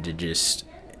nature and to just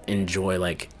enjoy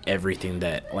like everything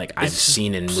that like I've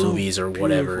seen in movies or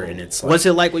whatever. Beautiful. And it's like, was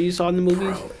it like what you saw in the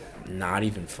movies? bro, not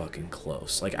even fucking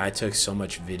close. Like, I took so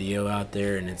much video out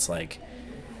there, and it's like,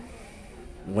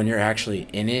 when you're actually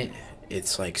in it,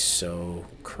 it's like so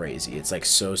crazy. It's like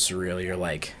so surreal. You're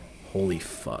like, holy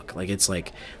fuck. Like, it's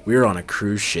like we were on a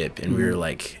cruise ship, and we were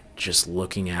like just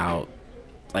looking out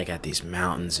like at these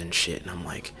mountains and shit, and I'm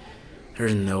like,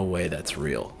 there's no way that's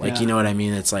real. Like, you know what I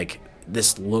mean? It's like,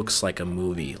 this looks like a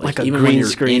movie. Like a even green when you're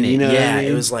screen, in it, you know what I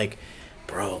mean? It was like,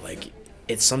 bro, like,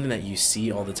 it's something that you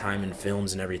see all the time in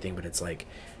films and everything, but it's like,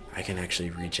 I can actually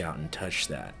reach out and touch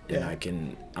that,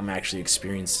 and I'm actually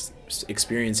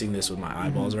experiencing this with my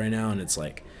eyeballs right now, and it's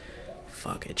like,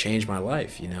 fuck, it changed my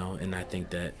life, you know. And I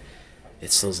think that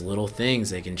it's those little things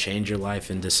that can change your life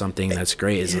into something that's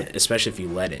great, especially if you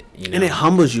let it, you know. And it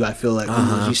humbles you, I feel like,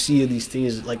 when you see these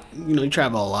things, like, you know, you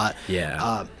travel a lot.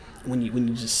 When you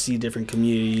just see different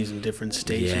communities and different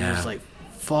states, and it's like,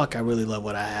 fuck, I really love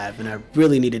what I have, and I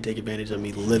really need to take advantage of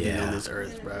me living on this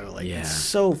earth, bro. Like, it's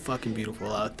so fucking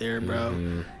beautiful out there,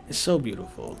 bro. It's so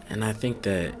beautiful. And I think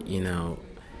that, you know,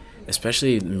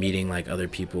 especially meeting like other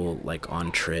people like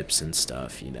on trips and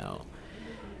stuff, you know,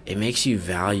 it makes you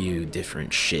value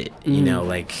different shit, you know.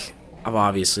 Like, I've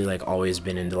obviously like always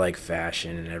been into like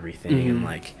fashion and everything, and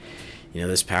like, you know,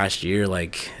 this past year,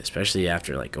 like, especially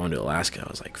after like going to Alaska, I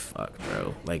was like, fuck,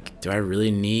 bro, like, do I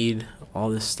really need all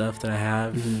this stuff that I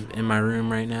have in my room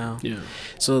right now?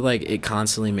 So like, it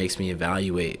constantly makes me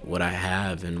evaluate what I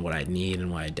have and what I need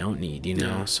and what I don't need, you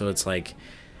know. So it's like,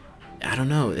 I don't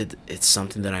know, it's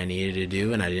something that I needed to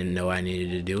do, and I didn't know I needed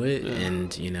to do it,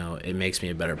 and, you know, it makes me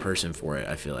a better person for it.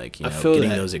 I feel like, you know, getting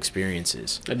those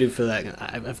experiences. I do feel like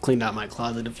I've cleaned out my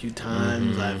closet a few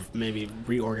times. I've maybe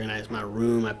reorganized my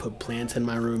room. I put plants in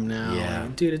my room now.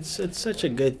 Like, dude, it's such a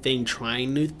good thing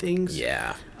trying new things.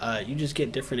 You just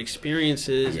get different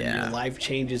experiences, and your life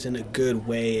changes in a good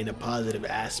way, in a positive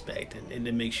aspect, and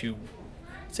it makes you,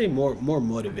 say, more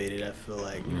motivated, I feel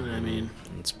like. You know what I mean?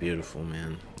 It's beautiful,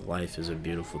 man. Life is a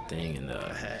beautiful thing, and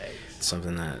it's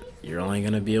something that you're only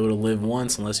going to be able to live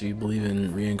once, unless you believe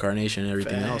in reincarnation and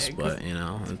everything else. But, you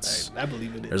know, I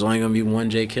believe in it. There's only going to be one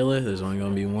Jay Killer. There's only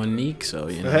going to be one Neek. So,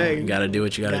 you know, you got to do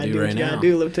what you got to do right now. You got to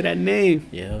do, live to that name.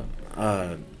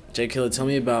 Jay Killer, tell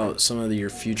me about some of your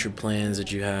future plans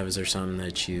that you have. Is there something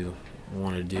that you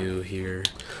want to do here?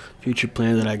 Future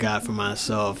plans that I got for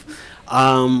myself.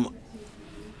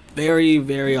 Very,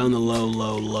 very on the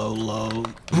low.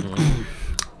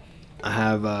 I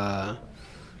have,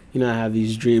 you know, I have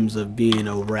these dreams of being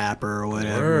a rapper or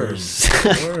whatever.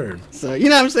 Word. So, you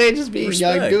know what I'm saying? Just being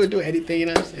young, do anything, you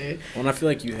know what I'm saying? Well, and I feel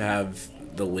like you have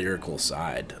the lyrical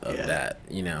side of that,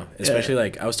 you know, especially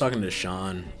like, I was talking to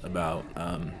Sean about,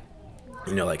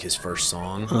 you know, like his first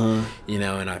song, you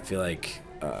know, and I feel like,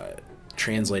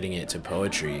 translating it to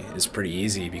poetry is pretty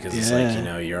easy, because it's like, you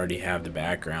know, you already have the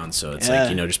background, so it's like,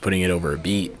 you know, just putting it over a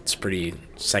beat, it's pretty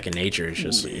second nature. It's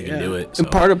just you can do it. So.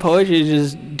 And part of poetry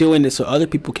is just doing it so other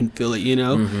people can feel it, you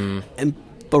know.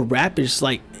 But rap is just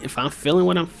like, if I'm feeling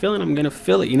what I'm feeling, I'm gonna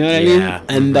feel it, you know what I mean?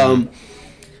 And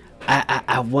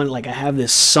I want, like, I have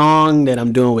this song that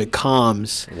I'm doing with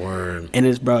Combs, and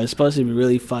it's supposed to be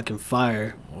really fucking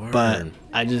fire, but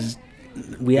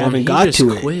we haven't got to it. He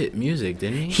just quit music,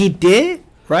 didn't he? He did?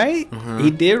 right?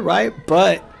 He did right,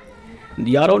 but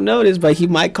y'all don't know this, but he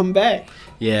might come back.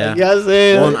 Yeah. Like, you know what I'm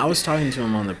saying? Well, and I was talking to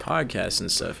him on the podcast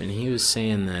and stuff, and he was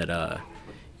saying that,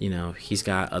 you know, he's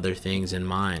got other things in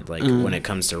mind, like when it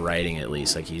comes to writing, at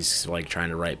least. Like he's like trying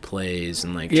to write plays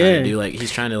and like trying to do like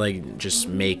he's trying to like just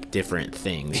make different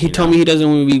things. He told me he doesn't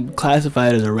want to be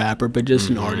classified as a rapper, but just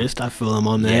an artist. I feel him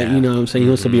on that. Yeah. You know what I'm saying? He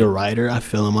wants to be a writer. I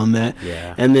feel him on that.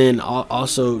 Yeah. And then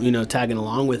also, you know, tagging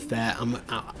along with that,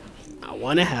 I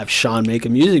want to have Sean make a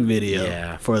music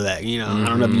video for that. You know, I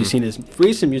don't know if you've seen his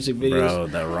recent music videos. Bro,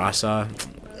 the Rasa.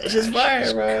 It's just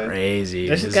fire, bro. Crazy.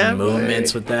 That's His just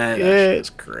movements with that. Yeah. It's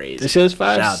crazy. This shit's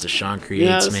fire. Shout out to Sean Creates, you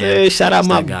know what I'm man. saying? Shout out That's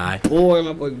my that guy.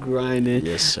 my boy grinding.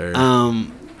 Yes, sir.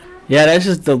 Yeah, that's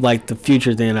just the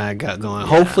future thing I got going. Yeah.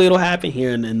 Hopefully it'll happen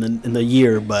here in the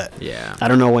year, but Yeah. I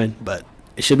don't know when, but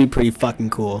it should be pretty fucking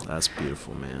cool. That's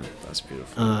beautiful, man. That's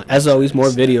beautiful. As always, more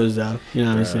videos though. You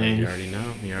know what I'm saying? You already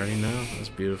know. You already know. That's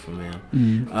beautiful,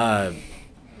 man.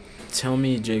 Tell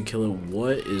me, Jay Killer,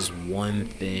 what is one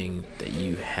thing that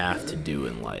you have to do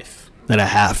in life? That I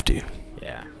have to.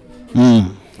 Yeah.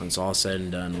 Mm. When it's all said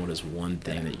and done, what is one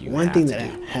thing that you One have thing to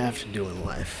that do? I have to do in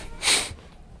life.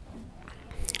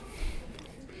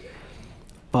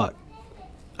 Fuck.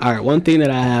 All right, one thing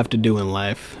that I have to do in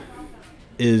life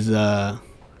is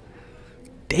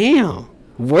damn.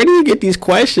 Where do you get these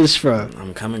questions from?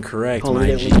 I'm coming correct, Hold on, my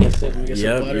let G. me get some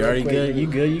Yep, water you already real quick. good. You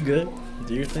good. You good.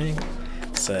 Do your thing.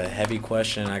 It's a heavy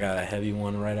question. I got a heavy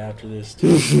one right after this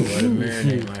too. So let it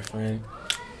marinate, my friend.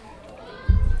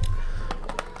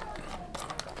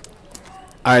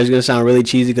 All right, it's gonna sound really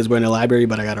cheesy because we're in the library,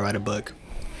 but I gotta write a book.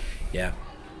 Yeah,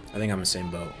 I think I'm in the same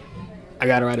boat. I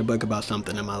gotta write a book about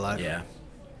something in my life. Yeah,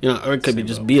 You know, or it could be Same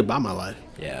just boat. be about my life.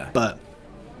 yeah, But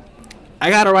I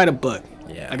gotta write a book.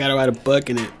 yeah. I gotta write a book,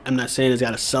 and I'm not saying it's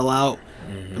gotta sell out.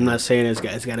 Mm-hmm. I'm not saying it's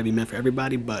gotta be meant for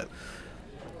everybody, but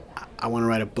I want to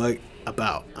write a book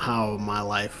about how my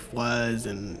life was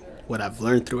and what I've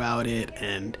learned throughout it,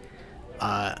 and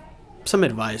some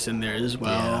advice in there as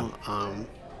well.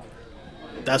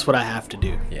 That's what I have to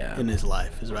do in this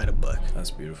life, is write a book.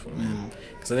 That's beautiful, man.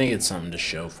 Because I think it's something to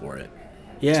show for it.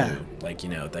 Yeah. Too. Like, you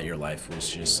know, that your life was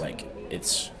just like,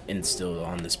 it's instilled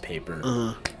on this paper,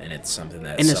 and it's something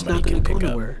that And it's somebody not can gonna pick go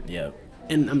up. nowhere. Yep.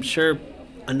 And I'm sure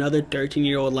another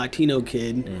 13-year-old Latino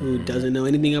kid who doesn't know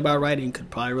anything about writing could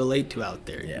probably relate to out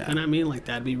there. Yeah. You know what I mean? Like,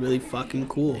 that'd be really fucking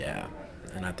cool. Yeah.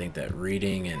 And I think that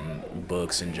reading and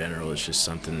books in general is just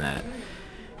something that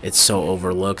it's so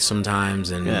overlooked sometimes,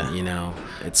 and you know,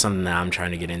 it's something that I'm trying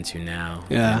to get into now.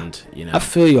 Yeah. And you know, I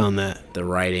feel you on that. the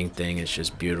writing thing is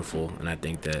just beautiful, and I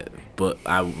think that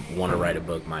I want to write a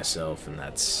book myself, and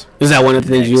that's Is that one of the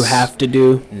things you Next. have to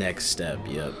do? next step.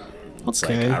 Yep. It's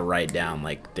Okay. like I write down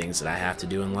like things that I have to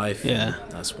do in life. Yeah.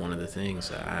 That's one of the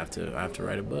things. I have to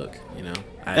write a book, you know.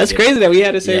 That's crazy that we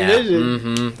had the same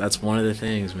vision. That's one of the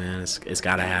things, man. It's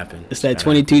got to happen. It's that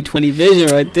gotta happen. 22-20 vision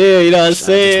right there. You know what I'm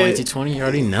saying? 2020, you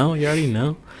already know. You already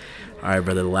know. All right,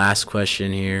 brother. Last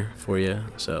question here for you.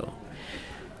 So,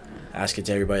 ask it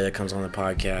to everybody that comes on the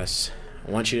podcast.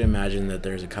 I want you to imagine that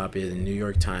there's a copy of the New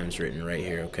York Times written right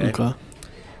here. Okay. Okay.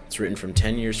 It's written from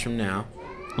 10 years from now.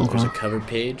 Okay. There's a cover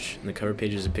page, and the cover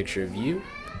page is a picture of you,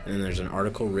 and then there's an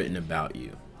article written about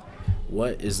you.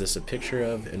 What is this a picture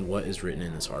of, and what is written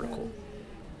in this article?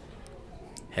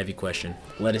 Heavy question.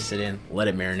 Let it sit in. Let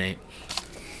it marinate.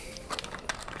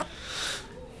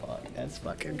 Fuck, that's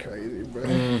fucking crazy,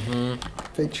 bro.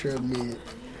 Picture of me.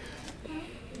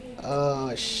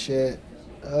 Oh, shit.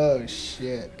 Oh,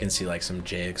 shit. You can see like some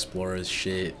J Explorers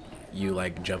shit. You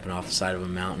like jumping off the side of a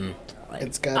mountain. Like,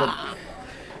 It's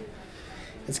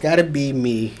gotta be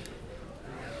me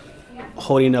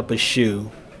holding up a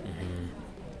shoe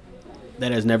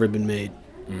that has never been made.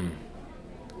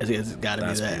 It's gotta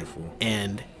That's be that. beautiful.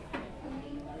 And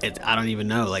I don't even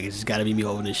know. Like, it's just gotta be me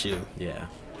holding a shoe. yeah.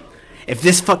 If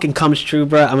this fucking comes true,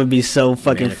 bro, I'm gonna be so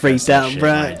fucking Manifest freaked that out, shit,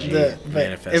 bro. my G. But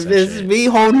Manifest if that this is shit. me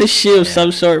holding a shoe of Yeah.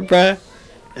 some sort, bro,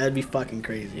 that'd be fucking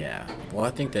crazy. Yeah. Well, I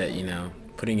think that, you know,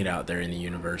 putting it out there in the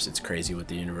universe, it's crazy what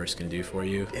the universe can do for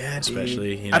you. Yeah,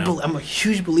 especially, dude. you know. I'm a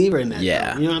huge believer in that.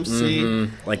 Yeah. though. You know what I'm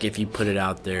saying? Like if you put it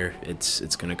out there, it's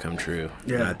gonna come true.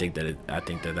 Yeah. And I think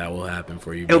that will happen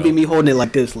for you, bro. It'll be me holding it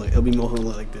like this. Like, it'll be me holding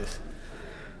it like this.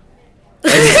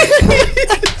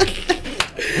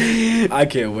 I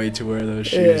can't wait to wear those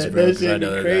shoes, Yeah, bro. that Because I shit know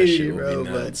be that crazy, shit will bro, be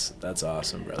but- nuts. That's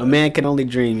awesome, bro. A man can only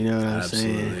dream. You know what I'm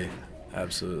Absolutely. saying?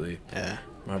 Absolutely. Yeah.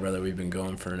 My brother, we've been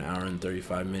going for an hour and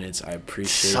 35 minutes. I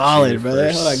appreciate Solid, you brother.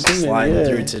 for Hold on, give me- sliding yeah.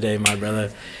 through today, my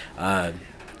brother.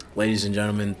 Ladies and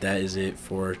gentlemen, that is it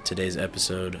for today's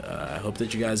episode. I hope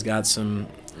that you guys got some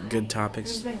good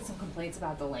topics. There's been some complaints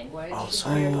about the language. Oh,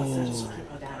 sorry about that. Just keep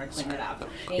it down or clean it up.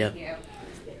 Thank Yep. you.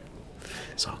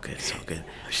 It's all good. It's all good.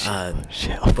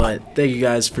 But thank you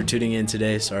guys for tuning in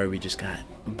today. Sorry we just got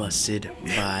busted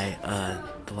by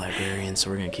the librarian, so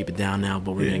we're going to keep it down now,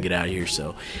 but we're going to get out of here.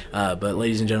 So, but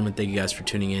ladies and gentlemen, thank you guys for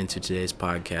tuning in to today's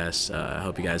podcast. I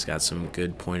hope you guys got some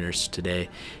good pointers today,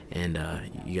 and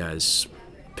you guys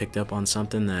picked up on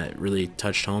something that really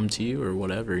touched home to you or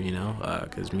whatever, you know,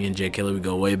 because me and Jay Kelly, we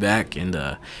go way back and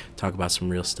talk about some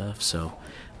real stuff. So,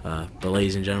 but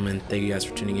ladies and gentlemen, thank you guys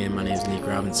for tuning in. My name is Nick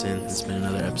Robinson. It's been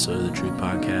another episode of the Truth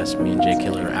Podcast. Me and Jay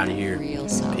Killer are out of here.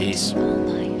 Peace.